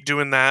 Keep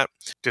doing that.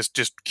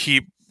 Just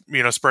keep,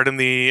 spreading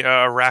the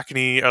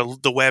Arachne,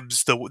 the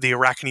webs, the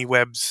Arachne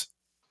webs.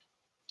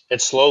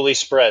 It slowly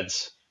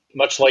spreads,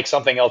 much like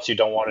something else you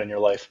don't want in your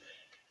life.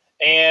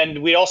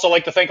 And we'd also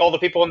like to thank all the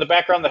people in the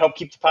background that help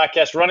keep the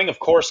podcast running. Of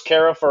course,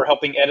 Kara for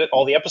helping edit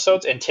all the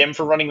episodes, and Tim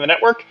for running the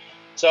network.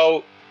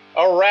 So,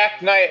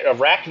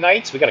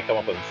 Arachnites, we got to come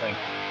up with a thing.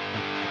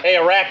 Hey,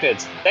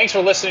 Arachnids, thanks for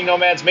listening,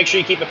 Nomads. Make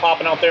sure you keep it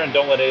popping out there and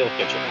don't let it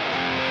get you.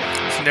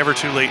 It's never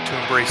too late to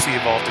embrace the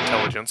evolved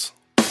intelligence.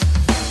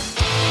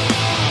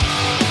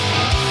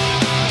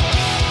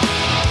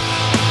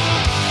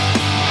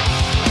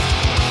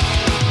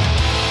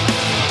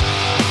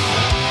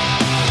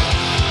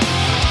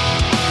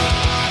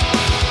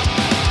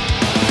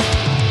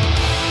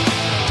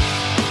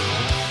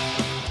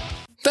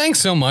 Thanks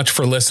so much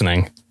for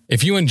listening.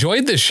 If you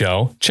enjoyed this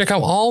show, check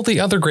out all the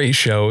other great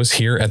shows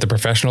here at the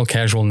Professional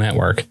Casual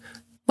Network.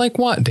 Like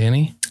what,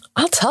 Danny?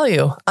 I'll tell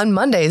you. On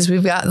Mondays,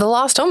 we've got the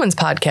Lost Omens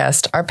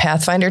podcast, our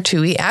Pathfinder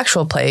 2e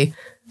actual play,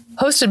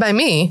 hosted by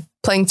me,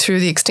 playing through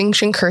the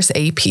Extinction Curse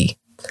AP.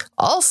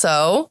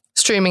 Also,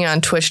 streaming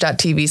on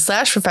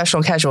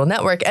twitch.tv/Professional Casual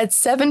Network at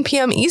 7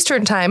 p.m.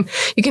 Eastern Time,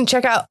 you can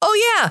check out,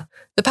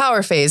 the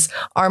Power Phase,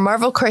 our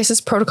Marvel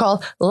Crisis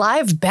Protocol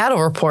live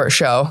battle report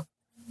show.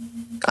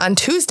 On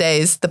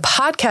Tuesdays, the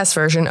podcast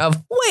version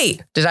of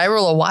Wait, Did I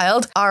Roll a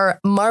Wild?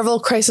 Our Marvel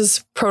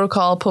Crisis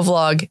Protocol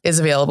vlog is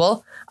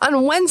available.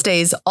 On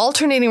Wednesdays,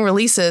 alternating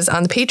releases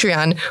on the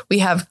Patreon, we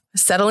have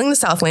Settling the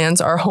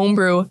Southlands, our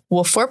homebrew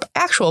Wolfthorpe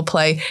actual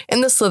play,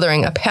 and The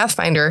Slithering, a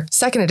Pathfinder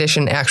 2nd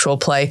edition actual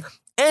play.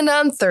 And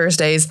on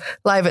Thursdays,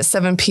 live at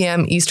 7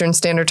 p.m. Eastern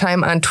Standard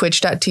Time on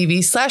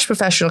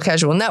twitch.tv/Professional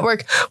Casual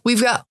Network,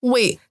 we've got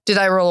Wait, Did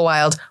I Roll a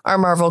Wild? Our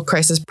Marvel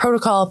Crisis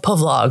Protocol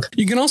vlog.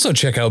 You can also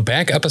check out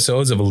back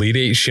episodes of Elite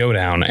 8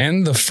 Showdown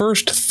and the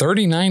first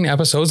 39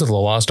 episodes of the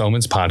Lost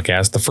Omens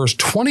podcast, the first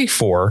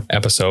 24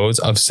 episodes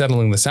of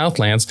Settling the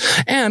Southlands,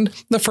 and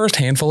the first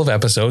handful of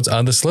episodes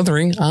of The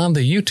Slithering on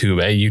the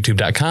YouTube at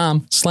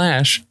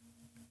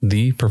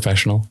youtube.com/The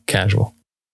Professional Casual.